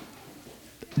as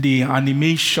the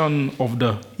animation of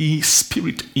the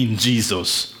Spirit in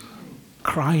Jesus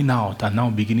crying out and now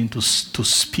beginning to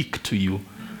speak to you,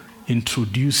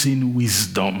 introducing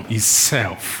wisdom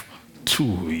itself to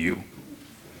you.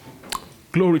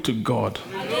 Glory to God.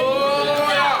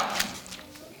 Hallelujah.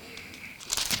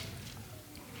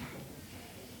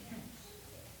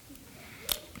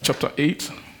 Chapter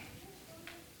 8.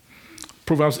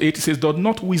 Proverbs 8 says, "Doth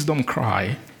not wisdom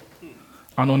cry,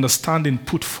 and understanding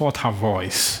put forth her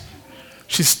voice?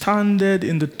 She standeth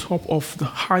in the top of the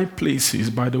high places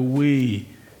by the way,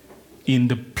 in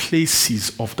the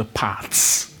places of the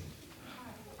paths."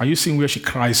 Are you seeing where she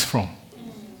cries from?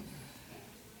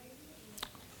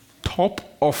 Top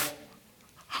of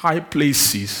high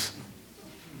places,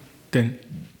 then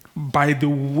by the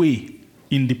way,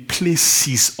 in the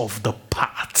places of the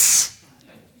paths.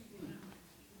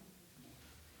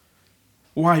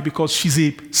 Why? Because she's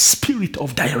a spirit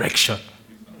of direction.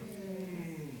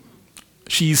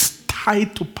 She is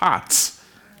tied to paths.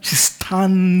 She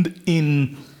stands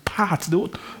in paths.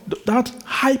 That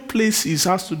high places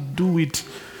has to do with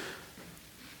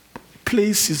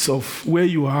places of where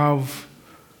you have.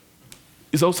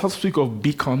 It also has to speak of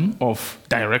beacon of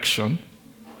direction.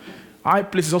 High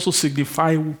places also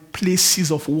signify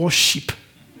places of worship.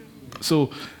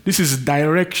 So this is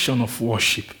direction of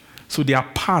worship. So there are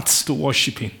paths to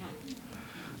worshiping.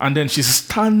 And then she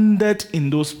standeth in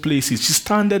those places. She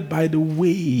standeth by the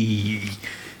way,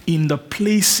 in the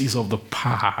places of the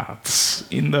paths.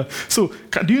 So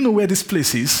do you know where this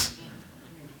place is?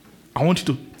 I want you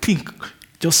to think,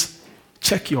 just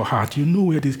check your heart. You know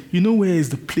where is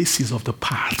the places of the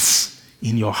paths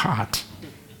in your heart.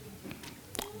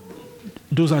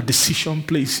 Those are decision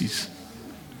places,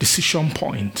 decision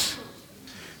points.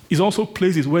 It's also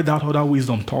places where that other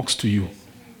wisdom talks to you,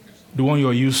 the one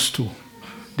you're used to.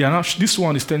 This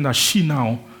one is telling that she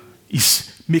now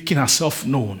is making herself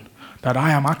known, that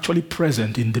I am actually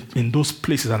present in those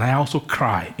places, and I also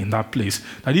cry in that place.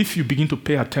 That if you begin to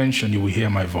pay attention, you will hear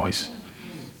my voice.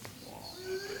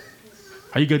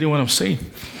 Are you getting what I'm saying?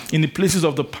 In the places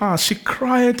of the past, she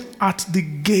cried at the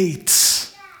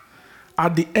gates,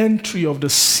 at the entry of the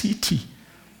city,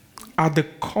 at the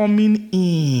coming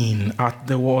in, at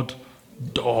the word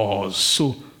doors.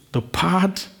 So the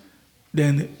path,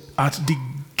 then at the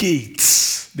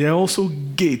gates. There are also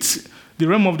gates. The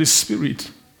realm of the spirit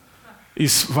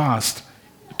is vast.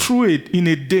 Through it, in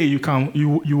a day, you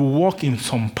will walk in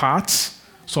some paths,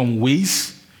 some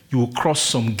ways. You will cross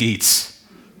some gates.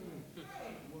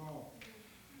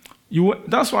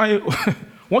 That's why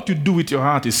what you do with your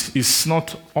heart is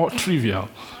not all trivial.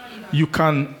 You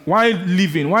can, while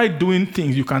living, while doing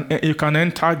things, you can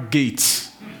enter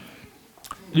gates.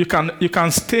 You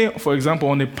can stay, for example,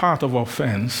 on a path of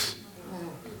offense.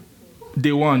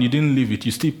 Day one, you didn't leave it.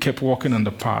 You still kept walking on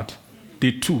the path.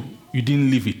 Day two, you didn't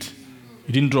leave it.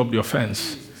 You didn't drop the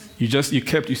offense. You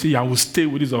say, I will stay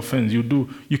with this offense.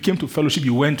 You came to fellowship,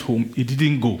 you went home, it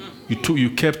didn't go. You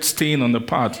kept staying on the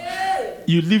path.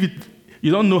 You leave it,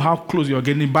 you don't know how close you're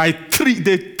getting. By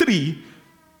day three,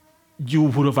 you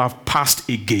would have passed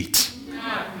a gate.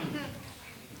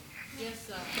 Yes,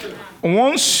 sir.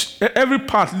 Once every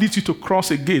path leads you to cross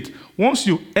a gate, once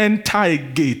you enter a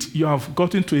gate, you have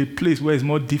gotten to a place where it's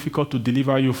more difficult to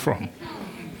deliver you from.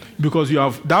 Because you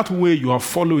have that way you are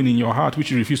following in your heart,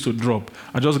 which you refuse to drop.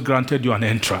 I just granted you an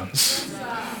entrance.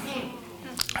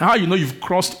 How you know you've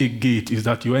crossed a gate is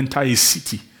that you enter a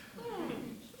city.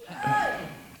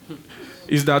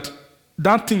 Is that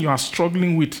thing you are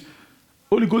struggling with,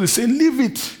 Holy Ghost is saying, leave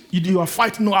it. You are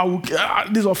fighting, no,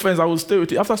 this offense, I will stay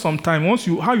with it. After some time,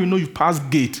 how you know you've passed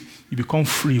gate, you become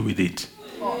free with it.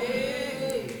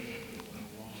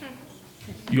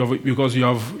 Because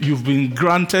you've been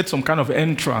granted some kind of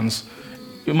entrance.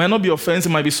 It might not be offense, it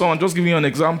might be someone, just giving you an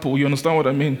example, you understand what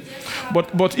I mean?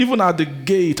 But even at the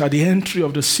gate, at the entry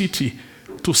of the city,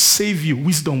 to save you,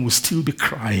 wisdom will still be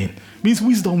crying. Means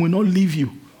wisdom will not leave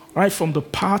you. Right from the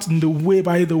path, in the way,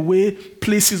 by the way,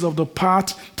 places of the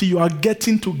path, till you are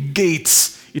getting to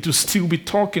gates, it will still be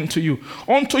talking to you.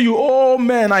 Unto you, oh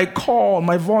men, I call,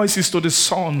 my voice is to the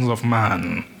sons of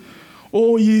man.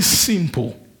 Oh, ye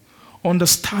simple,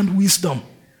 understand wisdom.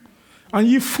 And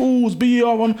ye fools, be ye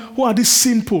one. Who are these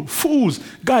simple? Fools,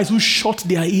 guys who shut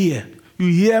their ear. You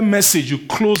hear message, you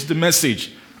close the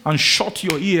message, and shut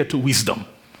your ear to wisdom.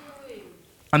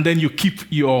 And then and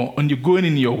you're going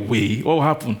in your way. What will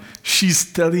happen?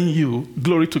 She's telling you,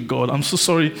 glory to God. I'm so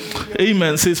sorry.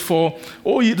 Amen. Says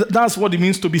that's what it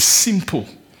means to be simple.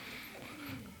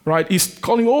 Right? It's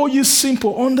calling, oh, you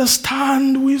simple,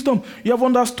 understand wisdom. You have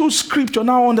understood scripture,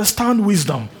 now understand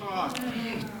wisdom.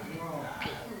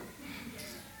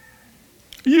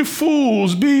 Ye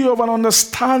fools, be of an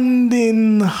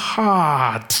understanding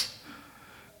heart.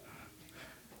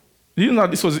 You know,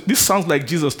 this sounds like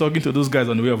Jesus talking to those guys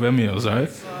on the way of Emmaus, right?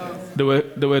 They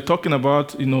were talking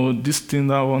about, this thing,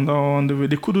 that one.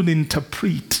 They couldn't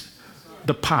interpret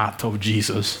the path of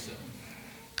Jesus.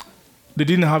 They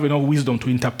didn't have enough wisdom to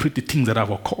interpret the things that have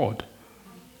occurred.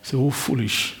 Say, oh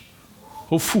foolish,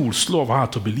 oh fool, slow of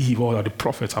heart to believe all that the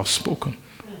prophets have spoken.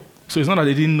 So it's not that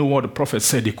they didn't know what the prophets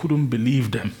said, they couldn't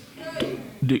believe them.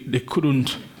 They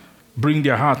couldn't bring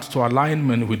their heart to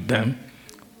alignment with them.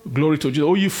 Glory to Jesus.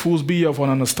 Oh, you fools, be of an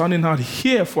understanding heart.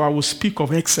 Hear, for I will speak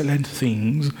of excellent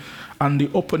things, and the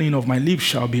opening of my lips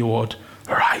shall be what?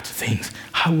 Right things.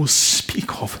 I will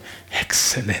speak of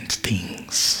excellent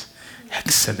things.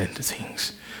 Excellent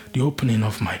things. The opening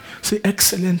of my... Say,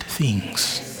 excellent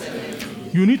things.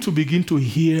 Excellent. You need to begin to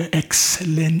hear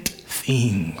excellent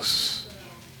things.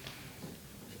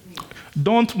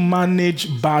 Don't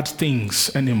manage bad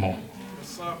things anymore.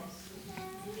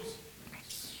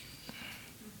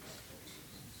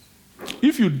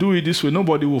 If you do it this way,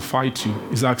 nobody will fight you.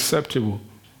 It's acceptable.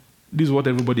 This is what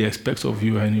everybody expects of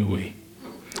you anyway.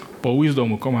 But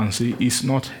wisdom will come and say, it's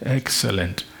not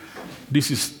excellent. This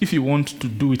is, if you want to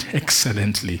do it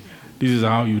excellently, this is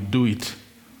how you do it.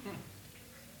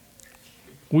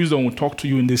 Wisdom will talk to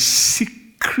you in the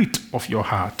secret of your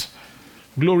heart.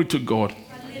 Glory to God.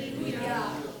 Hallelujah.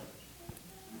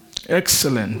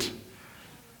 Excellent.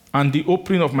 And the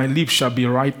opening of my lips shall be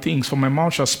right things, for my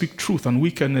mouth shall speak truth, and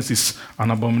wickedness is an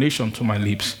abomination to my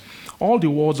lips. All the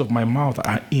words of my mouth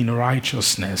are in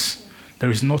righteousness. There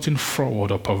is nothing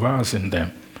forward or perverse in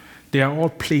them. They are all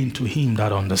plain to him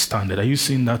that understandeth. Are you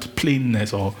seeing that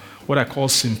plainness, or what I call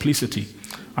simplicity?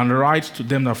 And right to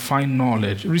them that find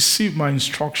knowledge. Receive my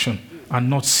instruction, and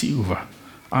not silver,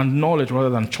 and knowledge rather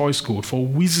than choice gold. For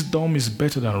wisdom is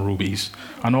better than rubies,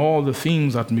 and all the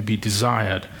things that may be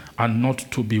desired, and not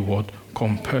to be what?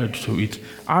 Compared to it.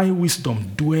 I,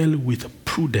 wisdom, dwell with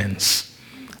prudence,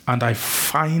 and I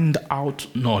find out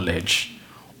knowledge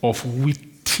of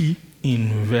witty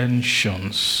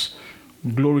inventions.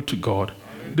 Glory to God.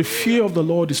 The fear of the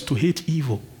Lord is to hate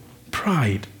evil,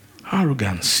 pride,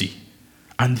 arrogancy,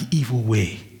 and the evil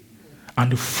way.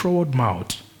 And the froward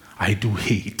mouth I do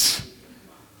hate.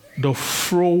 The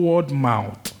froward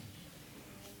mouth.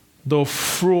 The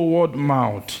froward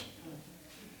mouth.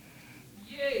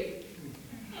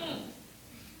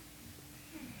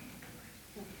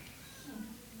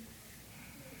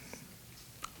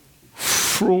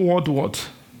 Froward what?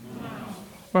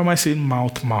 Why am I saying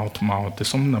mouth? There's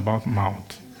something about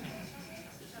mouth.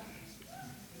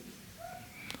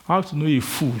 How to know a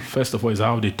fool, first of all, is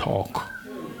how they talk.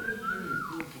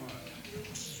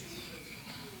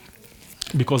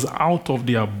 Because out of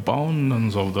the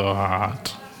abundance of the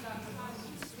heart,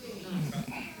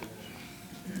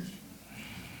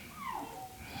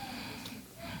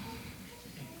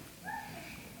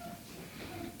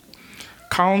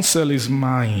 counsel is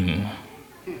mine.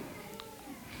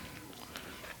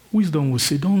 Wisdom will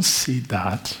say, don't say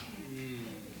that.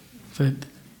 Said,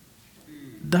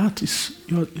 that is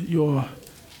your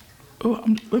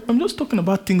I'm just talking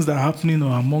about things that are happening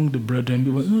among the brethren.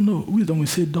 No, wisdom will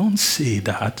say, don't say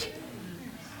that.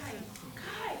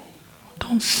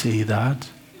 Don't say that.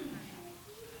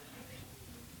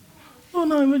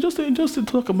 No, just to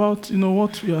talk about,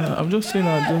 what we are. I'm just saying,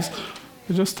 I'm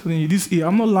just telling you this.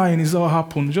 I'm not lying. It's all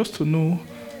happened. Just to know,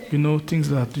 things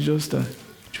that just that.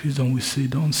 Wisdom will say,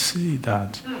 don't say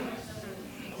that.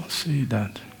 Don't say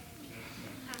that.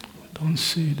 Don't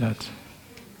say that.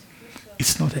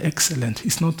 It's not excellent.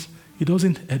 It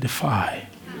doesn't edify.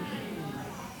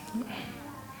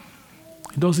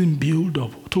 It doesn't build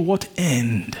up. To what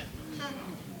end?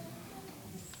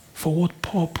 For what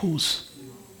purpose?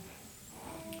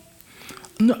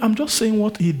 No, I'm just saying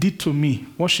what he did to me,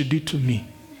 what she did to me.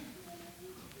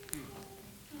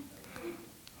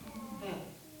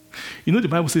 The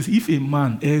Bible says, if a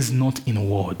man errs not in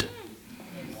word.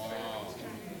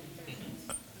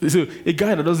 So a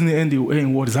guy that doesn't err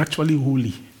in word is actually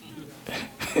holy.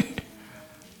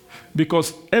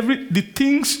 Because the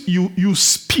things you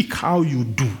speak, how you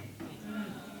do.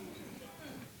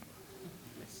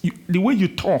 The way you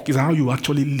talk is how you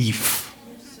actually live.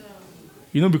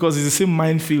 Because it's the same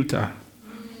mind filter.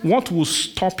 What will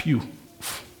stop you?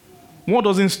 What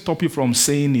doesn't stop you from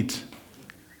saying it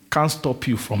can't stop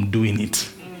you from doing it.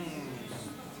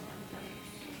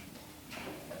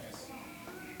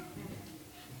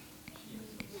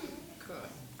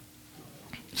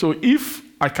 So if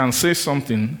I can say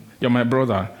something, you're my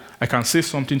brother, I can say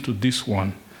something to this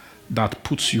one that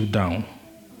puts you down.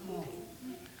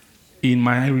 In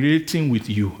my relating with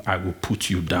you, I will put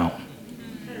you down.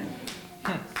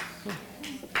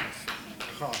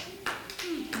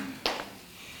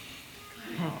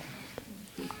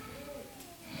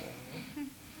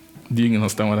 Do you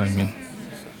understand what I mean?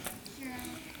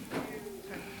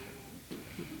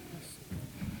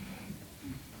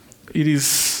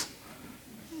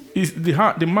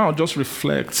 The mouth just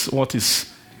reflects what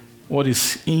is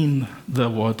in the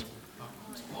word.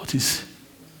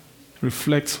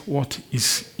 Reflects what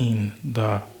is in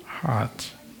the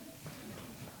heart.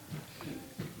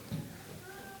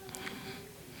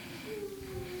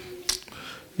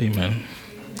 Amen.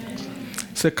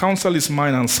 Say, counsel is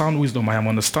mine and sound wisdom. I am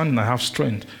understanding, I have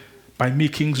strength. By me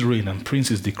kings reign and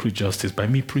princes decree justice. By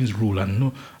me princes rule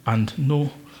and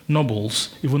no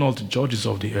nobles, even all the judges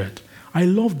of the earth. I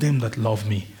love them that love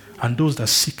me, and those that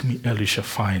seek me early shall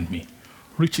find me.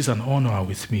 Riches and honor are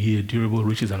with me, yea, durable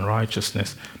riches and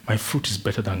righteousness. My fruit is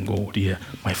better than gold, yea,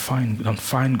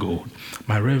 fine gold.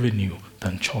 My revenue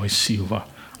than choice silver.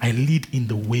 I lead in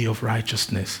the way of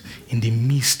righteousness, in the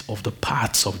midst of the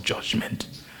paths of judgment,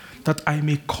 that I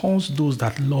may cause those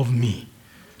that love me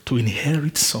to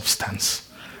inherit substance,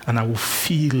 and I will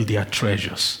fill their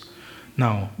treasures.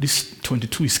 Now, this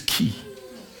 22 is key.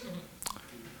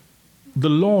 The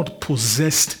Lord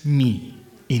possessed me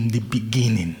in the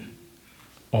beginning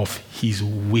of his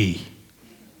way,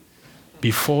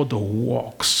 before the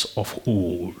works of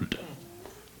old.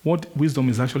 What wisdom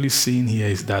is actually saying here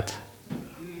is that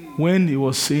when he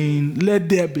was saying, let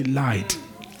there be light,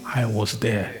 I was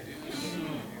there.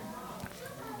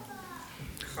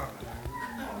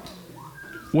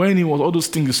 When he was all those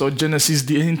things, you saw Genesis,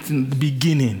 the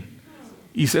beginning,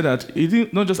 he said that he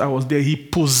didn't, not just I was there, he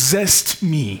possessed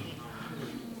me.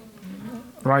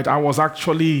 Right? I was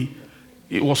actually,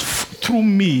 it was through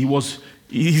me, it was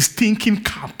his thinking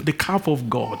cap, the cap of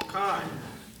God.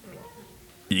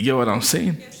 You get what I'm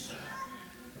saying?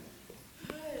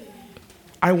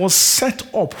 I was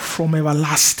set up from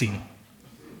everlasting,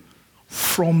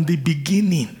 from the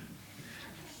beginning.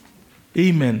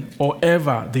 Amen. Or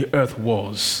ever the earth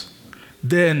was.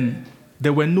 Then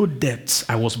there were no depths,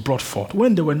 I was brought forth.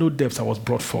 When there were no depths, I was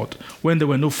brought forth. When there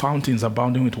were no fountains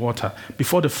abounding with water,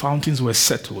 before the fountains were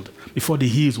settled, before the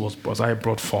hills was I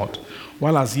brought forth.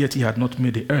 While as yet he had not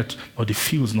made the earth, nor the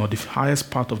fields, nor the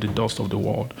highest part of the dust of the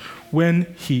world.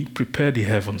 When he prepared the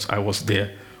heavens, I was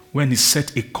there. When he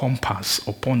set a compass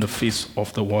upon the face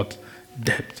of the what?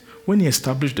 Depth. When he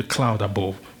established the cloud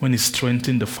above, when he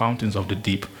strengthened the fountains of the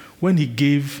deep, when he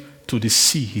gave to the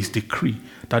sea his decree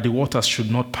that the waters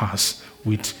should not pass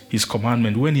with his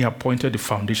commandment, when he appointed the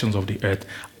foundations of the earth,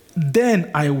 then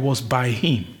I was by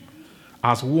him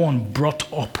as one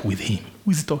brought up with him.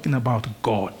 Who is he talking about?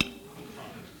 God.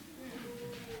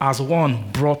 As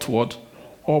one brought what?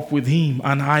 Up with him,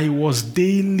 and I was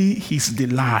daily his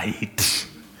delight,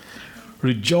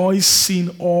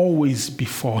 rejoicing always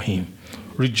before him,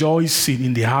 rejoicing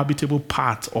in the habitable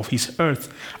part of his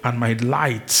earth, and my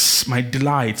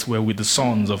delights were with the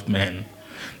sons of men.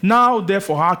 Now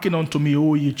therefore hearken unto me,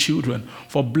 O ye children,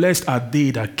 for blessed are they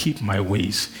that keep my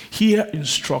ways. Hear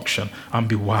instruction and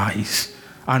be wise,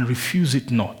 and refuse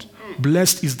it not.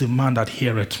 Blessed is the man that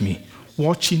heareth me,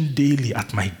 watching daily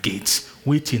at my gates,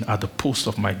 waiting at the post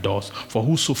of my doors. For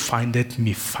whoso findeth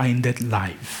me findeth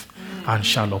life, and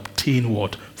shall obtain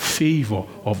what? Favor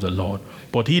of the Lord.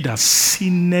 But he that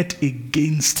sinneth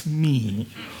against me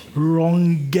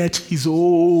wrongeth his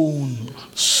own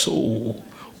soul.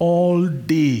 All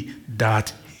they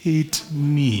that hate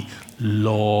me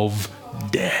love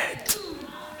death.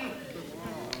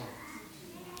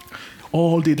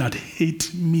 All they that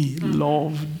hate me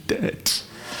love death.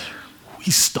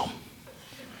 Wisdom.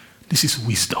 This is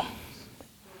wisdom.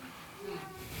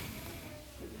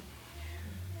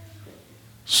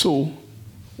 So,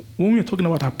 when we're talking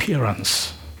about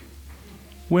appearance,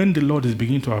 when the Lord is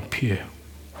beginning to appear,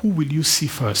 who will you see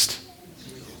first?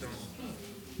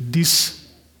 This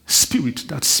spirit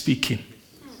that's speaking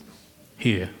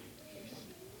here.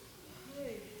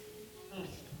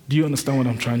 Do you understand what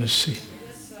I'm trying to say?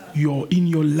 You're in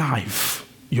your life.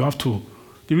 You have to,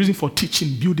 the reason for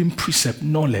teaching, building precept,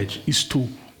 knowledge is to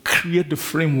create the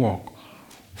framework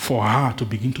for her to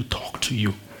begin to talk to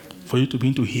you, for you to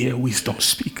begin to hear wisdom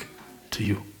speak to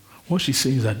you. What she's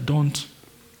saying is that don't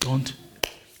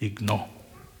ignore.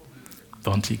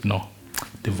 Don't ignore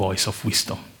the voice of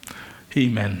wisdom.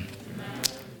 Amen.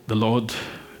 The Lord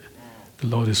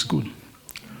is good.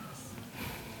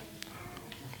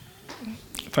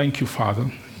 Thank you, Father.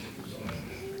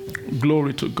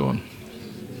 Glory to God.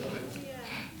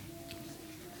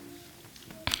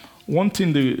 one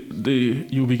thing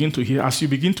you begin to hear, as you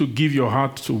begin to give your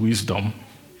heart to wisdom,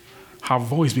 her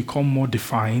voice becomes more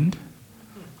defined,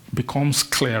 becomes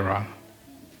clearer.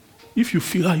 If you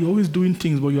feel like you're always doing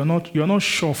things, but you're not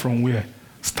sure from where,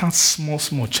 start small.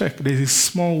 Check. There's a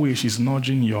small way she's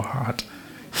nudging your heart.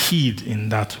 Heed in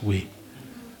that way.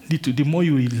 The more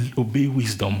you obey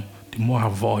wisdom, the more her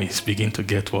voice begin to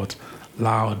get what?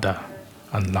 Louder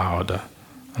and louder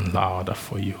and louder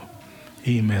for you.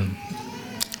 Amen.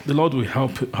 The Lord will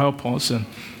help us and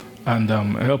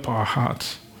help our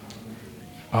hearts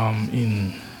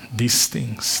in these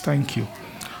things. Thank you.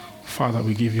 Father,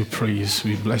 we give you praise.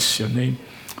 We bless your name.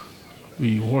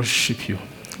 We worship you.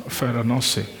 Father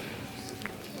Nose.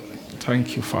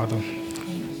 Thank you, Father.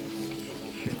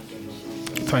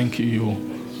 Thank you.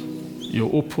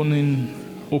 You're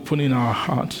opening our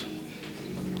heart.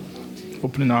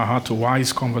 Opening our heart to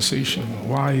wise conversation.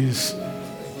 Wise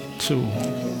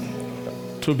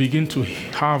to begin to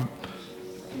have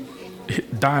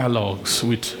dialogues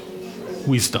with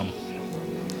wisdom.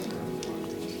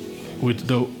 With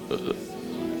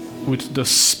the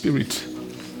spirit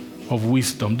of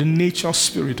wisdom, the nature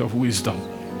spirit of wisdom,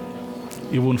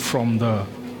 even from the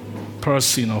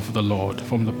person of the Lord,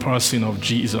 from the person of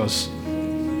Jesus.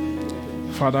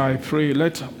 Father, I pray,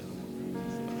 let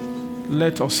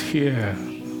us hear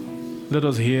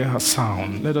her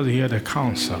sound, let us hear the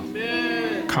counsel,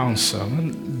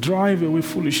 and drive away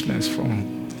foolishness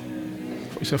from.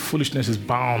 He said, foolishness is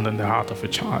bound in the heart of a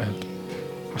child.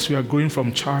 As we are going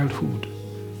from childhood,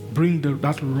 bring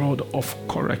that rod of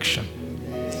correction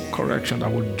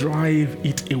that will drive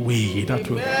it away, that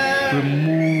will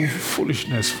remove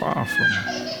foolishness far from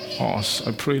us.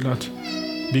 I pray that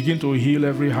begin to heal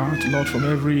every heart, Lord, from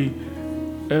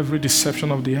every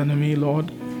deception of the enemy,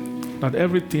 Lord, that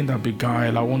everything that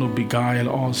beguile, I want to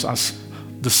beguile us as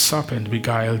the serpent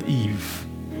beguiled Eve,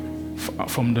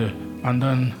 and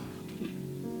then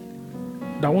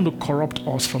that want to corrupt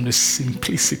us from the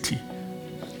simplicity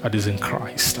that is in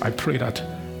Christ. I pray that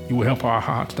you will help our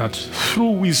heart, that through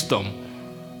wisdom,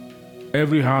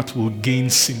 every heart will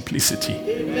gain simplicity.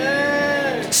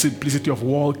 Amen. Simplicity of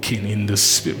walking in the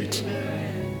Spirit.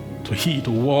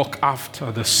 To walk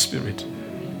after the Spirit.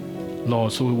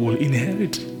 Lord, so we will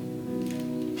inherit.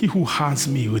 He who has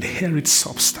me will inherit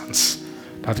substance.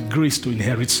 That grace to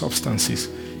inherit substances,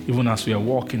 even as we are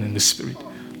walking in the Spirit.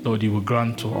 Lord, you will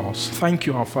grant to us. Thank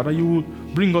you, our Father. You will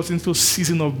bring us into a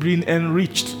season of being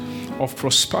enriched, of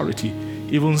prosperity,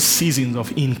 even seasons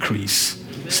of increase,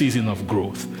 season of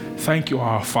growth. Thank you,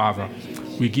 our Father.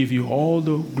 We give you all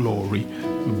the glory.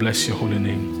 We bless your holy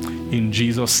name. In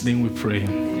Jesus' name we pray.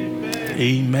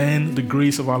 Amen. The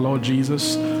grace of our Lord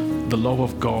Jesus, the love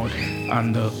of God,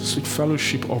 and the sweet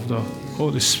fellowship of the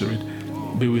Holy Spirit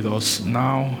be with us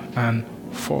now and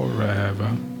forever.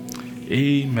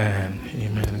 Amen.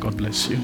 Amen. God bless you.